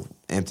 you know,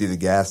 empty the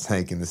gas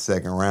tank in the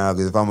second round.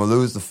 Because if I'm going to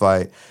lose the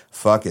fight,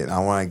 fuck it. I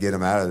want to get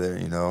him out of there,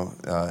 you know.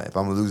 If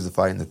I'm going to lose the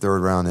fight in the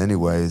third round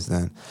anyways,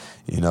 then,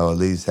 you know, at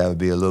least have it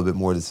be a little bit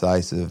more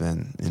decisive.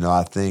 And, you know,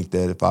 I think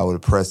that if I would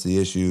have pressed the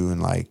issue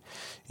and, like,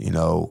 you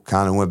know,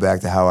 kind of went back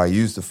to how I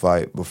used to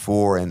fight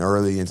before and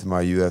early into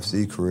my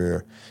UFC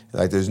career,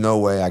 like, there's no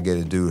way I get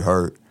a dude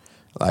hurt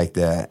like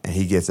that and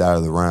he gets out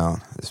of the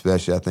round.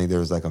 Especially, I think there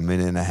was like a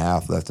minute and a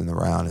half left in the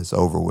round. It's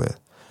over with.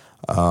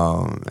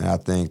 And I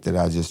think that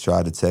I just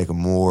tried to take a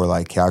more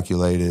like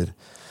calculated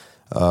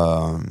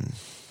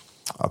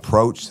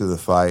approach to the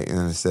fight, and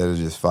instead of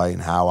just fighting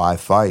how I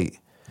fight,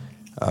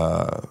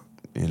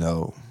 you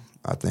know,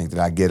 I think that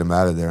I get him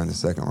out of there in the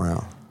second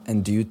round.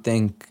 And do you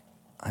think,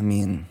 I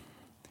mean,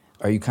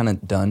 are you kind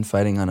of done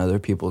fighting on other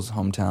people's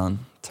hometown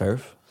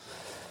turf?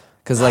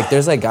 Because like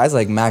there's like guys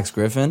like Max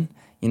Griffin.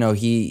 You know,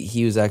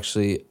 he was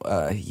actually,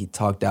 he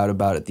talked out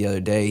about it the other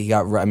day.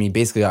 He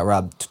basically got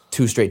robbed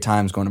 2 straight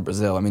times going to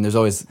Brazil. I mean, there's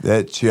always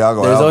that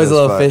Thiago there's Alves always a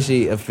little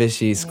fight.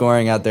 fishy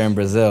scoring out there in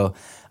Brazil.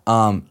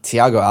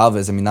 Thiago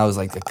Alves, I mean, that was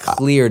like a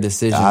clear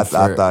decision I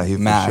for thought he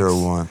Max. for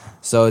sure won.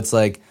 So it's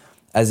like,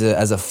 as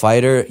a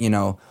fighter, you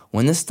know,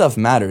 when this stuff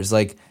matters,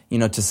 like, you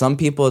know, to some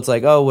people it's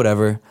like, oh,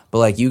 whatever. But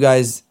like you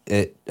guys,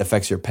 it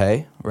affects your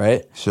pay,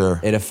 right? Sure.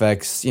 It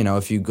affects, you know,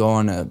 if you go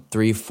on a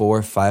 3,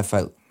 4, 5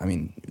 fight. I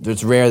mean,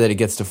 it's rare that it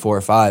gets to 4 or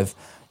 5.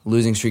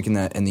 Losing streak in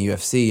the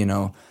UFC, you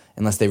know,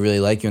 unless they really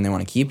like you and they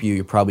want to keep you,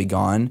 you're probably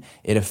gone.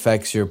 It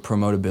affects your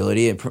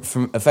promotability.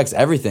 It affects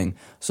everything.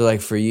 So,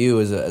 like, for you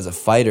as a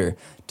fighter,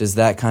 does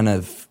that kind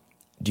of,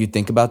 do you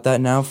think about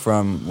that now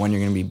from when you're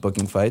going to be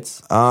booking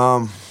fights?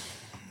 I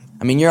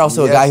mean, you're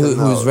also a guy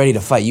who's ready to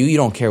fight. You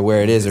don't care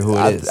where it is or who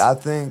it is. I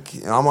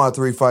think I'm on a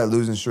 3-fight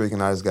losing streak,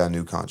 and I just got a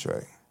new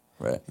contract.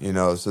 Right. You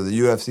know, so the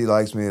UFC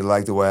likes me. They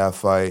like the way I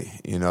fight.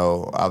 You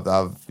know,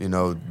 I've you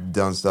know,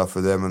 done stuff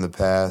for them in the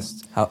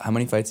past. How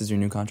many fights is your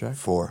new contract?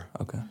 4.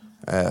 Okay.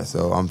 Yeah,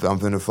 so I'm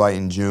finna fight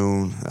in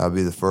June. That'll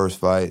be the first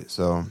fight.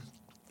 So,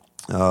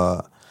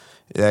 yeah,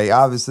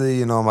 obviously,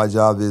 you know, my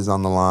job is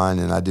on the line,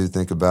 and I do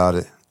think about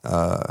it.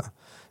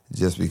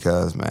 Just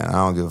because, man, I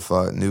don't give a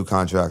fuck. New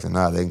contract or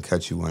not, they can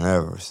cut you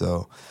whenever.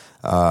 So,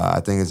 I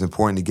think it's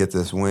important to get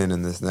this win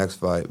in this next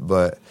fight.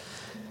 But,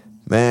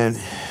 man,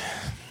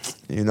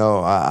 you know,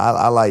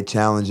 I like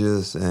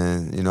challenges,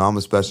 and, you know, I'm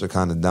a special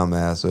kind of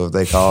dumbass. So if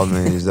they called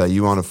me and it's like,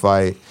 you want to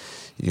fight,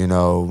 you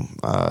know,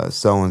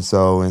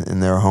 so-and-so in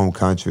their home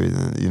country,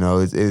 then, you know,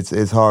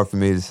 it's hard for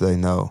me to say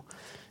no,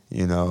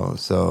 you know.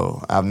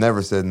 So I've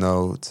never said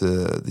no to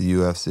the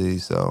UFC.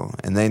 So,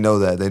 and they know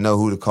that. They know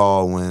who to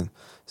call when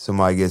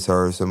somebody gets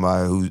hurt,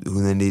 somebody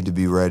who they need to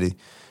be ready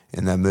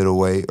in that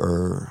middleweight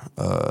or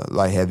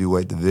light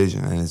heavyweight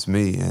division, and it's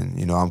me. And,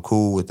 you know, I'm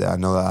cool with that.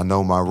 I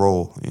know my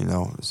role, you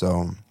know.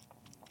 So,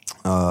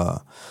 I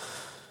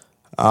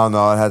don't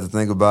know. I'd have to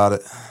think about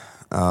it.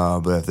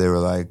 But if they were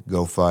like,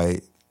 go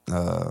fight,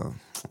 I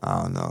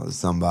don't know,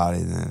 somebody,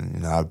 then, you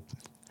know, I'd,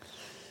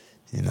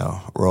 you know,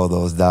 roll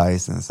those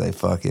dice and say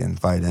fuck it and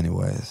fight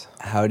anyways.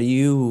 How do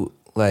you,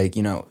 like,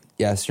 you know,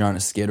 yes, you're on a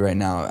skid right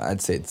now.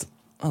 I'd say it's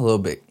a little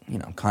bit,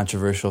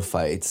 controversial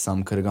fights.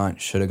 Some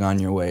should have gone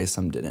your way,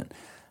 some didn't.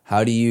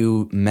 How do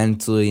you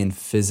mentally and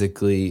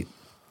physically,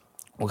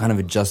 what kind of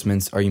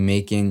adjustments are you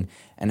making?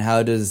 And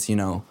how does,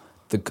 the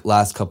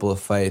last couple of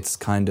fights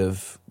kind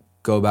of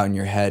go about in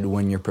your head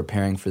when you're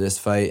preparing for this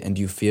fight? And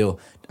do you feel,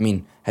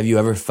 have you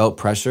ever felt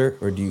pressure,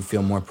 or do you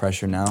feel more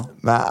pressure now?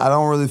 Man, I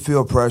don't really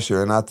feel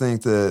pressure, and I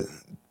think that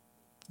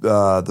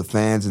the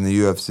fans in the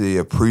UFC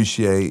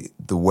appreciate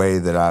the way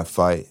that I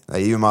fight.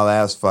 Like, even my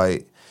last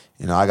fight,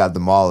 I got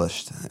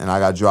demolished, and I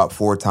got dropped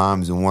 4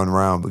 times in one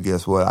round. But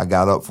guess what? I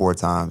got up 4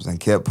 times and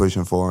kept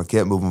pushing forward,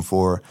 kept moving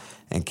forward,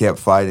 and kept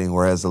fighting.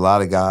 Whereas a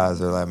lot of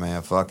guys are like,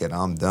 man, fuck it,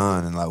 I'm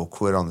done, and like will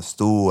quit on the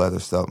stool or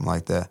something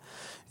like that,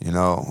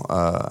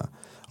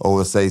 or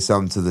will say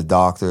something to the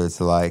doctor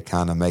to like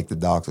kind of make the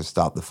doctor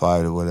stop the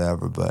fight or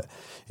whatever. But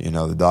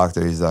the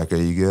doctor, he's like, "Are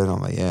you good?"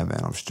 I'm like, "Yeah,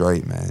 man, I'm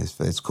straight, man.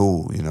 It's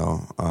cool,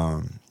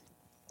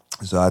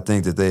 So I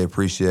think that they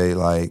appreciate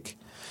like,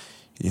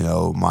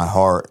 my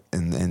heart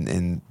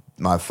and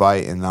my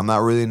fight, and I'm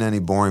not really in any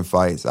boring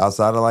fights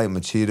outside of like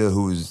Machida,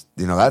 who's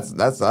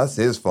that's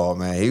his fault,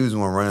 man. He was the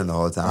one running the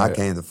whole time. Right. I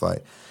came to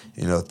fight.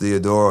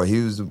 Theodoro,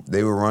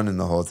 they were running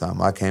the whole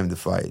time. I came to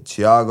fight.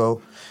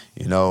 Thiago,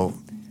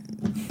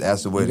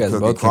 that's the way the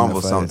cookie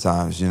crumbles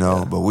sometimes,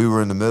 Yeah. But we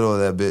were in the middle of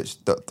that bitch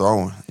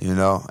throwing,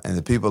 and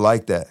the people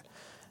like that.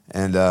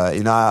 And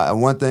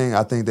one thing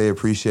I think they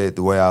appreciate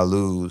the way I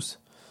lose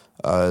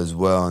as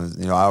well.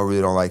 And I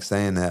really don't like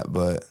saying that,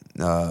 but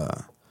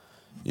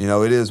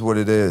it is what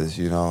it is.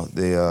 You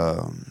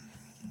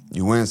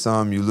win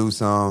some, you lose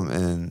some,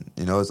 and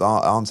it's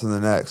on to the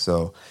next.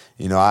 So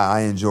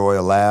I enjoy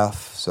a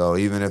laugh. So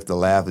even if the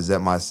laugh is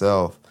at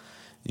myself,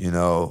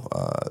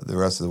 the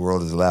rest of the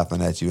world is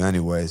laughing at you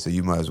anyway. So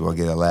you might as well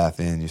get a laugh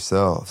in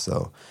yourself.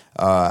 So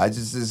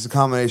it's a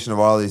combination of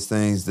all these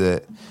things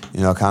that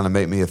kind of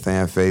make me a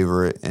fan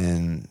favorite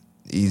and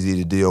easy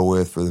to deal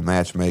with for the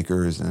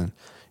matchmakers. And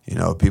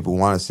people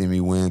want to see me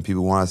win.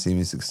 People want to see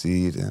me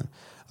succeed. And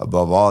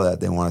above all that,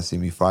 they want to see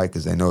me fight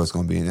because they know it's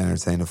going to be an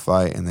entertaining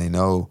fight, and they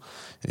know,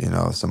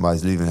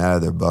 somebody's leaving out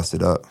of there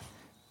busted up.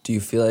 Do you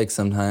feel like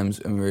sometimes,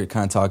 and we were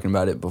kind of talking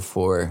about it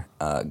before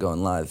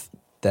going live,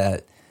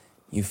 that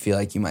you feel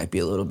like you might be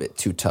a little bit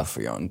too tough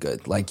for your own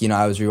good? Like,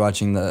 I was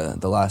rewatching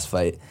the last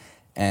fight,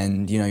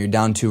 and, you're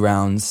down 2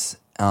 rounds.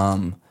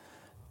 I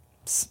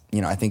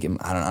think,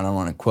 I don't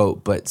want to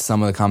quote, but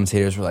some of the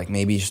commentators were like,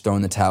 maybe you should throw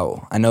in the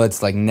towel. I know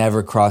it's like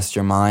never crossed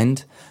your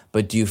mind,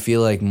 but do you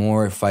feel like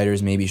more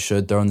fighters maybe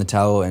should throw in the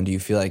towel? And do you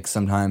feel like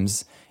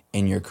sometimes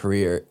in your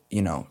career,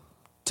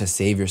 to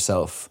save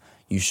yourself,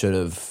 you should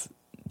have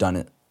done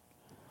it?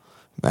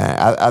 Man,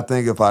 I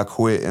think if I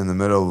quit in the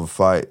middle of a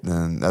fight,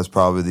 then that's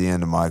probably the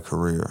end of my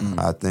career.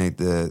 I think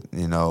that,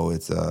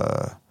 it's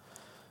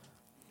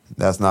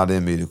that's not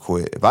in me to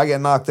quit. If I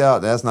get knocked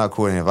out, that's not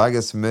quitting. If I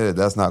get submitted,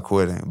 that's not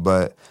quitting.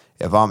 But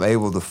if I'm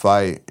able to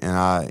fight and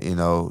I,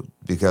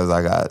 because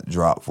I got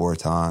dropped 4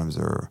 times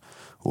or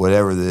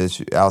whatever the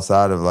issue,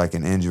 outside of like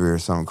an injury or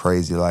something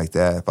crazy like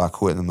that, if I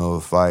quit in the middle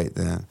of a fight,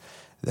 then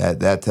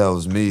that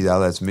tells me, that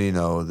lets me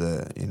know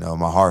that,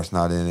 my heart's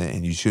not in it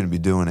and you shouldn't be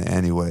doing it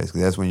anyways,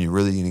 because that's when you're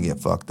really going to get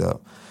fucked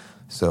up.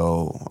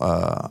 So,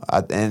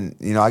 I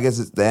guess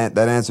that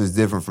answer is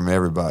different for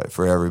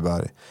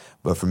everybody.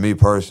 But for me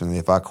personally,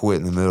 if I quit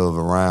in the middle of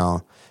a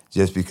round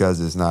just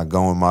because it's not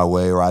going my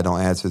way or I don't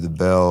answer the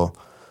bell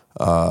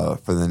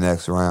for the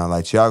next round,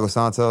 like Thiago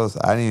Santos,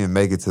 I didn't even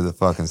make it to the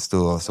fucking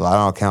stool, so I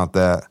don't count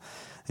that.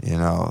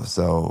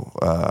 So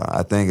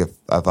I think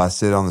if I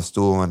sit on the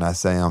stool and I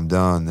say I'm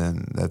done,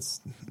 then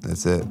that's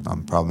it.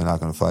 I'm probably not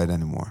going to fight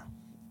anymore.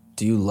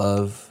 Do you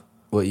love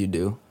what you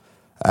do?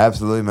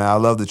 Absolutely, man. I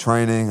love the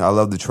training. I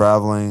love the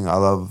traveling. I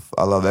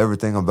love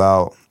everything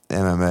about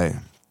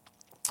MMA.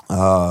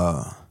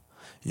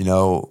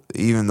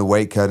 Even the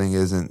weight cutting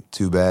isn't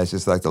too bad. It's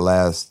just like the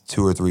last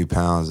 2 or 3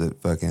 pounds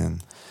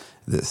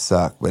that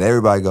suck. But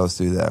everybody goes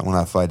through that when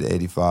I fight at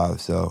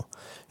 85. So,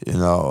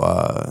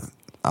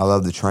 I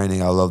love the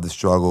training. I love the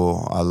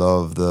struggle. I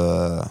love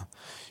the,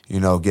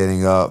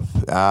 getting up.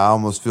 I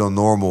almost feel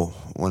normal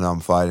when I'm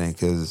fighting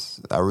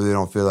because I really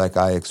don't feel like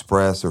I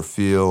express or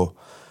feel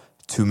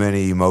too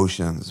many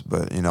emotions.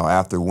 But,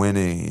 after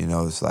winning,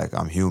 it's like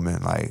I'm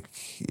human. Like,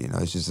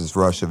 it's just this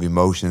rush of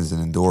emotions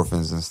and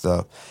endorphins and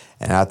stuff.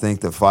 And I think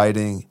that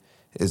fighting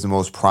is the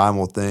most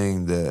primal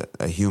thing that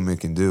a human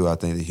can do. I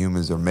think that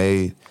humans are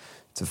made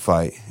to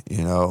fight,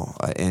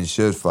 and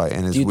should fight.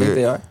 And it's Do you weird. think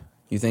they are?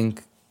 You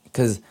think,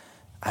 because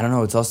I don't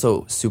know, it's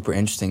also super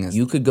interesting.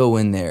 You could go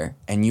in there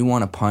and you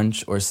want to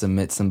punch or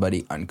submit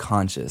somebody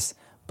unconscious,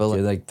 but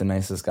you're like the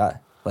nicest guy.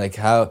 Like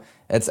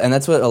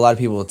that's what a lot of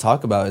people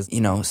talk about is,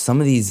 some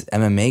of these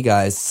MMA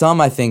guys,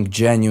 some I think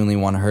genuinely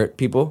want to hurt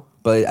people,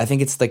 but I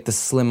think it's like the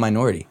slim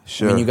minority.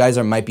 Sure. I mean, you guys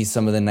might be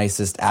some of the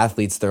nicest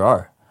athletes there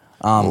are.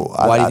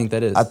 Why do you think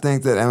that is? I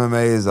think that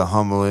MMA is a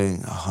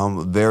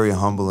very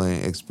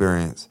humbling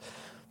experience.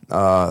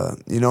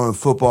 in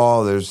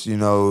football, there's,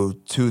 2,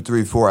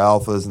 3, 4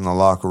 alphas in the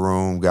locker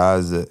room,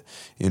 guys that,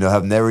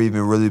 have never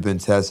even really been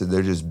tested.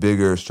 They're just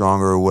bigger,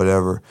 stronger, or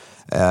whatever.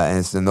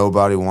 And so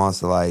nobody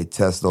wants to,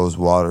 test those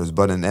waters.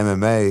 But in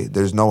MMA,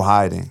 there's no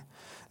hiding.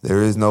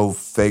 There is no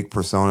fake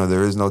persona.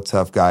 There is no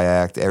tough guy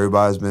act.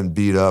 Everybody's been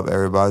beat up.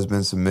 Everybody's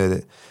been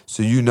submitted.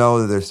 So you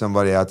know that there's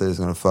somebody out there that's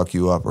going to fuck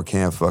you up or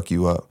can fuck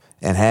you up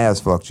and has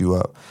fucked you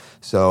up.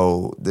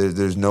 So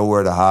there's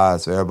nowhere to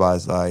hide. So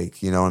everybody's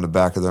in the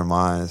back of their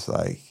mind, it's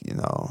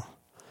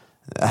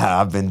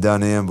I've been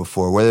done in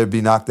before. Whether it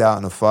be knocked out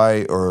in a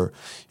fight or,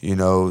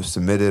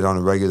 submitted on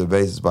a regular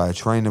basis by a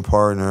training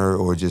partner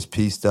or just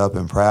pieced up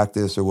in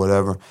practice or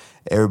whatever,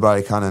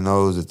 everybody kind of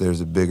knows that there's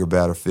a bigger,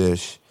 badder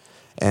fish.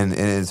 And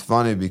it's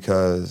funny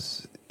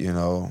because,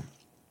 there's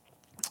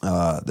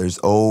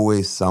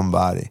always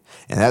somebody.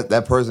 And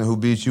that person who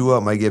beat you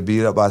up might get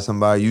beat up by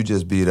somebody you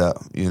just beat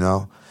up,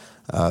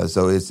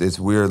 So it's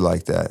weird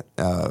like that.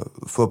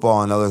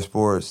 Football and other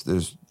sports,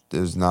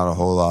 there's not a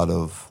whole lot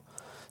of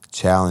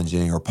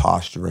challenging or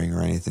posturing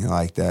or anything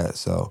like that.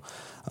 So,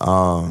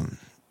 MMA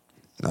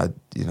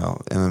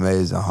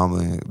is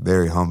a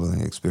very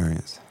humbling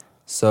experience.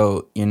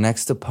 So your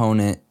next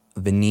opponent,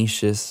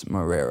 Vinicius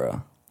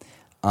Moreira.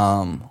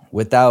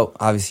 Without,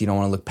 obviously you don't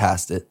want to look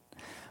past it,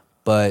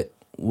 but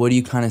what do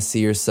you kind of see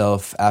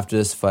yourself after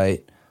this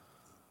fight?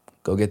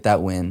 Go get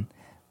that win.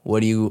 What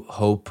do you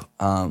hope,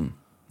 to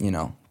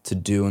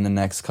do in the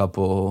next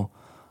couple?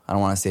 I don't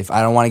want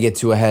to get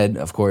too ahead,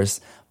 of course,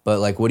 but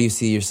what do you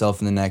see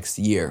yourself in the next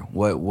year?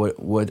 What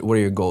are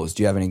your goals?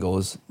 Do you have any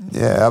goals?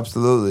 Yeah,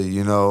 absolutely.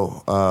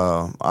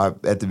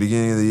 At the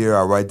beginning of the year,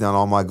 I write down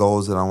all my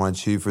goals that I want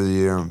to achieve for the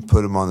year and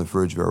put them on the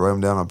refrigerator. Write them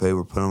down on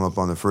paper, put them up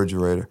on the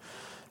refrigerator.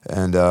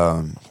 And,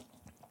 I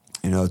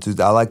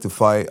like to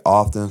fight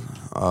often,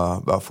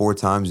 about 4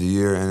 times a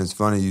year. And it's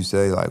funny you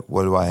say,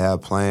 what do I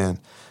have planned?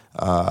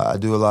 I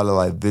do a lot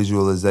of,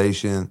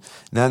 visualization.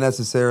 Not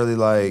necessarily,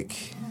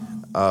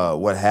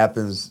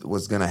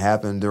 what's going to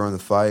happen during the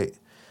fight,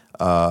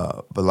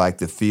 but,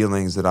 the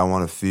feelings that I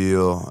want to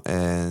feel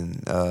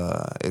and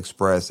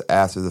express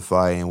after the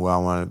fight and what I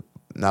want to,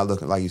 not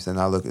looking, like you said,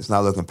 it's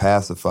not looking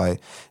past the fight.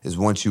 Is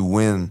once you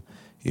win,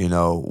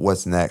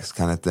 what's next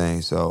kind of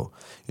thing. So,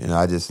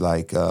 I just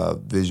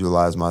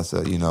visualize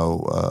myself. I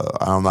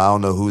don't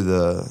know who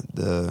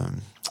the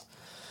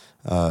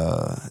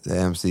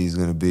MC is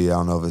going to be. I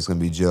don't know if it's going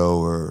to be Joe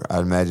or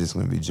I'd imagine it's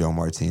going to be Joe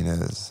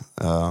Martinez.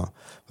 But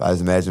I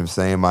just imagine him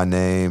saying my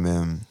name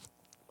and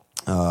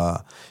I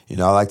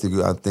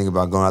think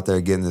about going out there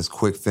and getting this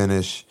quick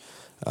finish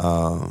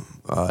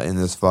in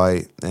this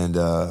fight, and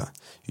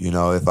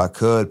if I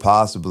could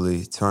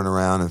possibly turn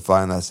around and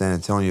fight in that San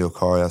Antonio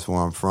card, that's where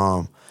I'm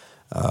from.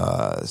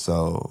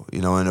 So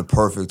in a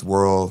perfect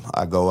world,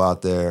 I go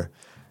out there,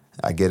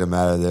 I get him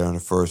out of there in the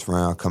first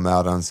round, come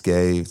out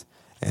unscathed,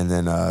 and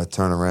then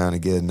turn around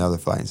and get another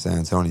fight in San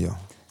Antonio.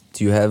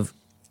 Have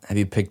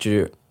you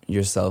pictured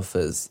yourself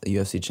as a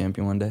UFC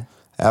champion one day?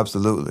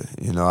 Absolutely.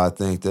 I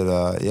think that,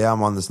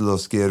 I'm on this little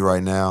skid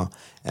right now,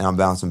 and I'm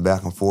bouncing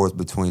back and forth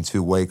between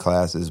 2 weight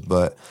classes,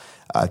 but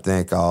I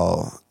think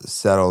I'll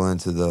settle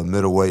into the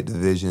middleweight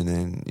division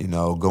and,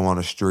 go on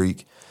a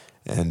streak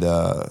and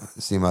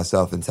see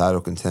myself in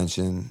title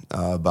contention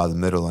by the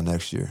middle of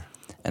next year.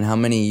 And how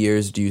many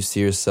years do you see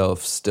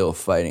yourself still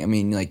fighting? I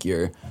mean,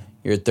 you're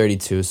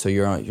 32, so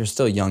you're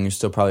still young. You're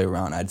still probably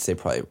around, I'd say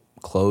probably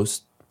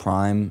close,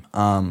 prime.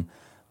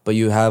 But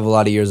you have a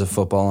lot of years of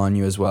football on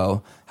you as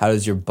well. How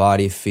does your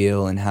body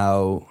feel, and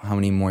how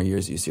many more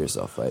years do you see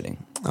yourself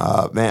fighting?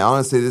 Man,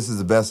 honestly, this is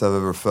the best I've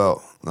ever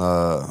felt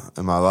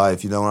in my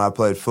life. When I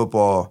played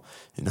football,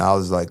 I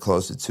was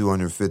close to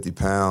 250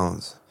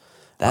 pounds.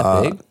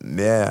 That big?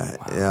 Yeah,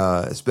 wow.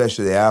 Yeah,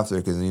 especially after,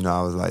 because,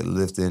 I was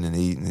lifting and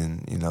eating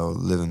and,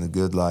 living the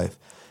good life.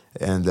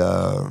 And,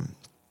 man,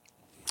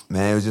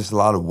 it was just a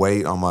lot of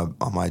weight on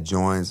my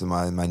joints, and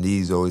my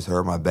knees always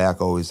hurt, my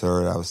back always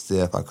hurt. I was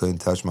stiff. I couldn't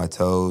touch my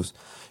toes.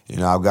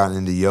 I've gotten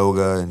into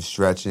yoga and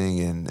stretching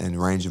and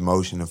range of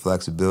motion and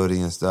flexibility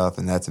and stuff,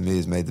 and that to me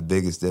has made the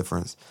biggest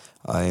difference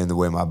in the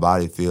way my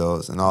body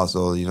feels. And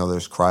also,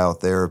 there's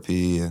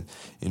cryotherapy and,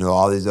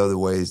 all these other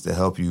ways to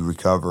help you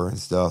recover and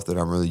stuff that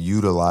I'm really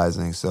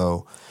utilizing.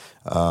 So,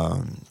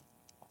 and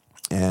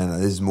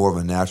this is more of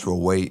a natural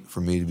weight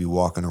for me to be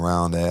walking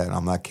around at.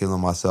 I'm not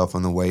killing myself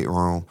in the weight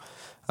room.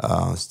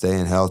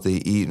 Staying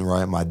healthy, eating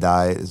right, my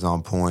diet is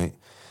on point.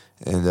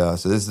 And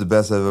so this is the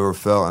best I've ever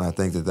felt, and I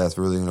think that that's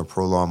really going to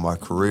prolong my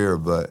career.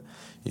 But,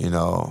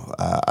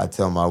 I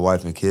tell my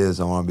wife and kids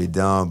I want to be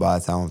done by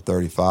the time I'm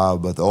 35.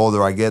 But the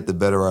older I get, the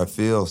better I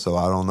feel. So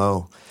I don't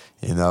know,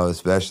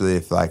 especially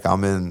if,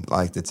 I'm in,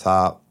 the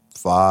top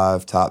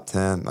 5, top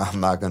 10, I'm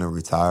not going to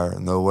retire.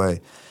 No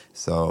way.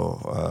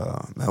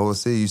 So, man, we'll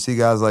see. You see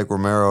guys like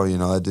Romero,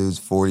 that dude's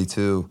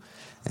 42,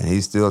 and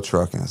he's still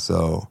trucking.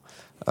 So,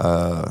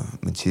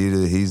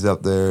 Machida, he's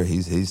up there.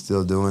 He's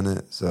still doing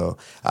it. So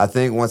I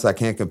think once I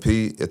can't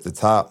compete at the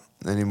top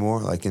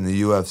anymore, like in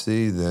the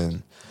UFC,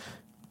 then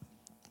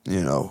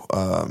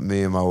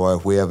me and my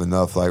wife, we have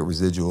enough like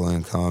residual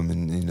income,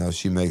 and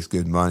she makes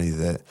good money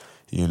that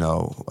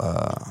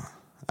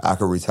I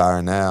could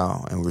retire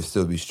now and we'd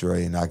still be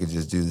straight, and I could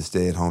just do the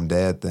stay-at-home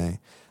dad thing.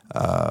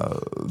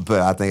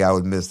 But I think I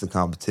would miss the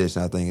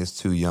competition. I think it's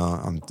too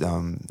young.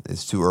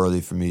 It's too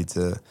early for me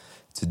to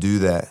do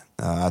that.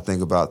 I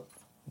think about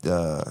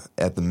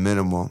at the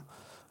minimum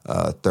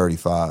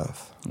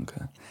 35.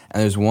 Okay.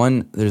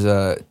 And there's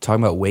a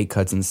talking about weight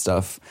cuts and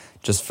stuff.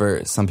 Just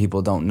for some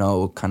people don't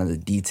know kind of the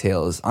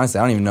details. Honestly,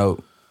 I don't even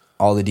know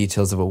all the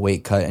details of a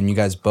weight cut. And you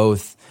guys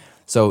both.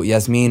 So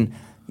Yasmin,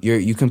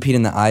 you compete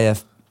in the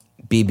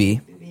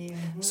IFBB.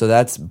 So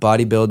that's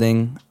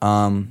bodybuilding.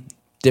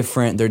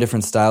 They're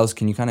different styles.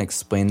 Can you kind of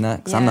explain that?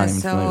 Because I'm not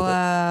even familiar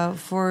with it.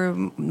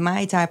 For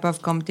my type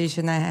of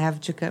competition, I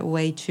have to cut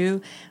weight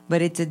too,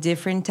 but it's a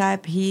different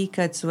type. He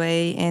cuts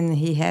weight and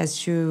he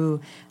has to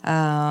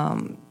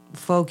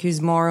focus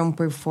more on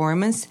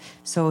performance.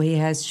 So he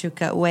has to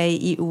cut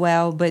weight, eat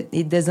well, but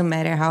it doesn't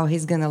matter how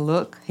he's going to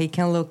look. He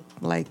can look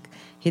like,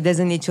 he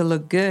doesn't need to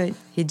look good.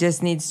 He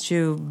just needs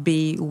to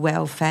be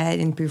well fed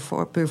and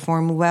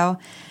perform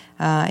well.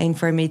 And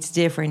for me, it's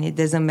different. It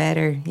doesn't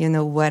matter,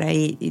 what I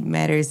eat. It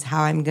matters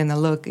how I'm going to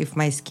look. If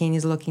my skin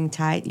is looking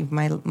tight, if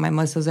my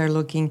muscles are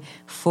looking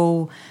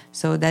full.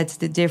 So that's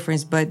the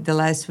difference. But the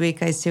last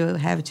week, I still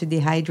have to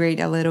dehydrate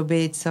a little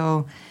bit.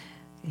 So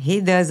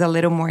he does a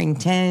little more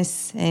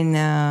intense, and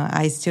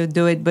I still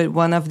do it. But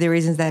one of the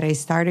reasons that I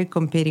started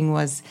competing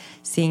was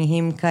seeing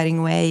him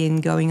cutting weight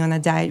and going on a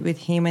diet with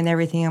him and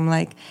everything. I'm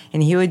like,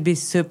 and he would be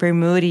super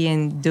moody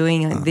and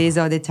doing this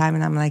all the time.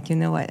 And I'm like, you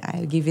know what?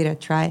 I'll give it a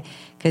try,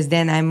 because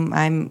then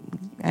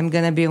I'm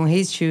gonna be on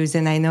his shoes,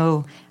 and I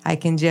know I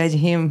can judge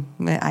him.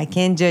 I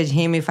can't judge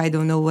him if I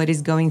don't know what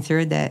he's going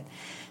through that.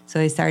 So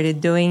I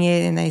started doing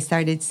it, and I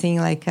started seeing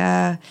like,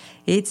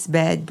 it's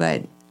bad,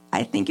 but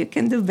I think you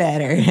can do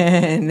better.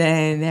 And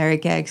then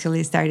Eryk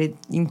actually started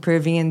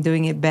improving and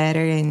doing it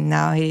better. And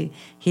now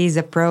he's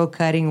a pro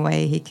cutting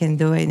weight. He can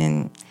do it,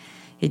 and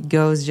it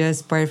goes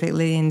just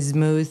perfectly and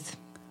smooth.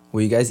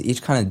 Will you guys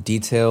each kind of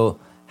detail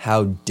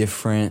how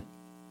different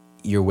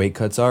your weight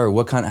cuts are? Or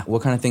what kind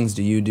of things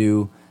do you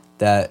do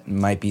that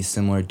might be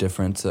similar or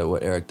different to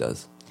what Eryk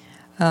does?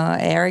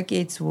 Eryk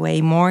eats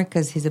way more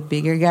because he's a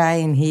bigger guy,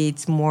 and he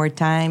eats more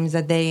times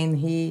a day, and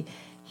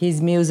his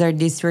meals are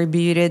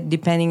distributed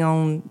depending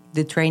on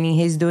the training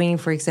he's doing.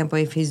 For example,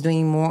 if he's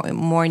doing more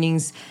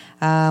mornings,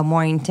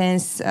 more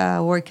intense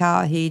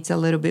workout, he eats a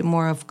little bit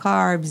more of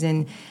carbs.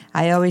 And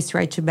I always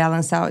try to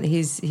balance out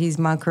his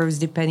macros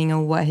depending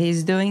on what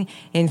he's doing.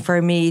 And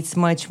for me, it's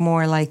much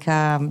more like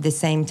the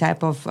same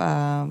type of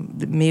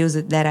meals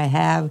that I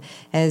have.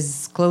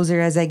 As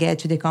closer as I get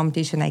to the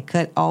competition, I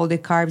cut all the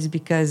carbs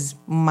because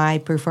my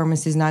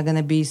performance is not going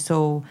to be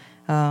so...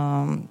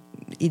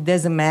 it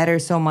doesn't matter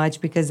so much,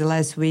 because the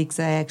last weeks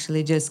I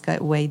actually just cut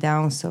way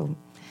down, so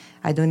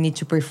I don't need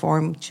to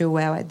perform too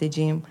well at the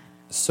gym.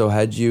 So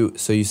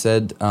you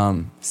said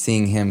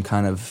seeing him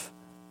kind of,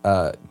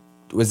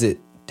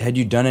 had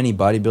you done any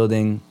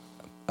bodybuilding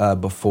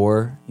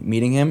before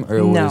meeting him?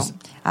 Or no,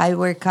 I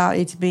work out.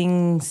 It's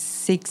been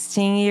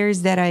 16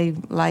 years that I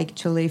like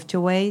to lift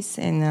weights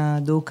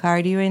and do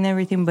cardio and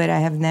everything, but I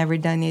have never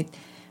done it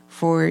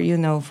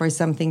for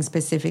something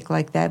specific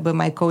like that. But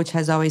my coach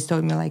has always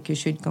told me, like, you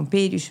should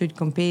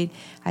compete.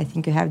 I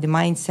think you have the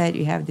mindset,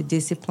 you have the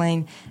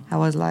discipline. I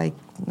was like,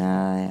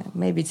 nah,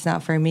 maybe it's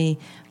not for me.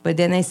 But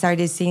then I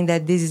started seeing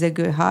that this is a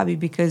good hobby,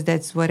 because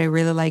that's what I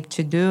really like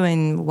to do,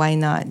 and why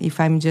not? If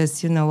I'm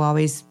just,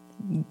 always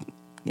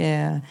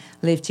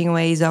lifting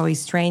weights,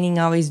 always training,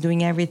 always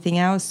doing everything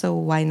else, so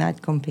why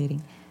not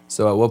competing?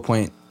 So at what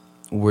point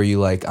were you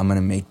like, I'm going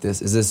to make this?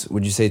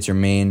 Would you say it's your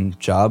main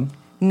job?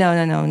 No.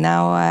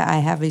 Now I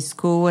have a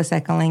school, a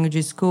second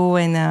language school,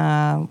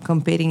 and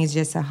competing is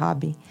just a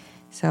hobby.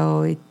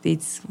 So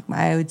it's,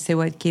 I would say,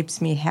 what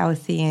keeps me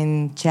healthy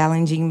and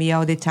challenging me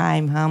all the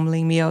time,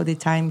 humbling me all the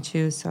time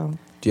too. So.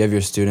 Do you have your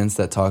students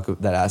that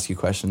ask you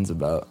questions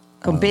about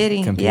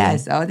competing?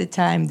 Yes, all the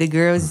time. The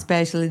girls,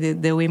 especially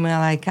the women, are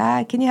like,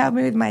 can you help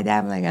me with my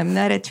dad? I'm like, I'm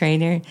not a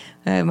trainer.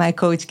 My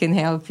coach can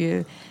help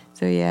you.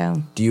 So yeah.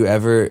 Do you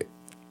ever?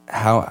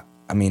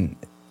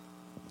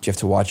 Do you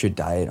have to watch your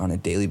diet on a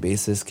daily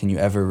basis? Can you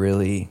ever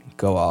really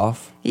go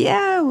off?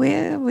 Yeah,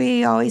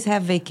 we always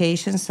have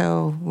vacations,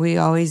 so we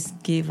always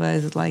give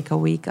us like a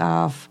week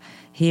off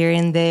here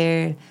and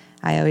there.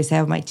 I always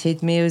have my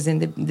cheat meals,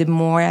 and the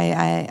more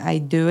I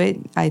do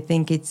it, I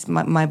think it's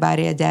my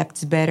body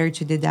adapts better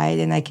to the diet,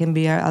 and I can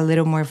be a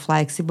little more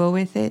flexible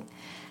with it.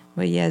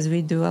 But yes,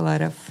 we do a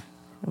lot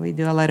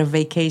of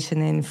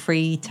vacation and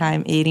free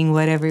time eating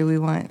whatever we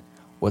want.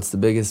 What's the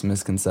biggest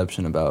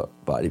misconception about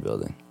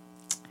bodybuilding?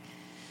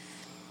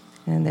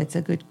 And that's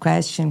a good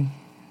question.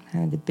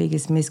 The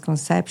biggest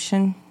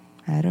misconception?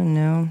 I don't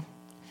know.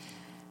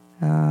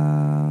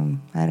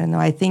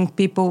 I think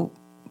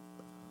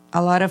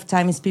a lot of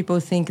times people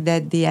think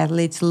that the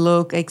athletes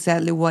look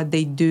exactly what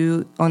they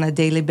do on a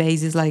daily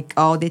basis, like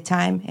all the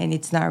time, and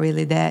it's not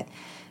really that.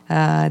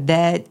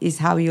 that is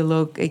how you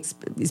look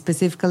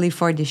specifically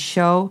for the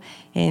show,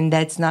 and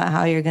that's not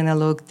how you're gonna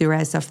look the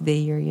rest of the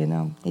year.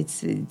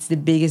 It's the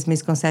biggest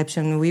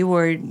misconception. We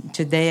were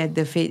today at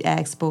the Fit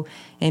Expo,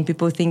 and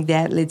people think the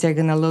athletes are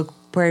gonna look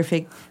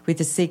perfect with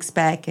a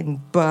six-pack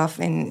and buff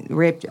and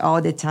ripped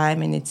all the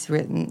time, and it's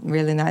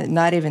really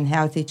not even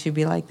healthy to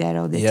be like that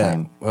all the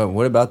time. Well,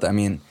 what about that? I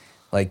mean,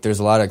 like, there's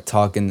a lot of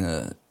talk in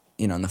the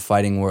in the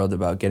fighting world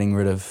about getting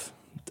rid of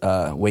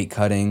weight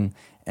cutting,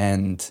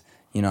 and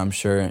I'm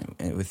sure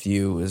with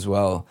you as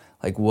well.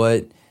 Like,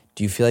 what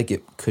do you feel like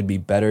it could be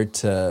better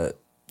to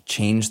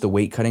change the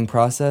weight cutting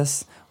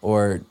process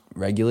or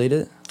regulate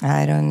it?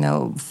 I don't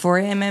know. For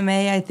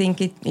MMA, I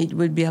think it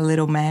would be a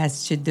little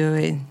mess to do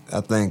it.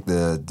 I think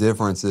the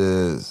difference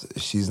is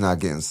she's not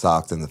getting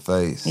socked in the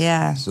face.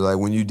 Yeah. So, like,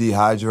 when you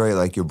dehydrate,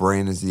 like, your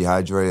brain is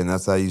dehydrated, and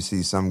that's how you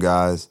see some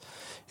guys,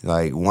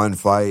 like, one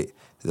fight,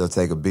 they'll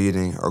take a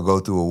beating or go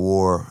through a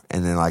war,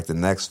 and then, like, the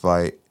next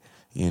fight,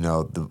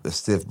 the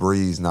stiff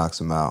breeze knocks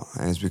them out.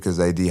 And it's because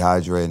they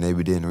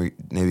dehydrated, and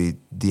maybe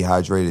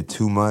dehydrated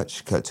too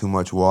much, cut too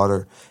much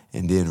water,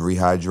 and didn't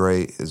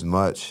rehydrate as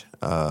much.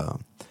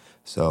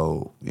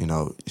 So,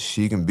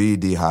 she can be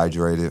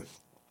dehydrated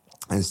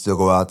and still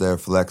go out there,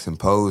 flex and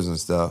pose and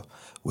stuff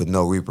with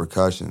no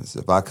repercussions.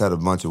 If I cut a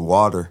bunch of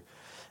water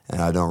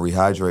and I don't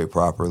rehydrate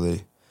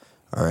properly,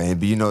 but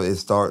it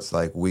starts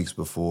like weeks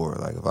before.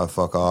 Like, if I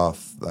fuck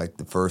off like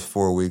the first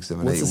 4 weeks of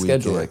an 8 week. What's the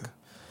schedule like?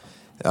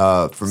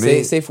 For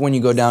me, say for when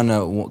you go down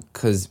to,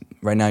 because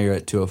right now you're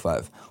at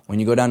 205. When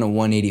you go down to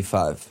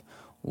 185,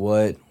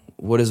 what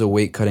does a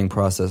weight cutting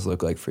process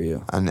look like for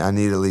you? I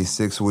need at least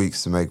 6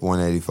 weeks to make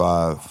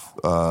 185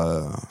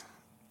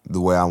 the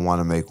way I want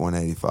to make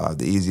 185.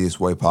 The easiest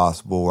way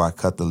possible, where I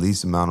cut the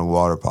least amount of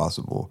water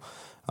possible,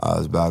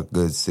 is about a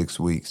good 6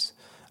 weeks.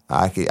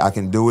 I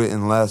can do it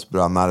in less,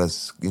 but I'm not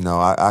as,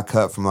 I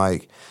cut from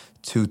like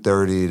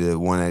 230 to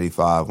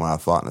 185 when I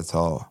fought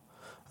Natal,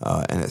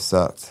 and it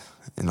sucked.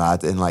 And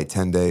in like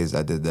 10 days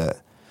I did that,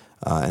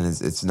 and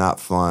it's not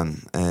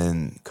fun.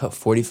 And cut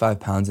 45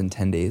 pounds in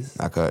 10 days?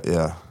 I cut,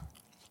 yeah.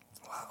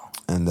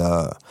 And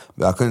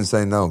but I couldn't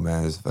say no,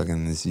 man. It's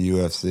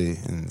UFC,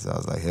 and so I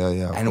was like, hell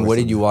yeah. And what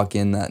did you walk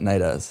in that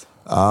night as?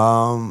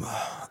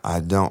 I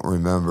don't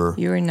remember.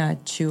 You were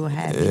not too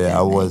heavy. Yeah,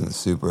 I wasn't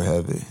super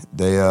heavy.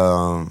 They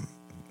now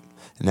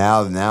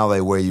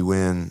they weigh you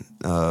in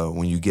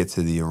when you get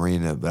to the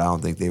arena, but I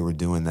don't think they were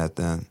doing that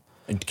then.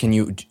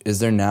 Is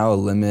there now a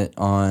limit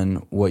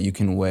on what you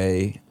can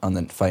weigh on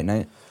the fight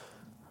night?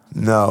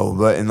 No,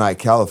 but in like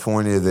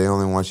California, they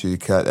only want you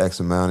to cut X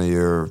amount of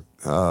your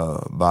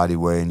body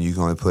weight, and you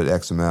can only put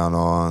X amount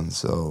on.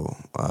 So,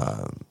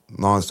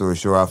 long story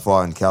short, I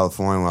fought in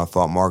California when I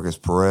fought Marcus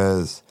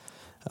Perez.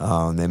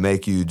 They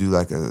make you do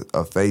like a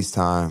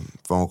FaceTime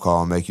phone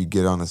call and make you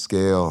get on a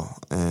scale,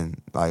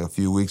 and like a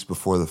few weeks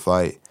before the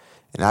fight.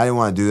 And I didn't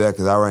want to do that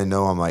because I already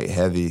know I'm like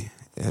heavy,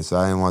 and so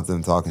I didn't want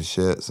them talking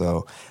shit.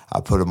 So I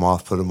put them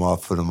off,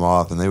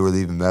 and they were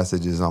leaving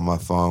messages on my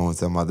phone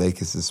telling me they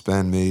could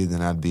suspend me,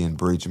 then I'd be in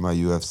breach of my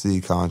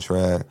UFC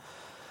contract.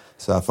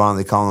 So I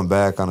finally call them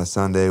back on a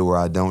Sunday where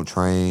I don't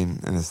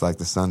train, and it's like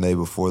the Sunday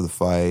before the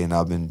fight, and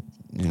I've been,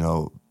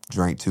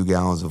 drank 2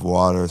 gallons of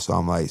water, so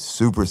I'm like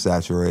super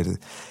saturated,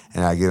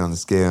 and I get on the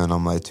scale and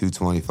I'm like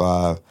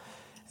 225,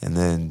 and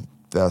then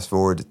fast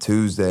forward to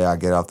Tuesday, I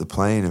get off the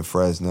plane in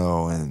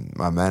Fresno, and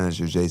my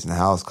manager Jason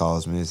House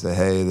calls me and says,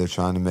 hey, they're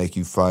trying to make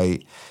you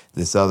fight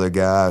this other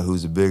guy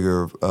who's a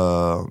bigger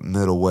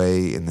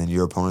middleweight, and then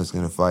your opponent's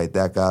going to fight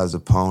that guy's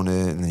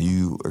opponent, and then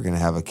you are going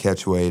to have a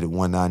catch weight at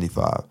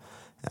 195.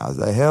 And I was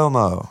like, hell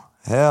no.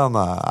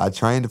 I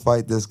trained to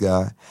fight this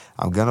guy.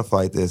 I'm going to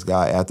fight this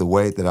guy at the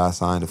weight that I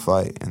signed to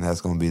fight, and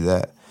that's going to be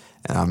that.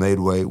 And I made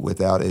weight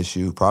without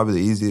issue, probably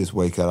the easiest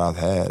weight cut I've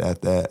had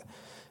at that.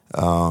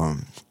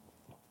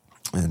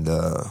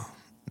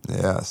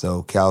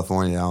 So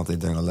California, I don't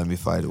think they're going to let me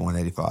fight at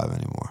 185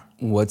 anymore.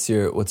 What's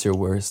your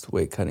worst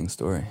weight cutting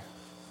story?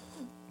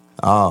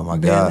 Oh, my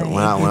God.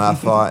 When I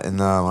fought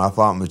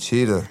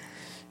Machida,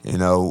 I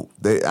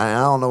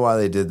don't know why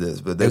they did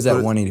this, but it was at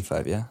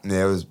 185, yeah?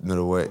 Yeah, it was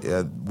middleweight.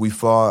 Yeah, we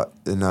fought,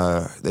 and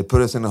they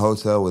put us in a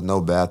hotel with no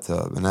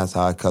bathtub, and that's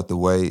how I cut the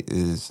weight.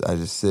 Is I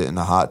just sit in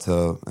a hot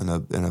tub in a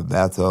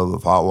bathtub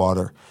of hot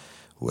water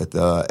with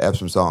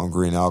Epsom salt and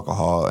green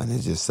alcohol, and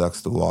it just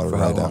sucks the water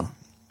right down.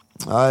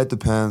 It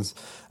depends.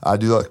 I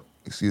do like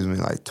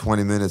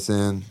 20 minutes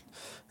in,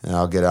 and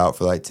I'll get out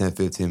for like 10,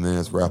 15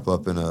 minutes, wrap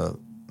up in a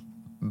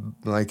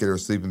blanket or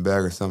sleeping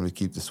bag or something to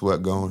keep the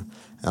sweat going,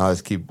 and I'll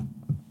just keep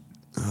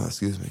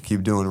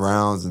doing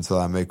rounds until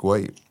I make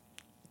weight.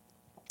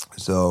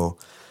 So,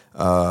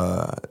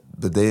 but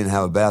they didn't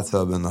have a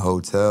bathtub in the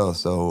hotel,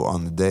 so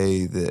on the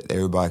day that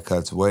everybody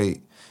cuts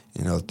weight,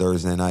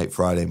 Thursday night,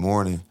 Friday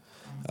morning,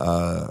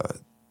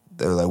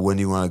 they were like, when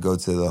do you want to go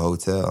to the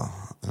hotel?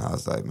 And I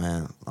was like,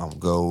 man, I'll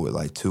go at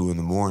like 2 in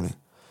the morning.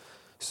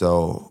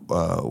 So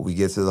we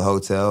get to the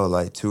hotel at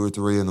like 2 or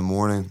 3 in the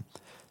morning,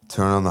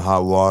 turn on the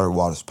hot water,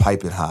 water's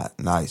piping hot,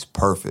 nice,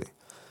 perfect.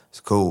 It's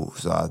cool.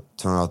 So I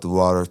turn off the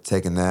water,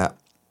 take a nap,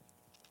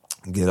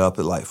 get up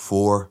at like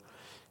 4,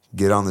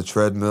 get on the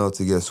treadmill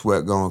to get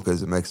sweat going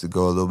because it makes it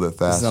go a little bit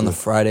faster. This is on the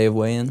Friday of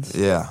weigh-ins?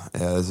 Yeah.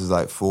 This is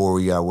like 4.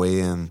 We got weigh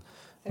in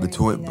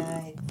between.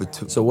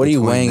 So what are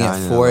you weighing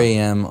at 4 11.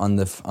 a.m. on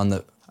the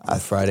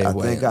Friday of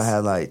weigh-ins? I think I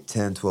had like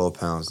 10, 12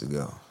 pounds to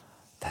go.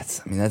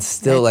 That's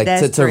still like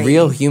That's to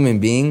real crazy. human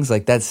beings,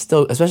 like that's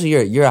still, especially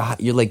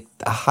you're like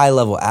a high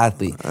level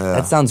athlete. Yeah.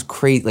 That sounds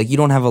crazy. Like you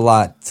don't have a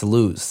lot to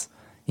lose,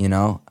 you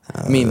know.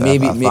 I mean, I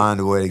maybe find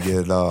a way to get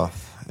it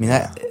off. I mean,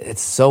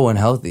 it's so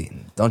unhealthy,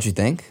 don't you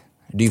think?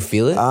 Do you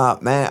feel it?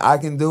 Man, I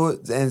can do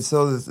it, and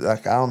so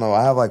like I don't know.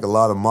 I have like a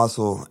lot of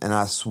muscle, and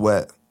I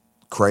sweat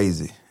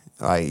crazy.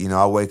 Like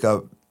I wake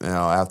up,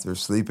 after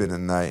sleeping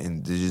at night,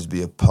 and there just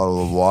be a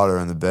puddle of water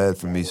in the bed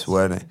from me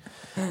sweating.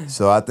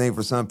 So I think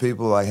for some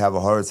people, like have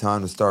a harder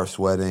time to start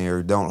sweating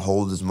or don't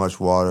hold as much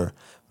water.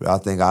 But I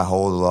think I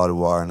hold a lot of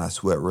water and I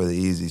sweat really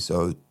easy.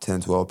 So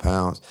 10, 12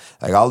 pounds.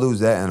 Like I'll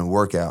lose that in a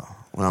workout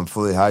when I'm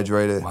fully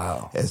hydrated.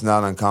 Wow. It's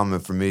not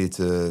uncommon for me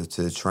to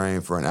train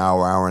for an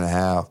hour and a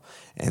half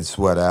and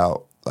sweat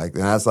out. And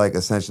that's like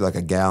essentially like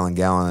a gallon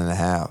and a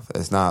half.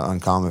 It's not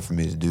uncommon for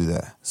me to do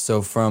that.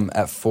 So from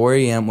at 4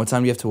 a.m., what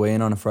time do you have to weigh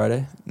in on a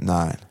Friday?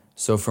 9.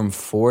 So from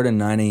 4 to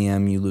 9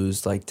 a.m., you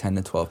lose like 10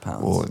 to 12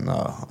 pounds. Well,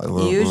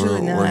 no. Usually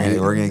not.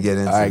 We're gonna get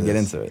into All right, this. get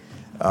into it.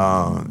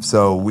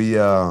 So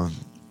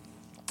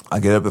I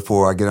get up at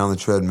 4, I get on the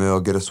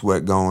treadmill, get a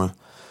sweat going.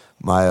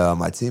 My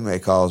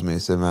teammate calls me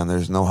and said, man,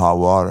 there's no hot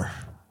water.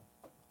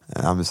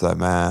 And I'm just like,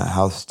 man,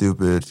 how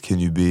stupid can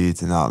you be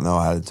to not know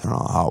how to turn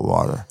on hot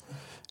water?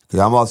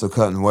 Because I'm also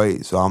cutting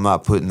weight, so I'm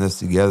not putting this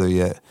together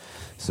yet.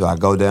 So I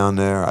go down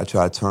there, I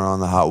try to turn on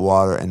the hot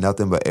water, and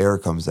nothing but air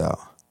comes out.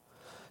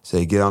 So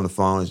you get on the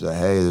phone and say,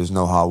 hey, there's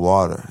no hot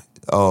water.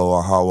 Oh,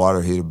 our hot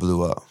water heater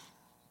blew up.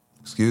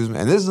 Excuse me.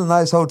 And this is a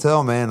nice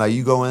hotel, man. Like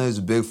you go in, there's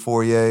a big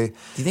foyer. Do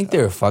you think they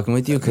were fucking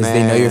with you because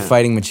they know you're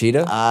fighting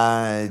Machida?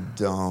 I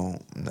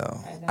don't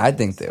know. I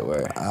think they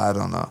were. I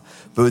don't know.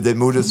 But they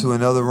moved us to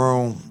another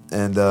room,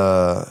 and,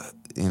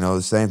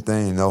 the same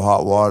thing, no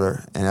hot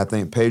water. And I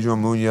think Pedro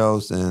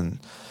Munoz and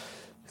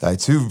like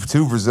two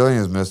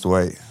Brazilians missed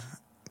weight.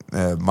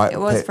 It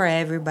was for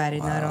everybody,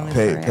 not only for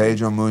everybody.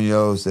 Pedro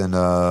Munoz and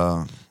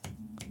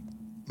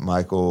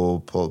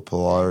Michael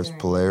Polaris.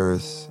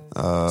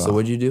 So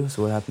what'd you do?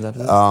 So what happened after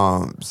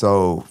that?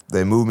 So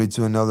they moved me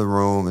to another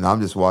room, and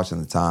I'm just watching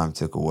the time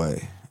tick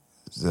away.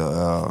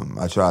 So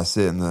I try to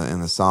sit in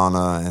the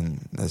sauna,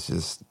 and that's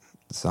just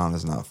the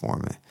sauna's not for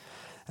me.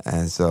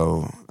 And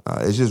so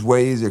it's just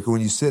way easier. 'Cause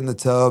when you sit in the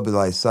tub, it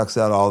like sucks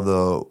out all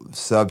the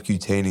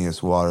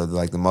subcutaneous water,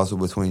 like the muscle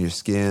between your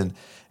skin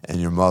and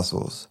your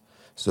muscles.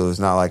 So it's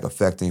not like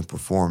affecting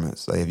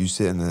performance. Like if you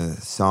sit in the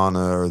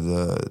sauna or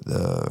the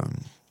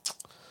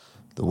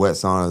wet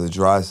sauna or the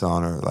dry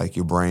sauna, like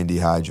your brain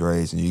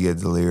dehydrates and you get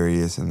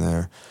delirious in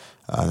there.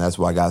 And that's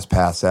why guys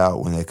pass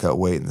out when they cut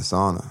weight in the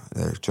sauna.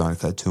 They're trying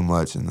to cut too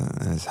much and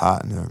it's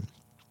hot in there,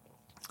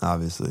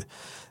 obviously.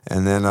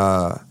 And then,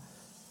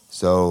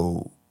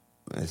 so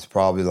it's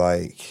probably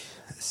like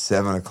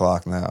 7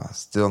 o'clock now.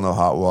 Still no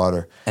hot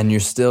water. And you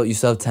still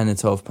have 10 to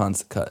 12 pounds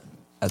to cut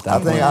at that I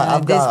point. think At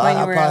I've this got, point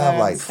I you were probably have around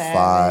like 7.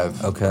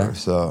 5 Okay. or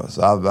so.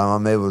 So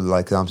I'm able to,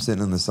 like, I'm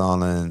sitting in the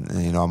sauna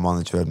and I'm on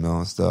the treadmill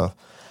and stuff.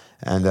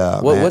 And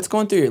what's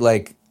going through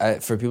your,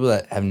 for people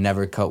that have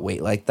never cut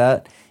weight like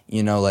that,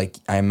 like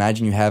I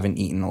imagine you haven't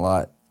eaten a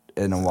lot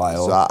in a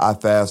while. So I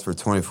fast for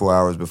 24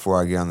 hours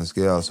before I get on the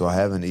scale. So I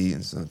haven't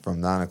eaten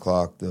from 9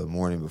 o'clock the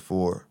morning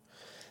before.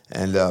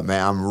 And,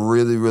 man, I'm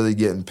really, really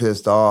getting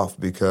pissed off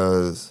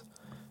because,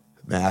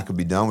 man, I could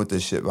be done with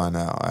this shit by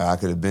now. I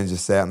could have been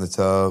just sat in the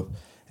tub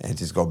and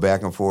just go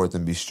back and forth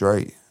and be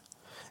straight.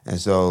 And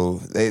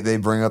so they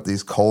bring up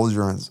these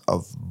cauldrons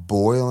of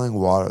boiling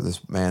water.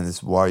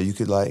 This water, you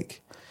could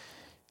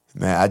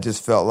I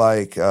just felt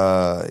like,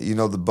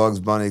 the Bugs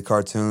Bunny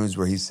cartoons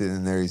where he's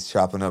sitting there, he's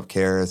chopping up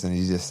carrots and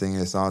he's just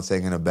singing a song,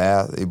 taking a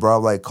bath. They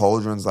brought like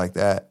cauldrons like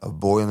that of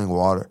boiling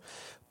water,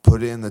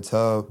 put it in the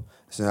tub.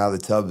 So now the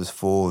tub is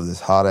full of this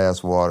hot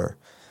ass water.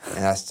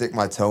 And I stick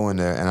my toe in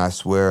there and I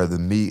swear the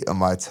meat of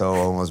my toe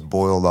almost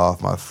boiled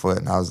off my foot.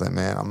 And I was like,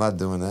 man, I'm not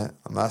doing that.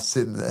 I'm not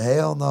sitting there.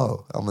 Hell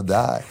no. I'm going to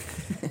die.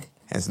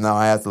 And so now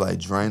I have to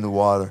drain the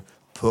water,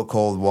 put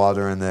cold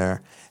water in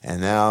there.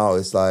 And now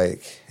it's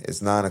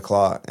 9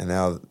 o'clock. And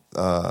now,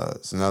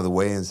 so now the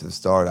weigh-ins have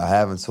started. I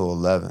have until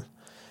 11.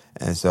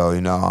 And so,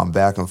 I'm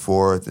back and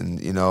forth. And,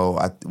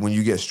 when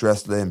you get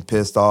stressed and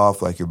pissed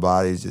off, your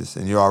body's just,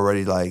 and you're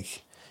already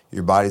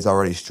your body's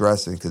already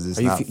stressing because it's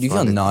not. Do you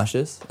feel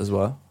nauseous as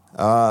well?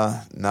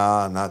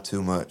 Nah, not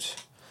too much.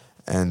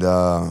 And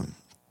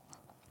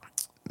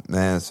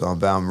man, so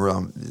I'm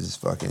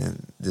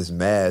just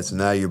mad. So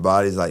now your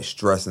body's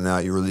stressing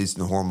out. You're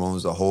releasing the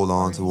hormones to hold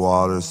on to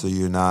water, so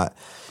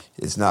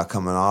it's not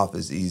coming off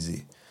as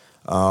easy.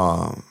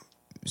 So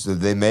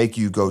they make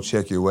you go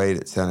check your weight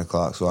at 10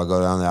 o'clock. So I go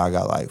down there. I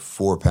got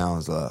 4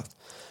 pounds left.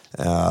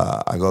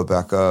 I go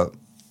back up.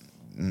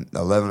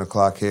 11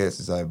 o'clock hits,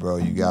 it's like, bro,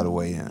 you got to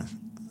weigh in.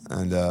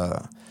 And,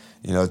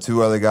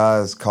 2 other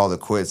guys called it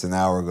quits an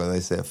hour ago. They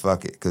said,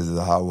 fuck it, because of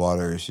the hot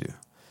water issue.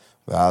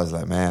 But I was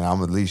like, man,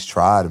 I'm at least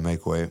try to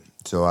make weight.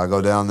 So I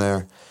go down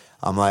there.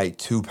 I'm like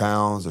 2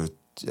 pounds, or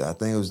I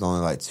think it was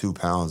only like 2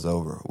 pounds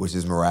over, which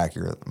is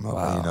miraculous.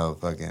 Wow. You know,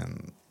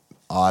 fucking.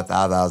 Oh, I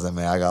thought I was like,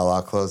 man, I got a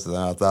lot closer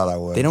than I thought I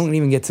was. They don't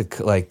even get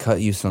to like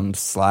cut you some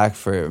slack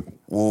for.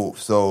 Well,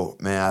 so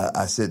man,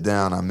 I sit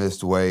down, I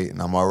missed weight,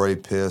 and I'm already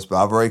pissed.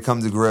 But I've already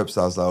come to grips.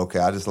 I was like, okay,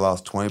 I just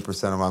lost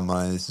 20% of my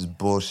money. This is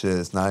bullshit.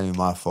 It's not even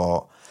my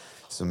fault.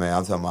 So man,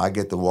 I'm talking about, I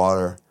get the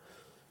water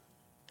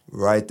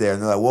right there,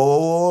 and they're like,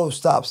 whoa,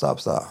 stop.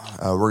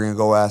 We're gonna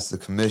go ask the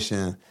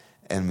commission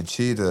and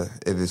Machida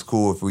if it's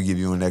cool if we give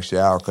you an extra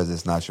hour because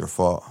it's not your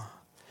fault.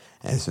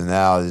 And so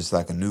now it's just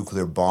like a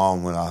nuclear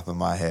bomb went off in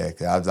my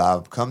head.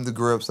 I've come to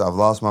grips. I've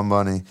lost my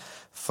money.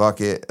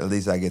 Fuck it. At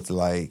least I get to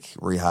like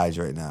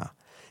rehydrate now.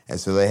 And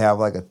so they have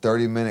like a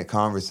 30-minute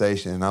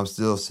conversation, and I'm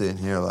still sitting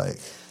here like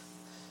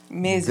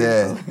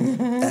miserable.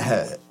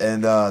 dead.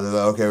 And they're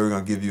like, okay, we're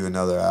gonna give you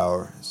another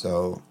hour.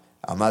 So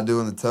I'm not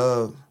doing the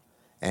tub,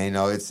 and you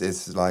know it's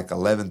like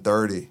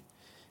 11:30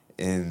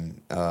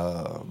 in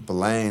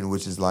Blaine,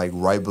 which is like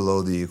right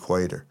below the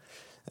equator,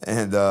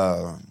 and.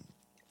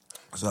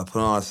 So I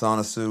put on a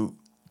sauna suit,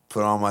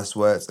 put on my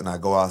sweats, and I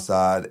go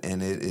outside,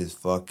 and it is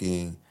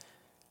fucking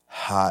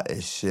hot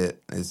as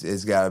shit.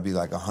 It's got to be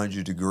like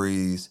 100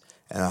 degrees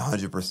and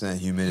 100%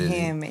 humidity.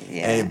 Humid,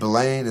 yeah. And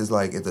Blaine is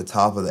like at the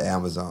top of the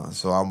Amazon.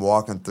 So I'm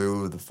walking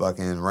through the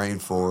fucking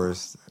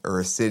rainforest, or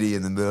a city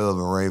in the middle of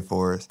a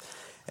rainforest,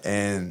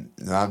 and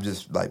you know, I'm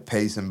just like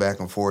pacing back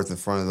and forth in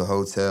front of the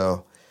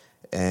hotel.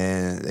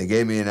 And they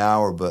gave me an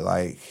hour, but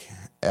like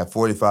at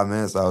 45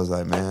 minutes, I was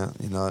like, man,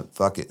 you know what?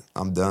 Fuck it.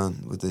 I'm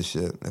done with this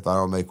shit. If I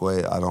don't make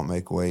weight, I don't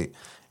make weight,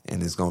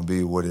 and it's going to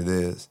be what it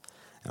is.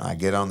 And I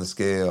get on the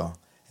scale,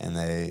 and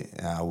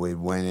I weighed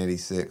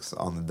 186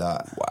 on the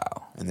dot.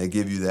 Wow. And they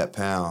give you that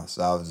pound.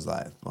 So I was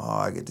like, oh,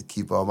 I get to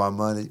keep all my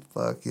money.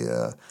 Fuck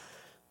yeah.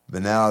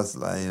 But now it's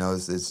like, you know,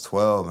 it's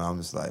 12, and I'm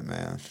just like,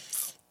 man,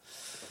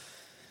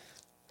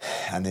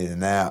 I need a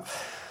nap.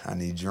 I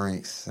need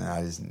drinks. And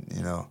I just,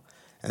 you know.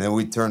 And then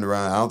we turned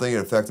around. I don't think it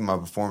affected my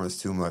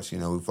performance too much. You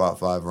know, we fought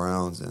 5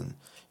 rounds, and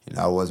you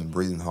know I wasn't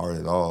breathing hard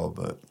at all.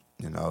 But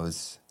you know,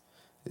 it's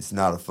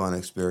not a fun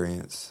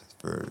experience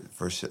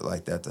for shit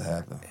like that to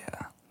happen.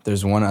 Yeah.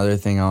 There's one other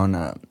thing on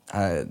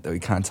that we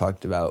kind of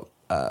talked about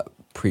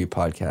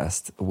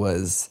pre-podcast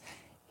was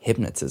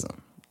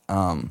hypnotism.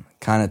 Kind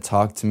of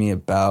talk to me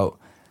about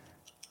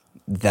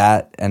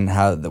that and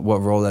how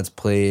what role that's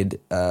played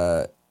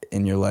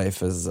in your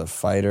life as a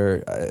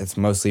fighter. It's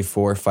mostly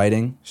for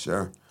fighting.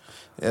 Sure.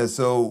 Yeah,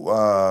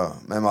 so,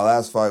 man, my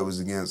last fight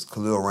was against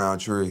Khalil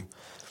Roundtree.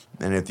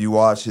 And if you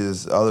watch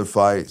his other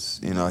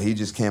fights, you know, he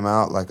just came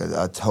out like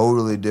a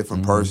totally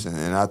different person.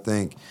 And I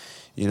think,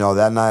 you know,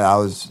 that night I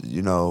was,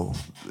 you know,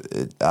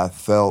 I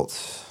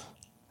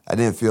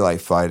didn't feel like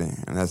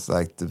fighting. And that's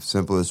like the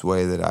simplest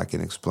way that I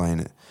can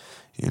explain it.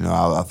 You know,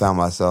 I found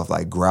myself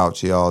like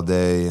grouchy all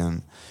day.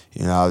 And,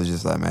 you know, I was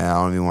just like, man, I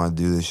don't even want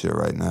to do this shit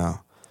right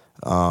now.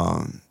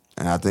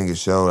 And I think it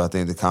showed. I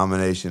think the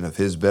combination of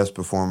his best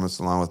performance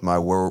along with my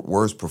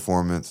worst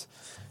performance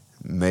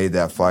made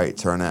that fight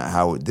turn out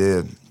how it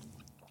did.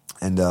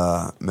 And,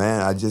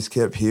 man, I just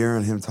kept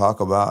hearing him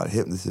talk about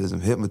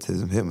hypnotism. You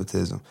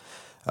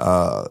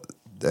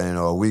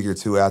know, a week or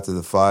two after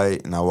the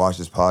fight, and I watched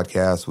his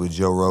podcast with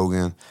Joe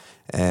Rogan,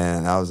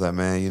 and I was like,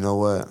 man, you know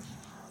what?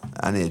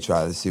 I need to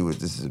try to see what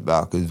this is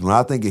about. Because when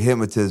I think of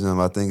hypnotism,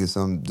 I think of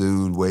some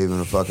dude waving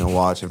a fucking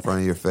watch in front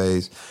of your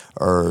face,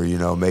 or, you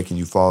know, making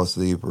you fall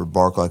asleep or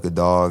bark like a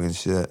dog and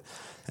shit.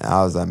 And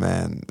I was like,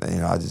 man, you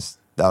know, I just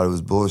thought it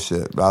was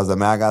bullshit. But I was like,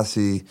 man, I got to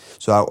see.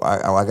 So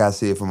I got to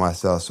see it for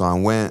myself. So I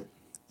went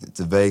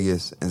to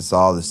Vegas and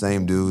saw the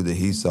same dude that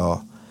he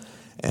saw.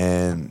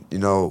 And, you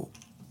know,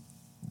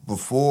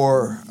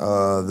 before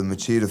the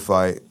Machida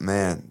fight,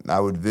 man, I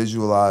would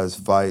visualize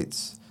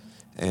fights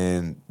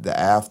and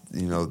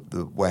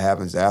what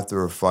happens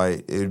after a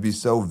fight. It would be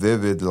so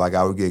vivid, like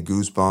I would get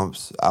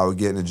goosebumps. I would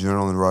get an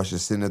adrenaline rush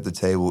just sitting at the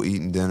table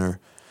eating dinner.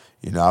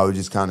 You know, I would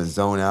just kind of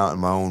zone out in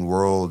my own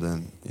world,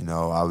 and, you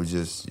know, I would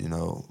just, you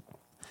know,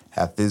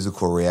 have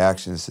physical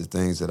reactions to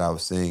things that I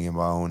was seeing in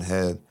my own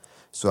head.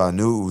 So I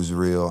knew it was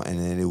real, and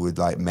then it would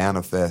like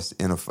manifest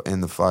in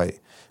the fight,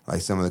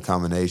 like some of the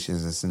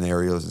combinations and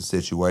scenarios and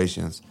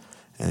situations.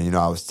 And, you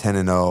know, I was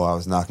 10-0, I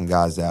was knocking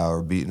guys out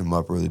or beating them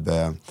up really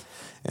bad.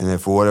 And then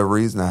for whatever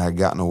reason, I had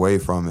gotten away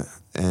from it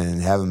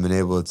and haven't been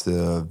able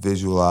to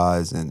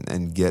visualize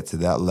and get to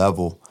that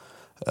level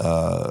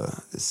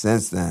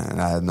since then.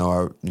 And I had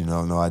no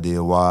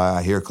idea why.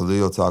 I hear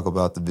Khalil talk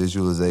about the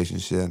visualization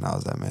shit, and I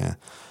was like, man,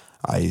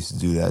 I used to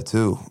do that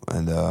too.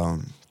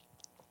 And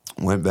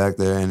went back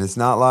there, and it's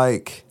not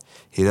like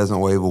he doesn't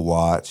wave a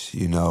watch,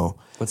 you know.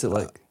 What's it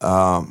like?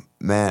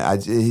 Man,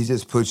 he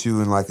just puts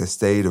you in like a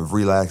state of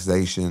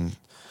relaxation,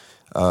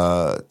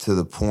 to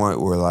the point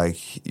where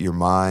like your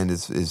mind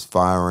is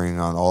firing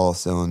on all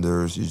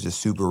cylinders. You're just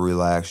super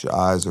relaxed. Your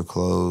eyes are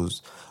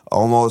closed,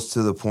 almost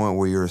to the point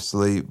where you're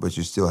asleep, but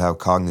you still have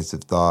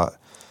cognitive thought.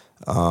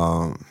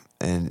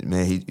 And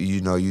man,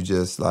 you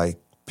just like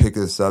pick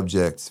a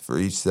subject for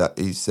each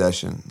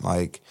session,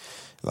 like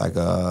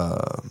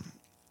a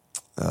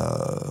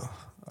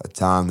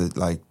time that,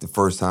 like, the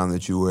first time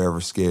that you were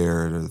ever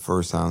scared, or the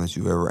first time that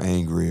you were ever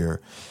angry,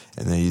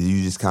 and then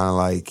you just kind of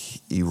like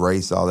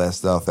erase all that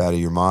stuff out of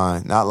your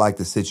mind. Not like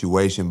the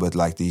situation, but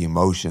like the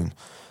emotion.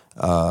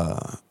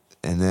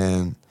 And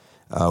then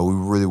we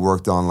really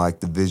worked on like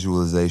the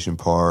visualization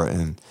part,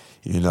 and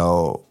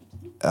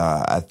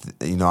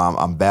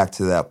I'm back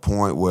to that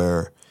point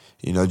where,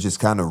 just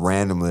kind of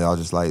randomly I'll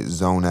just like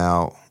zone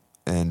out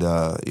and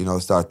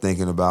start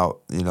thinking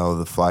about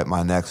the fight,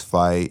 my next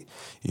fight,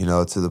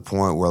 to the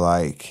point where,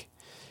 like,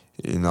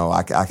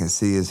 I can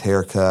see his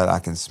haircut, I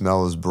can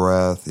smell his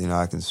breath,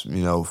 I can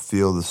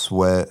feel the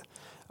sweat,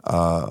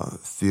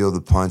 feel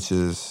the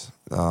punches,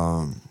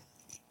 and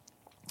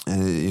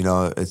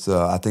it's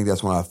I think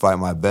that's when I fight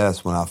my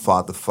best, when I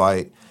fought the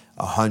fight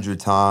 100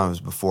 times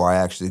before I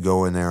actually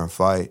go in there and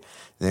fight.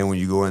 Then when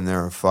you go in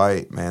there and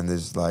fight, man,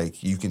 there's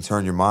like, you can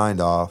turn your mind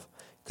off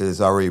because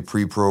it's already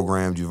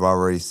pre-programmed. You've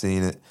already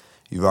seen it.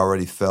 You've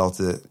already felt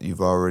it.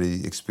 You've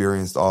already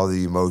experienced all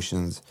the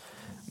emotions.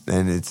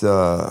 And it's,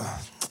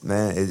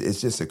 man, it's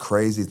just a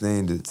crazy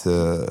thing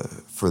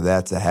for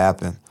that to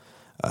happen.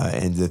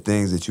 And the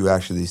things that you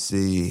actually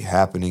see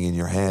happening in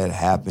your head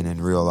happen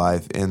in real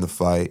life in the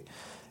fight.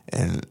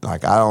 And,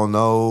 like, I don't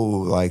know,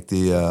 like,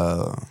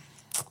 I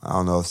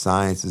don't know if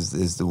science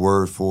is the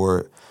word for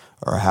it,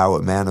 or how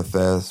it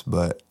manifests,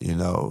 but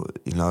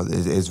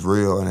it's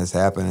real, and it's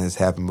happened. And it's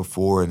happened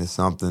before, and it's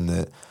something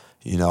that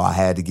I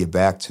had to get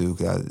back to.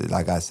 'Cause,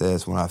 like I said,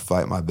 it's when I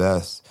fight my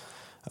best.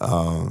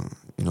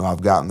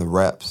 I've gotten the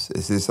reps.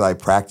 It's just like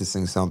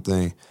practicing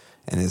something,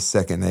 and it's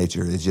second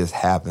nature. It just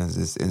happens.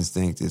 It's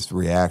instinct. It's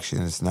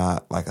reaction. It's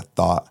not like a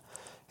thought.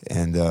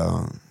 And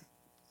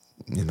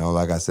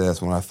like I said,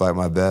 it's when I fight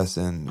my best.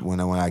 And when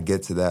I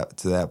get to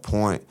that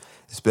point,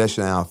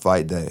 especially on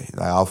fight day,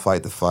 like, I'll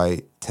fight the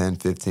fight 10,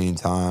 15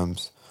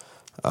 times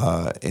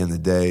in the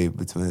day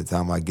between the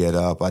time I get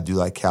up. I do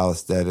like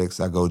calisthenics.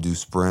 I go do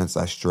sprints.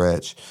 I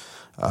stretch.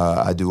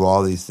 I do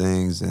all these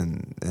things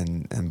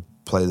and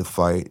play the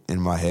fight in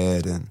my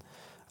head. And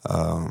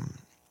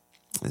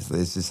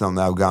it's just something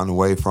that I've gotten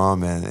away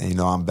from, and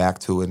I'm back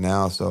to it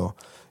now. So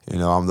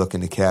I'm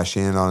looking to cash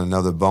in on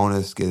another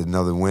bonus, get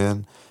another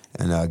win,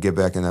 and get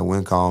back in that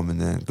win column,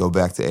 and then go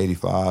back to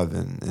 85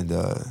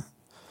 and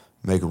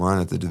make a run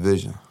at the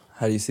division.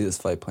 How do you see this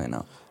fight playing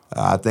out?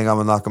 I think I'm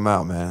gonna knock him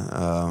out,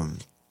 man.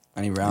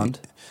 Any round?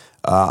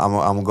 I'm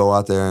gonna go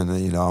out there and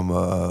I'm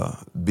gonna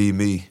be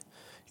me.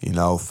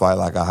 Fight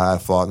like I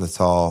had fought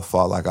Natal,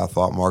 fought like I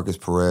fought Marcus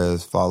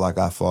Perez, fought like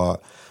I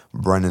fought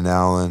Brendan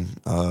Allen,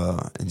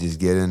 and just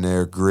get in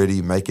there,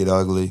 gritty, make it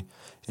ugly,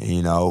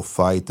 and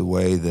fight the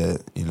way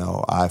that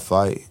I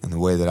fight and the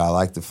way that I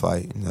like to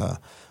fight, and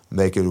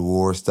make it a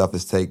war, stuff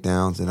his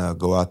takedowns, and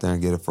go out there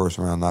and get a first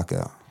round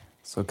knockout.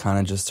 So kind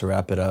of just to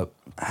wrap it up,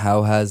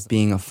 how has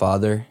being a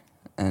father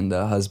and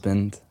a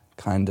husband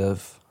kind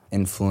of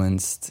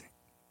influenced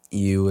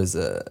you as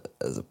a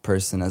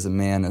person, as a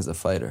man, as a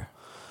fighter?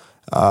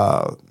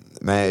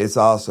 Man, it's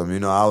awesome.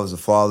 I was a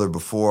father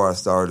before I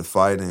started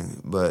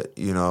fighting, but,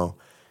 you're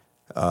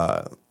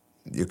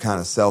kind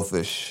of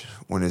selfish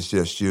when it's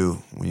just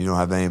you, when you don't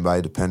have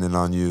anybody dependent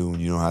on you, when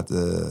you don't have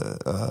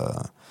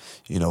to,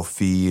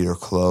 feed or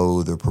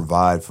clothe or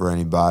provide for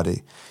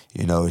anybody.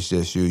 It's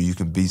just you. You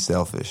can be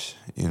selfish,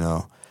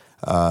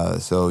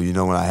 So,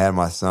 when I had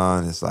my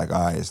son, it's like,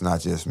 all right, it's not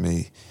just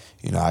me.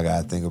 I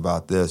got to think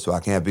about this. So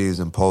I can't be as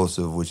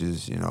impulsive, which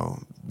is,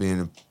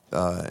 being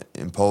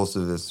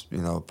impulsive is,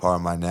 part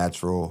of my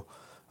natural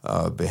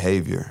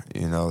behavior,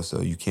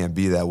 So you can't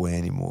be that way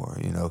anymore,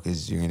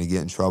 because you're going to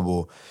get in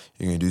trouble.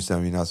 You're going to do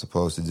something you're not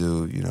supposed to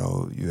do.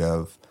 You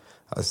have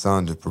a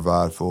son to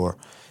provide for.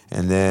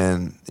 And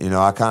then,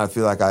 I kind of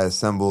feel like I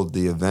assembled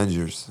the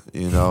Avengers,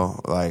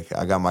 like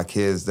I got my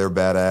kids, they're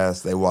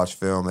badass. They watch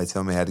film. They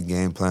tell me how to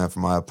game plan for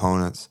my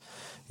opponents.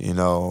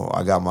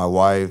 I got my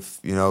wife,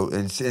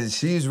 and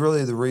she's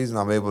really the reason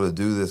I'm able to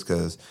do this,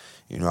 because,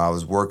 I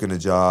was working a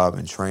job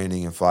and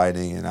training and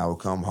fighting, and I would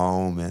come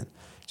home and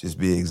just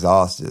be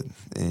exhausted,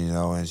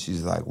 and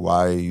she's like,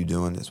 why are you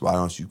doing this? Why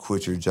don't you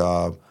quit your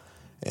job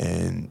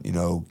and,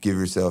 give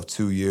yourself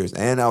 2 years?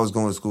 And I was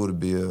going to school to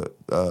be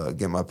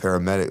get my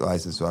paramedic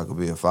license so I could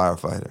be a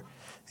firefighter.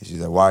 And she's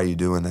like, why are you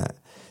doing that?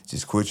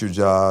 Just quit your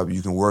job.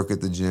 You can work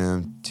at the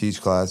gym, teach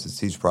classes,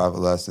 teach private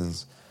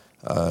lessons,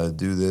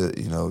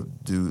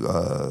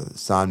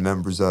 sign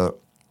members up,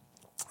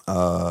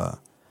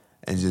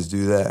 and just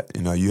do that.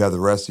 You have the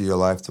rest of your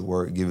life to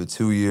work. Give it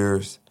 2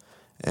 years,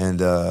 and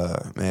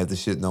man, if the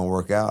shit don't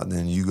work out,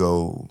 then you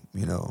go,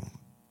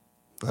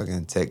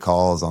 fucking take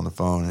calls on the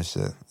phone and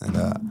shit.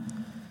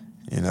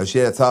 And she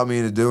had taught me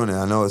into doing it.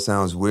 I know it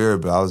sounds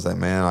weird, but I was like,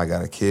 man, I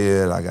got a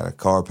kid, I got a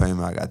car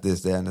payment, I got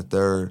this, that, and the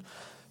third.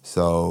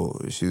 So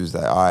she was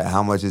like, all right,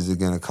 how much is it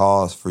gonna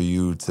cost for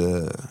you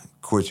to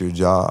quit your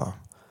job?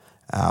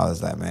 And I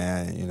was like,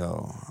 man,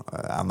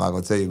 I'm not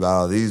gonna tell you about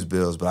all these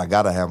bills, but I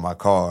gotta have my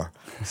car.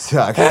 So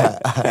I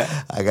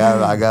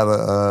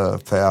gotta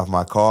pay off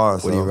my car.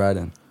 What are you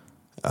riding?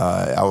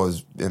 I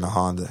was in a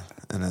Honda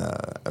and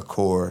a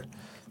Accord.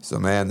 So,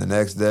 man, the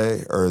next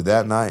day or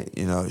that night,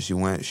 she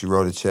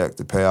wrote a check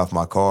to pay off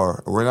my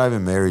car. We're not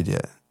even married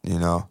yet,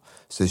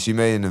 So she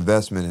made an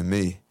investment in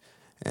me,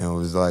 and it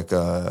was like,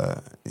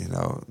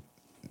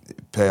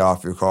 pay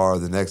off your car.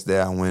 The next day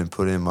I went and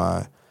put in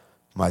my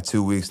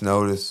 2 weeks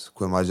notice,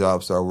 quit my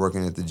job, started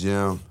working at the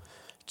gym.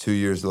 2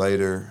 years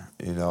later,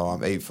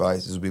 I'm 8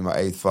 fights. This will be my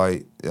 8th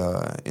fight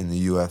in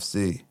the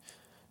UFC.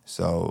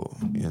 So,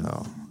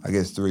 I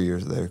guess 3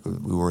 years later because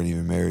we weren't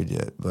even married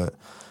yet. But,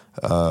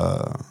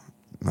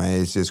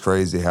 man, it's just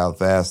crazy how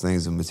fast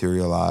things have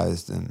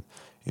materialized. And,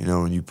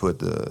 when you put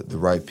the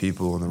right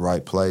people in the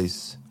right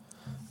place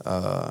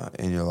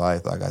in your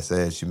life, like I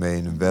said, she made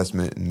an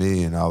investment in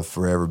me, and I'll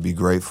forever be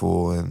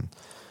grateful. And,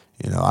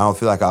 I don't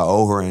feel like I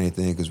owe her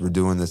anything because we're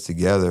doing this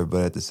together.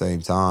 But at the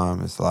same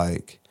time, it's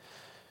like,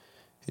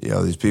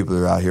 these people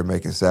are out here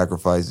making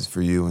sacrifices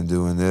for you and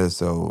doing this.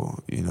 So,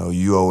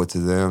 you owe it to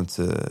them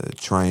to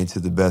train to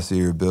the best of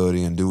your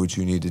ability and do what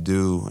you need to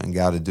do and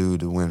got to do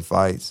to win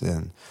fights.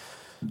 And,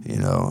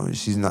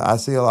 she's not. I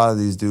see a lot of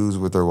these dudes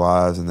with their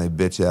wives and they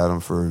bitch at them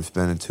for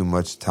spending too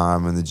much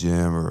time in the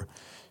gym or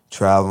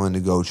traveling to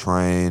go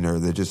train, or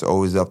they're just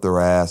always up their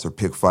ass or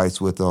pick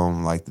fights with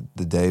them like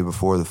the day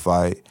before the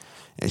fight.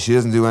 And she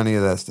doesn't do any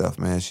of that stuff,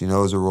 man. She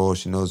knows her role.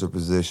 She knows her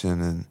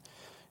position. And,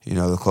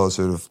 the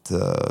closer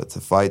to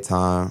fight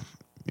time,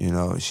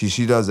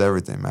 she does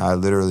everything, man. I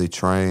literally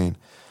train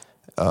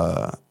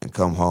and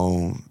come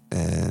home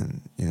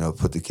and,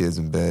 put the kids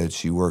in bed.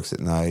 She works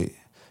at night.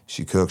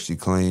 She cooks. She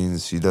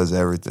cleans. She does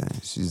everything.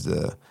 She's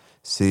the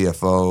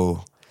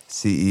CFO,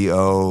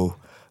 CEO,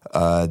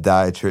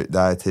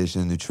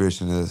 dietitian,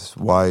 nutritionist,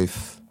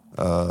 wife,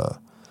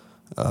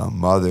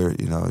 mother.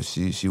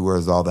 She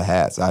wears all the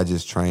hats. I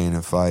just train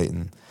and fight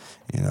and,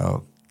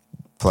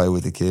 play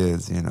with the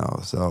kids,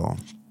 So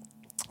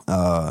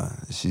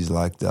she's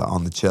like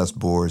on the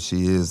chessboard.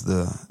 She is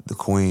the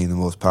queen, the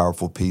most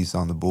powerful piece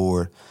on the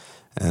board.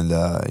 And,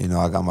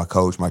 I got my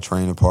coach, my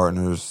training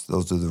partners.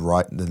 Those are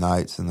the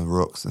knights and the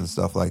rooks and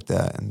stuff like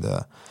that. And,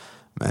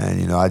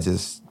 man, I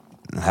just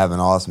have an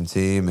awesome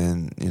team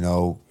and,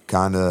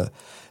 kind of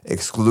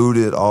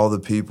excluded all the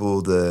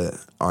people that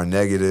are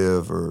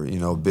negative or,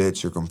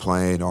 bitch or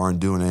complain or aren't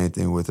doing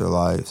anything with their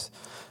lives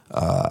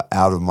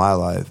out of my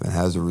life. And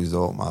as a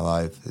result, my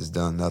life has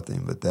done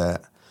nothing but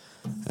that.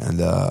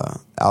 And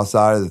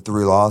outside of the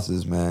 3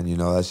 losses, man,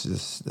 that's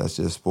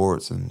just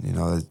sports.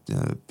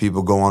 And,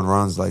 people go on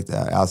runs like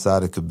that.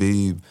 Outside of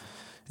Khabib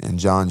and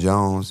John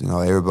Jones,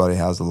 everybody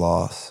has a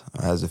loss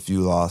or has a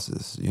few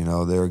losses.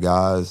 There are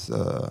guys,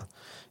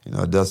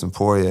 Dustin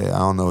Poirier, I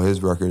don't know what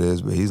his record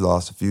is, but he's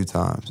lost a few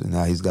times. And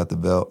now he's got the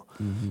belt,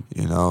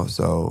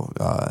 So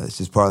it's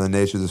just part of the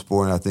nature of the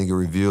sport. And I think it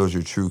reveals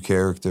your true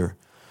character.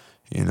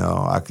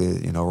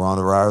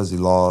 Ronda Rousey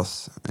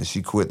lost, and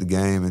she quit the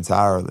game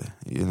entirely,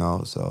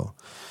 So,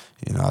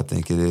 I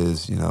think it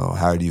is,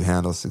 how do you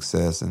handle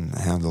success and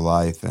handle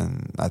life?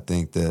 And I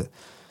think that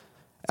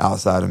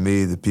outside of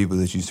me, the people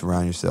that you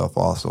surround yourself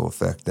also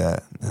affect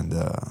that. And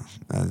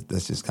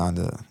that's just kind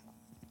of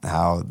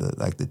how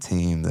the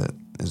team that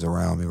is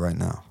around me right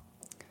now.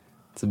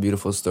 It's a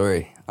beautiful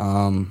story.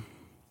 You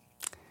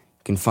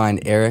can find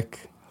Eryk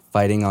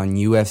fighting on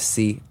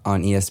UFC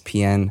on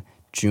ESPN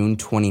June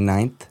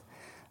 29th.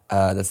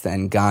 That's the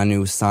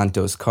Ngannou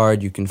Santos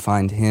card. You can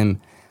find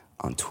him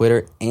on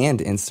Twitter and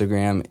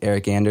Instagram,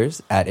 Eryk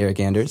Anders, at Eryk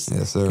Anders.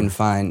 Yes, sir. You can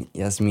find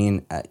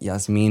Yasmin at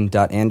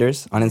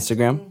yasmin.anders on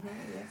Instagram. Mm-hmm.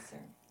 Yes, sir.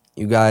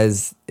 You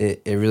guys,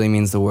 it really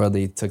means the world that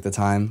you took the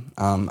time.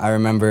 I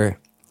remember,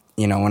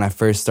 when I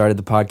first started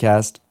the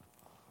podcast,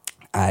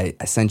 I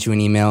sent you an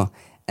email,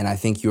 and I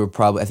think you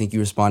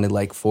responded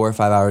like 4 or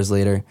 5 hours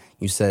later.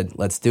 You said,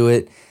 let's do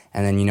it.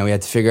 And then, we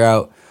had to figure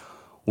out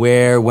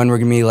when we're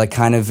going to be like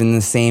kind of in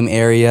the same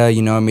area.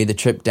 I made the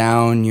trip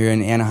down. You're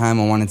in Anaheim.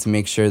 I wanted to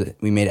make sure that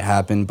we made it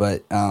happen.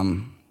 But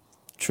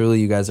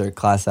truly, you guys are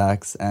class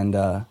acts, and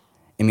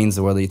it means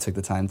the world that you took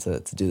the time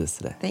to do this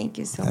today. Thank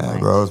you so Yeah, much.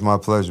 bro, it's my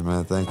pleasure,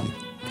 man. Thank you.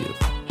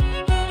 Beautiful.